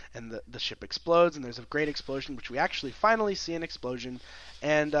 And the ship explodes, and there's a great explosion, which we actually finally see an explosion.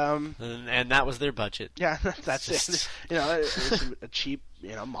 And that was their budget. Yeah, that's it. It's a cheap,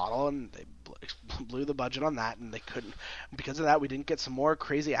 model, and they blew the budget on that, and they couldn't. Because of that, we didn't get some more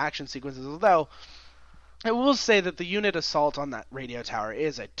crazy action sequences, although I will say that the Unit assault on that radio tower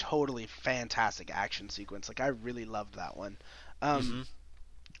is a totally fantastic action sequence. I really loved that one.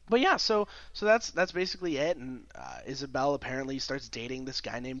 But yeah, so that's basically it. And Isabel apparently starts dating this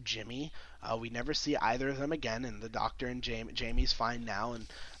guy named Jimmy. We never see either of them again, and the Doctor and Jamie's fine now, and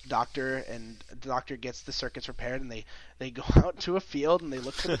the Doctor gets the circuits repaired, and they go out to a field, and they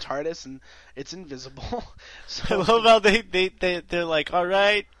look for the TARDIS, and it's invisible. I love how they're like, all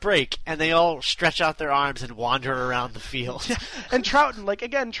right, break, and they all stretch out their arms and wander around the field. Yeah. And Troughton,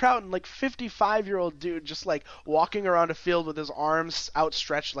 55-year-old dude, just walking around a field with his arms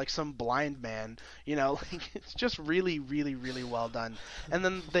outstretched like some blind man. It's just really, really, really well done. And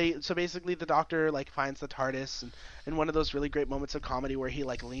then basically the Doctor finds the TARDIS, and in one of those really great moments of comedy where he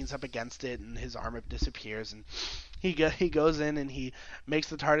leans up against it and his arm disappears, and he goes in and he makes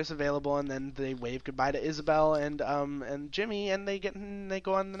the TARDIS available, and then they wave goodbye to Isabel and Jimmy, and they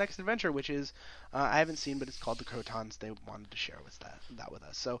go on the next adventure, which is I haven't seen, but it's called the Crotons. They wanted to share that with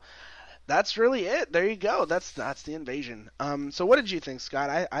us. So that's really it. There you go. That's the invasion. So what did you think,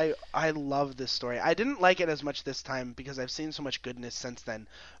 Scott? I love this story. I didn't like it as much this time because I've seen so much goodness since then,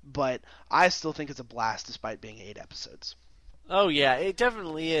 but I still think it's a blast despite being 8 episodes. Oh yeah, it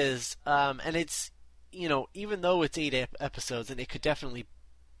definitely is. And it's, even though it's 8 episodes, and it could definitely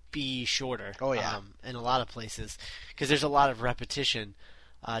be shorter. Oh yeah. In a lot of places, because there's a lot of repetition,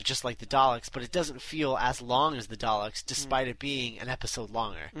 just like the Daleks, but it doesn't feel as long as the Daleks, despite it being an episode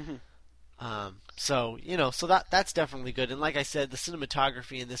longer. Mm-hmm. So that's definitely good. And like I said, the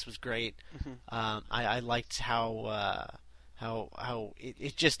cinematography in this was great. Hmm. I liked how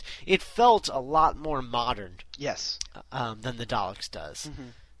it felt a lot more modern Yes. than the Daleks does. Hmm.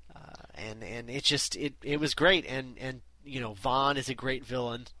 And it was great. And Vaughn is a great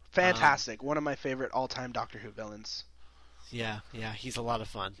villain. Fantastic. One of my favorite all-time Doctor Who villains. Yeah, he's a lot of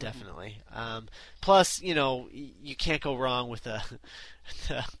fun, definitely. Plus, you can't go wrong with a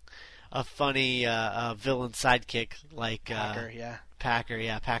a funny villain sidekick like Packer, yeah. Packer.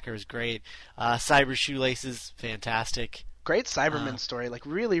 Yeah, Packer is great. Cyber Shoelaces, fantastic. Great Cyberman story, like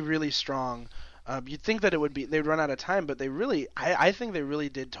really, really strong. You'd think that they'd run out of time, but I think they really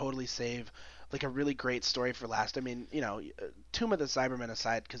did totally save like a really great story for last. I mean, Tomb of the Cybermen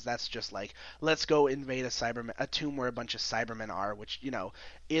aside, because that's just like, let's go invade a tomb where a bunch of Cybermen are, which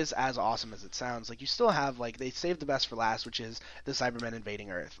is as awesome as it sounds. Like you still have like they saved the best for last, which is the Cybermen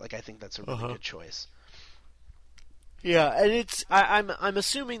invading Earth. Like I think that's a really good choice. Yeah, and I'm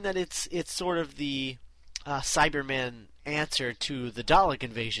assuming that it's sort of the Cyberman answer to the Dalek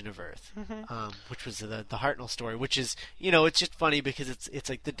invasion of Earth, which was the Hartnell story. Which is it's just funny because it's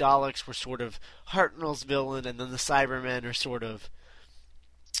like the Daleks were sort of Hartnell's villain, and then the Cybermen are sort of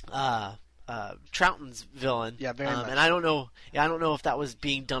Troughton's villain. Yeah, very much. And I don't know if that was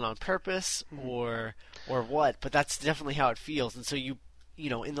being done on purpose or what, but that's definitely how it feels. And so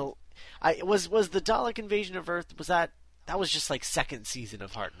was the Dalek invasion of Earth, that was just like second season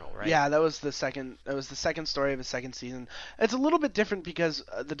of Hartnell, right? Yeah, that was the second story of the second season. It's a little bit different because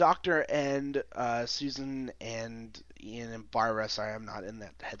the Doctor and Susan and Ian and Barbara, sorry, I'm not in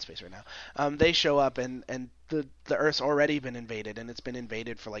that headspace right now. They show up and the Earth's already been invaded, and it's been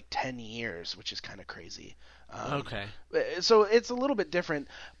invaded for like 10 years, which is kind of crazy. Okay. So it's a little bit different,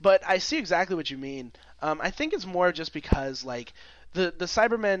 but I see exactly what you mean. I think it's more just because like the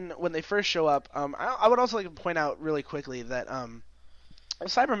Cybermen, when they first show up, I would also like to point out really quickly that the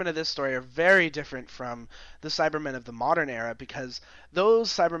Cybermen of this story are very different from the Cybermen of the modern era, because those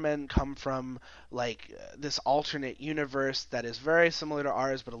Cybermen come from like this alternate universe that is very similar to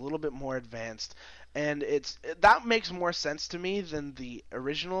ours but a little bit more advanced, and that makes more sense to me than the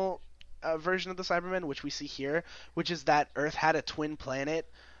original version of the Cybermen, which we see here, which is that Earth had a twin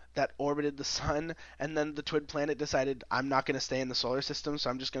planet that orbited the sun, and then the twin planet decided, I'm not going to stay in the solar system, so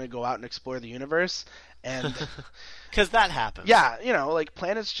I'm just going to go out and explore the universe. And because that happens. Yeah, like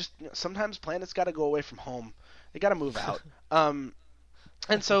planets just sometimes planets got to go away from home. They got to move out.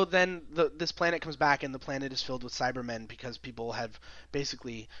 And so then this planet comes back, and the planet is filled with Cybermen because people have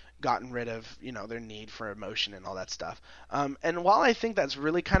basically gotten rid of their need for emotion and all that stuff. And while I think that's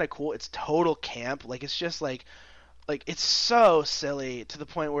really kind of cool, it's total camp. Like it's just like it's so silly to the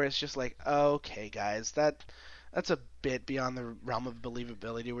point where it's just like, okay, guys, that's a bit beyond the realm of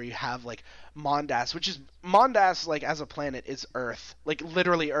believability, where you have like Mondas, like as a planet is Earth, like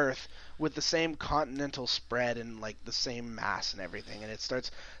literally Earth, with the same continental spread and like the same mass and everything, and it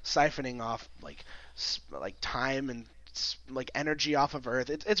starts siphoning off like time and like energy off of Earth.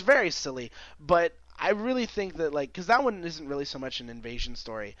 It's very silly, but I really think that because that one isn't really so much an invasion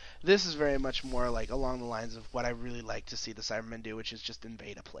story. This is very much more like along the lines of what I really like to see the Cybermen do, which is just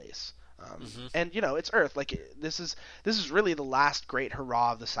invade a place. And it's Earth. Like this is really the last great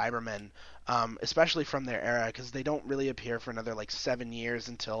hurrah of the Cybermen, especially from their era, because they don't really appear for another 7 years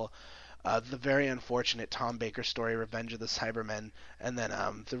until the very unfortunate Tom Baker story, Revenge of the Cybermen, and then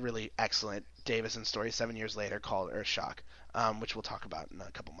the really excellent Davison story 7 years later called Earthshock, which we'll talk about in a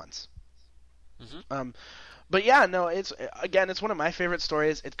couple months. But yeah, no, it's one of my favorite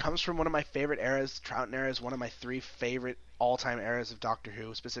stories. It comes from one of my favorite eras. Troughton era is one of my 3 favorite all-time eras of Doctor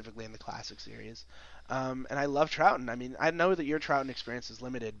Who, specifically in the classic series. And I love Troughton. I mean, I know that your Troughton experience is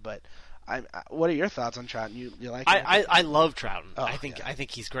limited, but what are your thoughts on Troughton? You like him? I love Troughton. Oh, I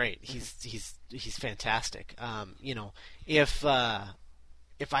think he's great. He's fantastic. If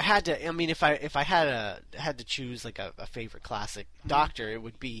I had to, if I had to choose like a favorite classic Doctor, it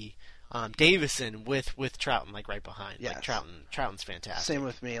would be Davison with Troughton right behind. Yes. Like Troughton's fantastic. Same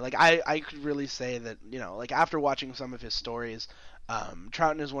with me. Like I could really say that after watching some of his stories,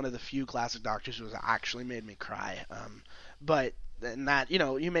 Troughton is one of the few classic Doctors who has actually made me cry. But and that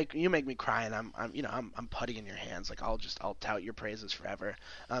you make me cry, and I'm putty in your hands. Like I'll tout your praises forever.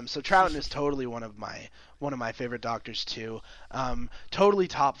 So Troughton is totally one of my favorite Doctors too. Totally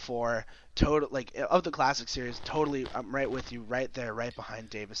top 4. Total of the classic series. Totally, I'm right with you, right there, right behind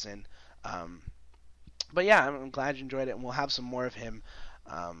Davison. But yeah, I'm glad you enjoyed it, and we'll have some more of him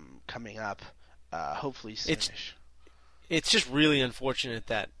coming up, hopefully soonish. It's just really unfortunate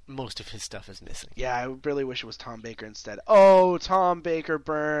that most of his stuff is missing. Yeah, I really wish it was Tom Baker instead. Oh, Tom Baker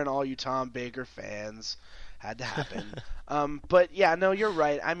burn, all you Tom Baker fans. Had to happen. But yeah, no, you're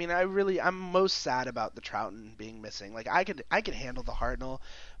right. I mean, I'm most sad about the Troughton being missing. Like, I could handle the Hartnell,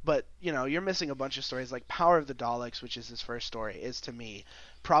 but you're missing a bunch of stories. Like Power of the Daleks, which is his first story, is to me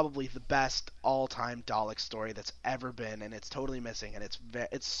probably the best all-time Dalek story that's ever been, and it's totally missing, and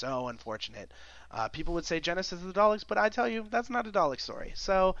it's so unfortunate. People would say Genesis of the Daleks, but I tell you, that's not a Dalek story.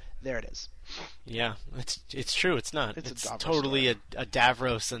 So there it is. Yeah, it's true. It's not. It's totally a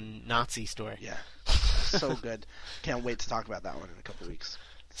Davros and Nazi story. Yeah, so good. Can't wait to talk about that one in a couple weeks.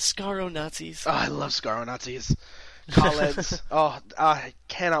 Scaro Nazis. Oh, I love Scaro Nazis. Collins. I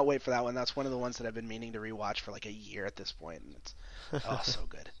cannot wait for that one. That's one of the ones that I've been meaning to rewatch for like a year at this point, and it's so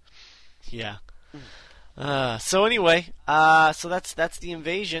good. Yeah. So anyway, so that's the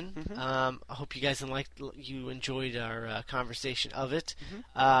Invasion. Mm-hmm. I hope you guys you enjoyed our conversation of it.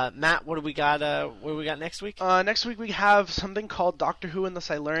 Matt, what do we got? What do we got next week? Next week we have something called Doctor Who and the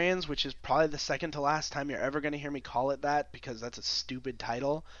Silurians, which is probably the second to last time you're ever going to hear me call it that because that's a stupid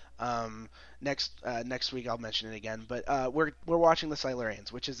title. Next week I'll mention it again, but we're watching the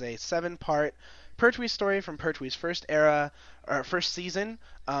Silurians, which is a 7-part Pertwee story from Pertwee's first season,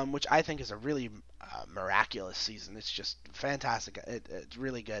 which I think is a really miraculous season. It's just fantastic. It's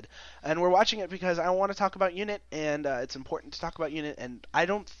really good, and we're watching it because I want to talk about UNIT, and it's important to talk about UNIT, and I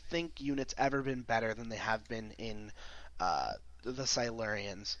don't think UNIT's ever been better than they have been in the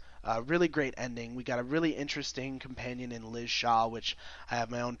Silurians. Really great ending. We got a really interesting companion in Liz Shaw, which I have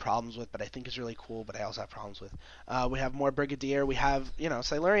my own problems with, but I think is really cool, but I also have problems with. We have more Brigadier. We have,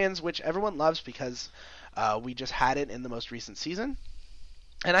 Silurians, which everyone loves because we just had it in the most recent season.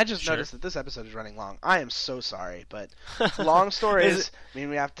 And I just noticed that this episode is running long. I am so sorry, but long stories mean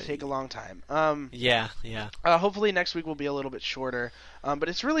we have to take a long time. Yeah. Hopefully next week will be a little bit shorter. But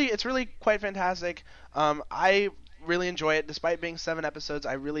it's really quite fantastic. I really enjoy it. Despite being 7 episodes,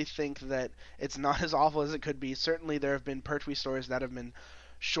 I really think that it's not as awful as it could be. Certainly there have been Pertwee stories that have been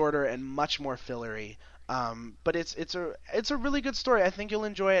shorter and much more fillery. But it's a really good story. I think you'll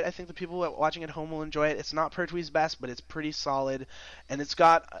enjoy it. I think the people watching at home will enjoy it. It's not Pertwee's best, but it's pretty solid. And it's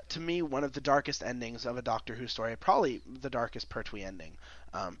got, to me, one of the darkest endings of a Doctor Who story. Probably the darkest Pertwee ending.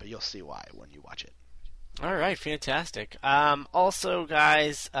 But you'll see why when you watch it. All right, fantastic. Also,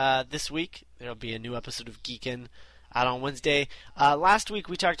 guys, this week there'll be a new episode of Geekin' out on Wednesday. Last week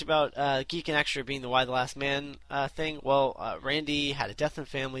we talked about Geekin' Extra being the Why the Last Man thing. Well, Randy had a death in the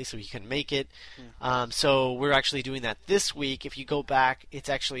family, so he couldn't make it. So we're actually doing that this week. If you go back, it's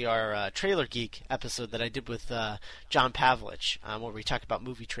actually our Trailer Geek episode that I did with John Pavlich, where we talk about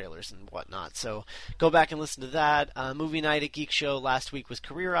movie trailers and whatnot. So go back and listen to that. Movie night at Geek Show last week was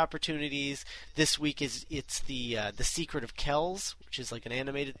career opportunities. This week it's the Secret of Kells, which is like an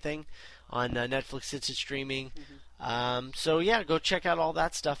animated thing on Netflix. It's streaming. So yeah, go check out all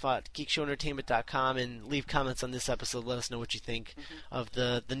that stuff at geekshowentertainment.com and leave comments on this episode. Let us know what you think of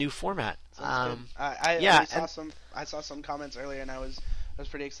the new format. I saw some comments earlier, and I was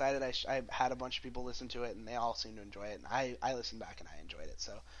pretty excited. I had a bunch of people listen to it, and they all seemed to enjoy it. And I listened back, and I enjoyed it.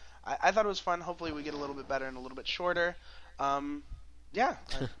 So I thought it was fun. Hopefully, we get a little bit better and a little bit shorter. Yeah, I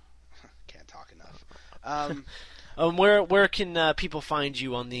can't talk enough. Where can people find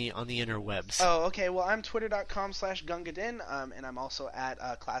you on the interwebs? Oh, okay. Well, I'm twitter.com/Gungadin, and I'm also at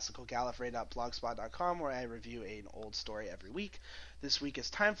classicalgallifrey.blogspot.com, where I review an old story every week. This week is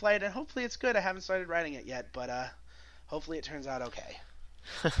Time Flight, and hopefully it's good. I haven't started writing it yet, but hopefully it turns out okay.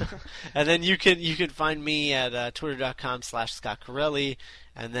 And then you can find me at twitter.com/Scott Corelli,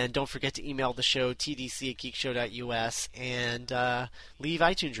 and then don't forget to email the show tdc@geekshow.us and leave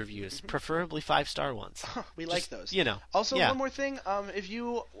iTunes reviews, preferably 5-star ones. We like those. Also, one more thing, if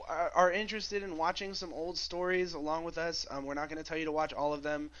you are interested in watching some old stories along with us, we're not going to tell you to watch all of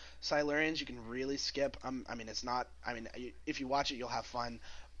them. Silurians you can really skip. If you watch it you'll have fun.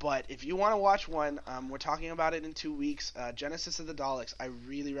 But if you want to watch one, we're talking about it in 2 weeks. Genesis of the Daleks. I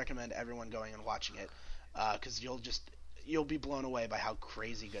really recommend everyone going and watching it, because you'll be blown away by how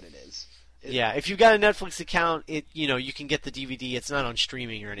crazy good it is. If you've got a Netflix account, you can get the DVD. It's not on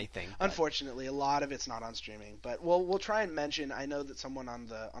streaming or anything. Unfortunately, a lot of it's not on streaming. But we'll try and mention. I know that someone on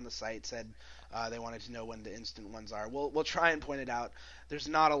the site said they wanted to know when the instant ones are. We'll try and point it out. There's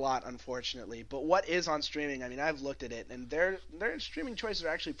not a lot, unfortunately. But what is on streaming? I mean, I've looked at it, and their streaming choices are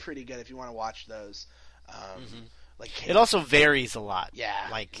actually pretty good if you want to watch those. Like It also varies a lot. Yeah,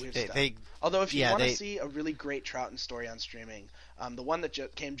 like weird they, stuff. they Although if you yeah, want to they- see a really great Troughton story on streaming, the one that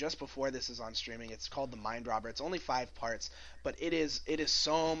came just before this is on streaming. It's called The Mind Robber. It's only 5 parts, but it is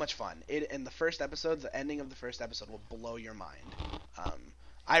so much fun. In the first episode, the ending of the first episode will blow your mind.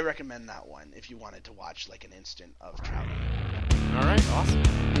 I recommend that one if you wanted to watch like an instant of Troughton. All right, awesome.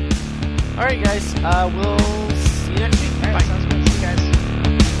 All right, guys. We'll see you next week. All right, Bye. sounds good. See you guys.